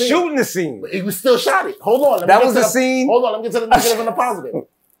We favorite were scene. shooting the scene. He was still shot it. Hold on. That was the scene. Hold on. Let me get to the negative and the positive.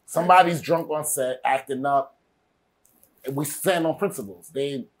 Somebody's drunk on set, acting up. We stand on principles.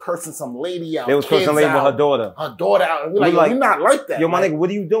 They cursing some lady out. They was cursing lady with her daughter. Her daughter out. And we're like, we're not like that. Yo, my like, nigga, what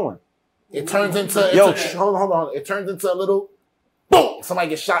are you doing? It turns into hold on. It turns into a little boom. Somebody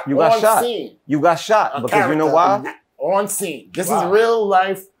gets shot. You got on shot. Scene. You got shot because you know why? On scene. This is real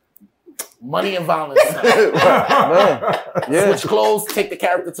life. Money and violence. Yeah. Switch clothes, take the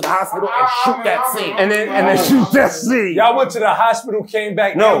character to the hospital, and shoot that scene. And then shoot that scene. Y'all went to the hospital, came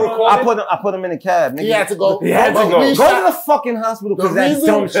back. No, and recorded? I put him in a cab. Nigga. He had to go. He had to go. Go to the fucking hospital because that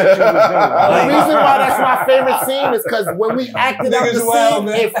dumb shit you was doing. The reason why that's my favorite scene is because when we acted out the scene,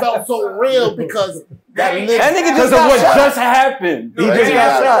 it felt so real because that nigga just got shot. Just happened. He just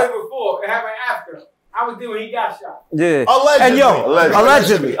got shot. Before. It happened after. I was there when he got shot. Yeah. Allegedly. And yo,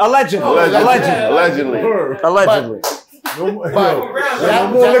 allegedly. No more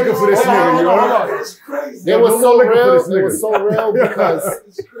liquor for this nigga, yo. It's crazy. It was so real. It was so real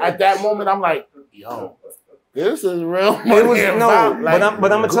because at that moment I'm like, yo, this is real. It was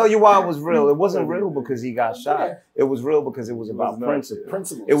but I'm gonna tell you why it was real. It wasn't real because he got shot. It was real because it was about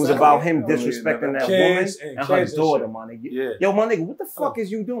principle. It was about him disrespecting that woman and her daughter, my nigga. Yeah. Yo, my nigga, what the fuck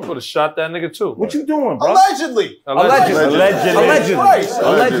is you doing? Would have shot that nigga too. What you doing, bro? Allegedly. But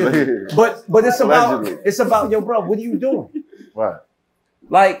it's about yo, bro. What are you doing? Right.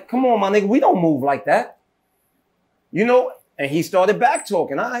 Like, come on, my nigga. We don't move like that. You know. And he started back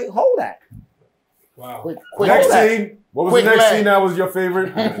talking. Hold that. Wow. Quick next leg. scene. What was the next scene that was your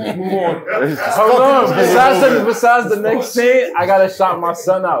favorite? Move on. Hold on. Besides the next scene, I gotta shout my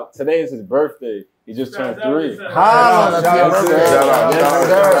son out. Today is his birthday. He just turned 3. Shout out.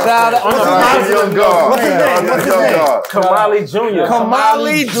 What's his name? Kamali Jr.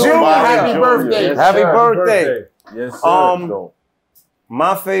 Kamali Jr. Happy birthday. Yes, Happy sir. birthday. Yes, sir.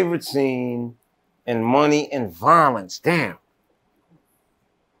 My favorite scene in Money and Violence. Damn.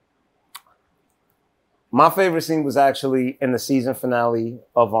 My favorite scene was actually in the season finale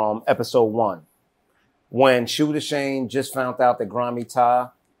of episode 1. When Shooter Shane just found out that Grimy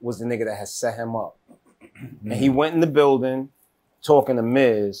Ty was the nigga that had set him up. And he went in the building talking to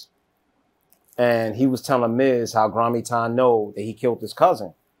Miz. And he was telling Miz how Grimy Ty know that he killed his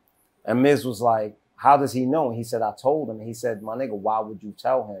cousin. And Miz was like, how does he know? And he said, I told him. And he said, my nigga, why would you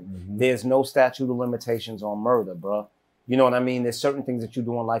tell him? Mm-hmm. There's no statute of limitations on murder, bro. You know what I mean? There's certain things that you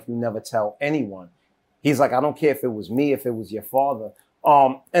do in life you never tell anyone. He's like, I don't care if it was me, if it was your father.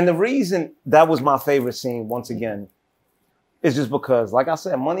 And the reason that was my favorite scene, once again, is just because, like I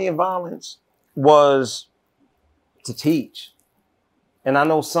said, Money and Violence was to teach. And I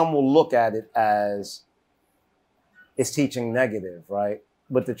know some will look at it as it's teaching negative, right?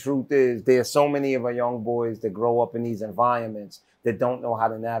 But the truth is, there's so many of our young boys that grow up in these environments that don't know how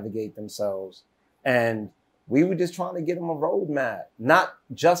to navigate themselves. And we were just trying to get them a roadmap, not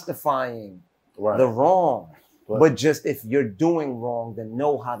justifying the wrong, but just if you're doing wrong, then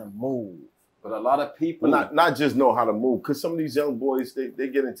know how to move. But a lot of people, but not just know how to move, because some of these young boys they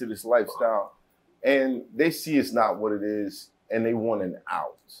get into this lifestyle, and they see it's not what it is, and they want an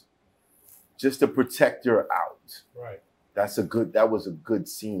out, just to protect your out. Right. That was a good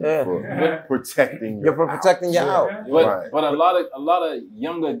scene for protecting your out. But a lot of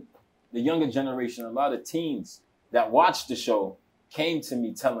the younger generation, a lot of teens that watched the show came to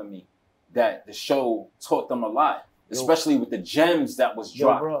me telling me that the show taught them a lot, especially with the gems that was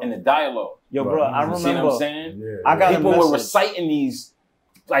dropped in the dialogue. Yo, bro, I remember. See what I'm saying? Yeah. I got people were reciting these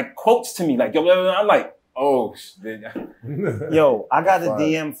like quotes to me, like yo, I'm like, oh, yo, I got a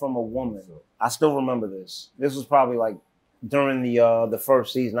DM from a woman. I still remember this. This was probably like during the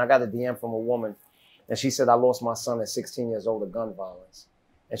first season. I got a DM from a woman, and she said, I lost my son at 16 years old to gun violence.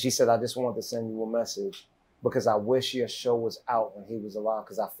 And she said, I just wanted to send you a message because I wish your show was out when he was alive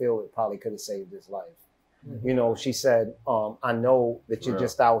because I feel it probably could have saved his life. Mm-hmm. You know, she said, I know that you're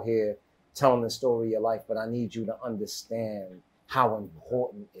just out here telling the story of your life, but I need you to understand how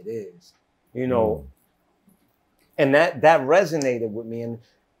important it is. You know, and that resonated with me. And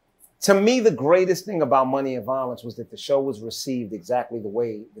to me, the greatest thing about Money and Violence was that the show was received exactly the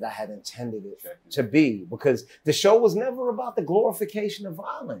way that I had intended it to be, because the show was never about the glorification of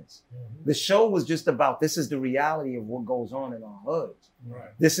violence. Mm-hmm. The show was just about, this is the reality of what goes on in our hoods.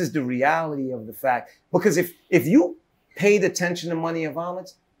 Right. This is the reality of the fact, because if you paid attention to Money and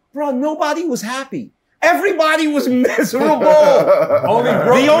Violence, bro, nobody was happy. Everybody was miserable.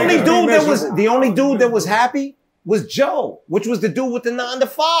 The only dude that was happy was Joe, which was the dude with the 9 to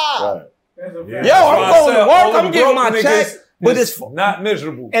 5. Right. Yo, I'm going to work, I'm getting my check, but it's not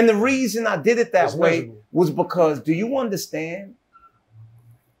miserable. And the reason I did it that way was because, do you understand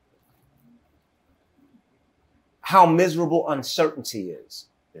how miserable uncertainty is?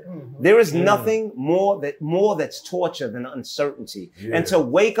 Mm-hmm. There is nothing more that's torture than uncertainty. Yeah. And to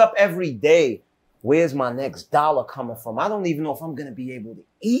wake up every day, where's my next dollar coming from? I don't even know if I'm going to be able to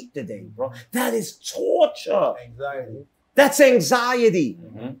eat today, bro. That is torture. Anxiety. That's anxiety.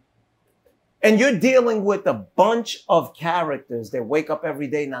 Mm-hmm. And you're dealing with a bunch of characters that wake up every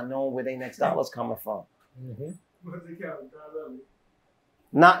day not knowing where their next dollar's coming from. Mm-hmm.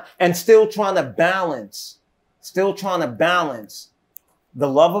 And still trying to balance the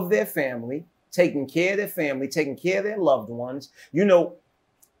love of their family, taking care of their family, taking care of their loved ones. You know,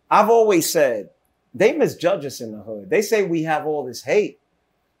 I've always said, they misjudge us in the hood. They say we have all this hate.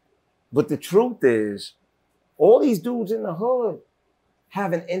 But the truth is, all these dudes in the hood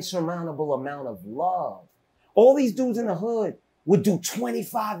have an insurmountable amount of love. All these dudes in the hood would do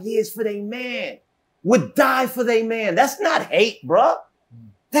 25 years for their man, would die for their man. That's not hate, bruh.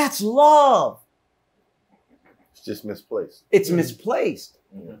 That's love. It's just misplaced. It's misplaced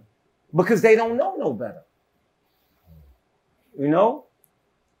because they don't know no better. You know?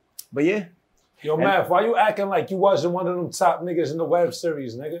 But yeah. Yo, Matt, why you acting like you wasn't one of them top niggas in the web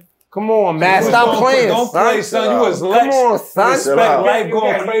series, nigga? Come on, Matt. Stop playing. Don't play, son. You was Lex. Come on, son. Respect life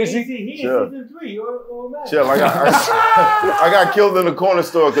going crazy. Chill. Chill. I got killed in the corner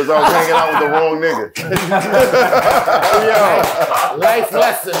store because I was hanging out with the wrong nigga. Yo, life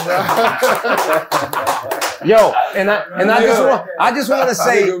lesson, bro. Yo, and I just want to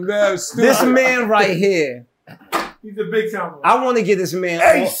say, this man right here. He's a big time. I want to give this man.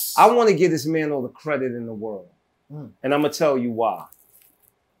 I want to give this man all the credit in the world, and I'm gonna tell you why.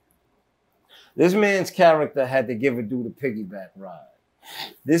 This man's character had to give a dude a piggyback ride.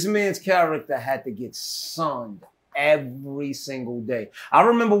 This man's character had to get sunned every single day. I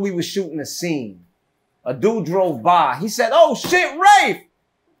remember we were shooting a scene. A dude drove by. He said, "Oh shit, Rafe!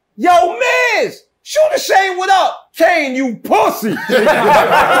 Yo, Miz! Shoot a Shane, what up? Kane, you pussy!" In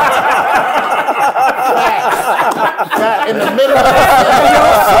the middle of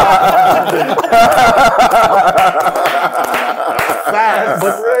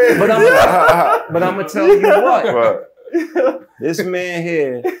but I'm gonna tell you what. This man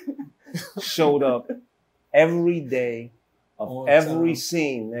here showed up every day of every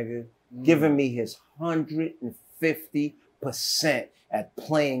scene, nigga, giving me his 150% at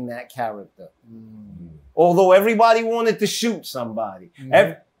playing that character. Although everybody wanted to shoot somebody.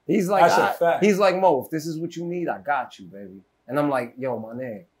 He's like, Mo, if this is what you need, I got you, baby. And I'm like, yo, my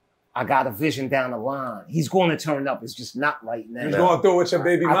nigga, I got a vision down the line. He's going to turn up. It's just not right now. He's going through with your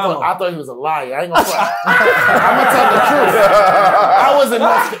baby mama. I thought he was a liar. I ain't gonna I'm gonna tell the truth. I was in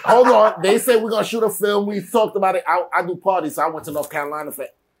North. Hold on. They said we're gonna shoot a film. We talked about it. I do parties, so I went to North Carolina for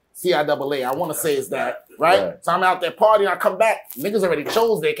CIAA. I want to say it's that, right? So I'm out there partying. I come back. Niggas already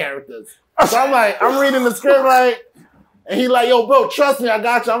chose their characters. So I'm like, I'm reading the script, right? And he like, yo, bro, trust me, I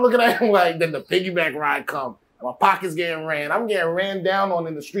got you. I'm looking at him like, then the piggyback ride come. My pockets getting ran. I'm getting ran down on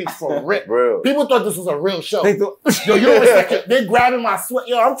in the streets for rip. Real. People thought this was a real show. They thought, yo, you don't respect it. They grabbing my sweat.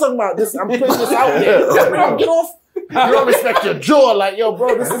 Yo, I'm talking about this. I'm putting this out there. Yo, get off. You don't respect your jaw. Like, yo,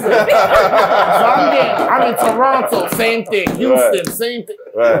 bro, this is it. So I'm in Toronto, same thing. Houston, same thing.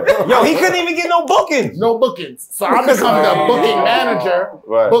 Right. Yo, he couldn't even get no bookings. No bookings. So I become the booking manager,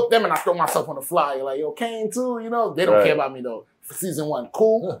 Right. book them, and I throw myself on the flyer. Like, yo, Kane too, you know? They don't Right. care about me though. For season 1,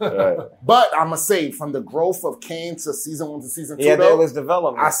 cool. Right. But I'm going to say, from the growth of Kane to season 1 to season 2, Yeah, there though, was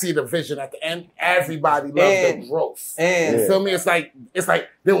development. I see the vision at the end. Everybody loved the growth. And you feel me? It's like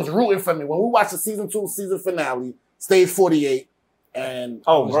they was rooting for me. When we watched the season 2 season finale, stage 48, and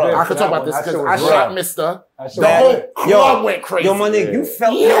bro, I could talk about this because I shot Mister. The That- whole club went crazy. Yo, my nigga, you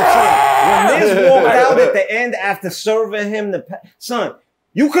felt Yeah. yo, son, when Miz walked out at the end after serving him son,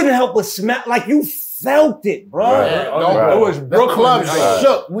 you couldn't help but smell like you felt it, bro. Right. No, It was the Brooklyn. club Right.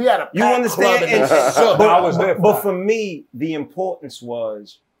 shook. We had a You packed understand? club and And- it shook. but, I was there for but that. for me, the importance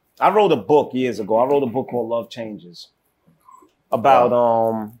was I wrote a book years ago. I wrote a book called Love Changes about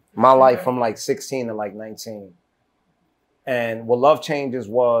my life from like 16 to like 19. And what Love Changes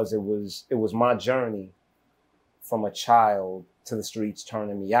was, it was my journey from a child to the streets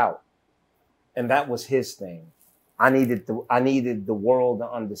turning me out. And that was his thing. I needed the world to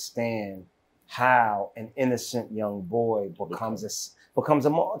understand how an innocent young boy becomes a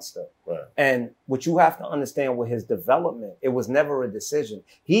monster. Right. And what you have to understand with his development, it was never a decision.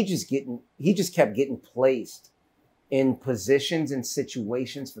 He just kept getting placed in positions and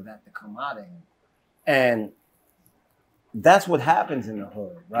situations for that to come out of him. And that's what happens in the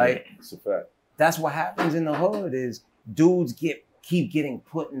hood, right? It's a fact. That's what happens in the hood is dudes keep getting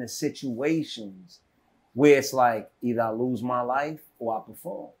put into situations where it's like either I lose my life or I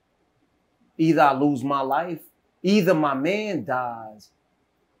perform. Either I lose my life, either my man dies,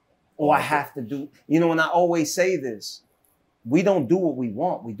 or I have to do, you know, and I always say this, we don't do what we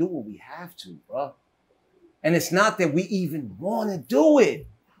want, we do what we have to, bro. And it's not that we even want to do it.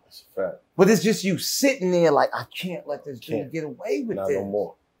 It's a fact. But it's just you sitting there like, I can't let this dude get away with Not this. no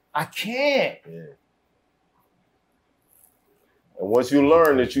more. I can't. Yeah. And once you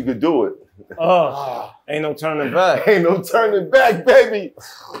learn that you could do it, Ain't no turning back. ain't no turning back, baby.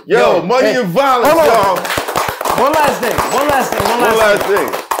 Yo, money and violence, hold on. y'all. One last thing. One last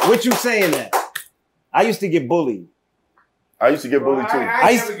thing. What you saying that? I used to get bullied. I used to get bullied too.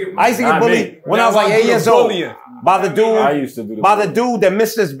 I used to get bullied when I was like 8 years old by the dude. I used to do the by the dude that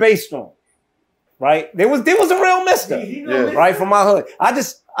missed us based on. Right? There was a real mister. Yeah. Right? From my hood. I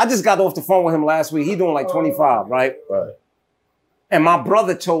just got off the phone with him last week. He doing like 25, right? Right. And my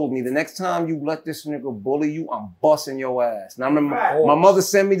brother told me the next time you let this nigga bully you, I'm busting your ass. And I remember my mother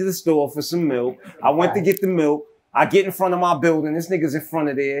sent me to the store for some milk. I went to get the milk. I get in front of my building. This nigga's in front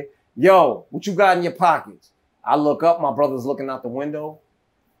of there. Yo, what you got in your pockets? I look up. My brother's looking out the window.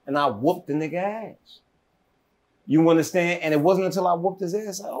 And I whooped the nigga ass. You understand? And it wasn't until I whooped his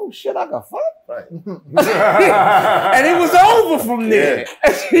ass, like, oh shit, I got fucked. Right. And it was over from there.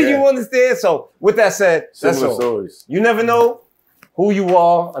 Yeah. You understand? So with that said, that's Similar all. stories. You never know who you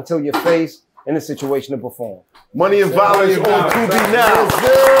are until you're faced in a situation to perform. Money and violence on Tubi now.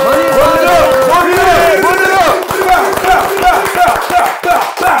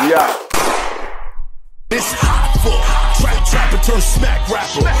 Yeah. It's hot for trapper turn smack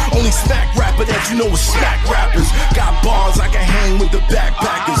rapper. Only smack rapper that you know is smack rappers. Got bars, I can hang with the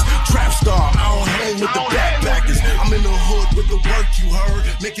backpackers. Trap star, I don't hang with the backpackers. I'm in the hood with the work, you heard.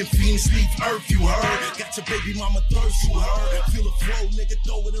 Making fiends leave earth, you heard. Got your baby mama thirst, you heard. Feel the flow, nigga,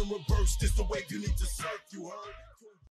 throw it in reverse. This the wave you need to surf, you heard.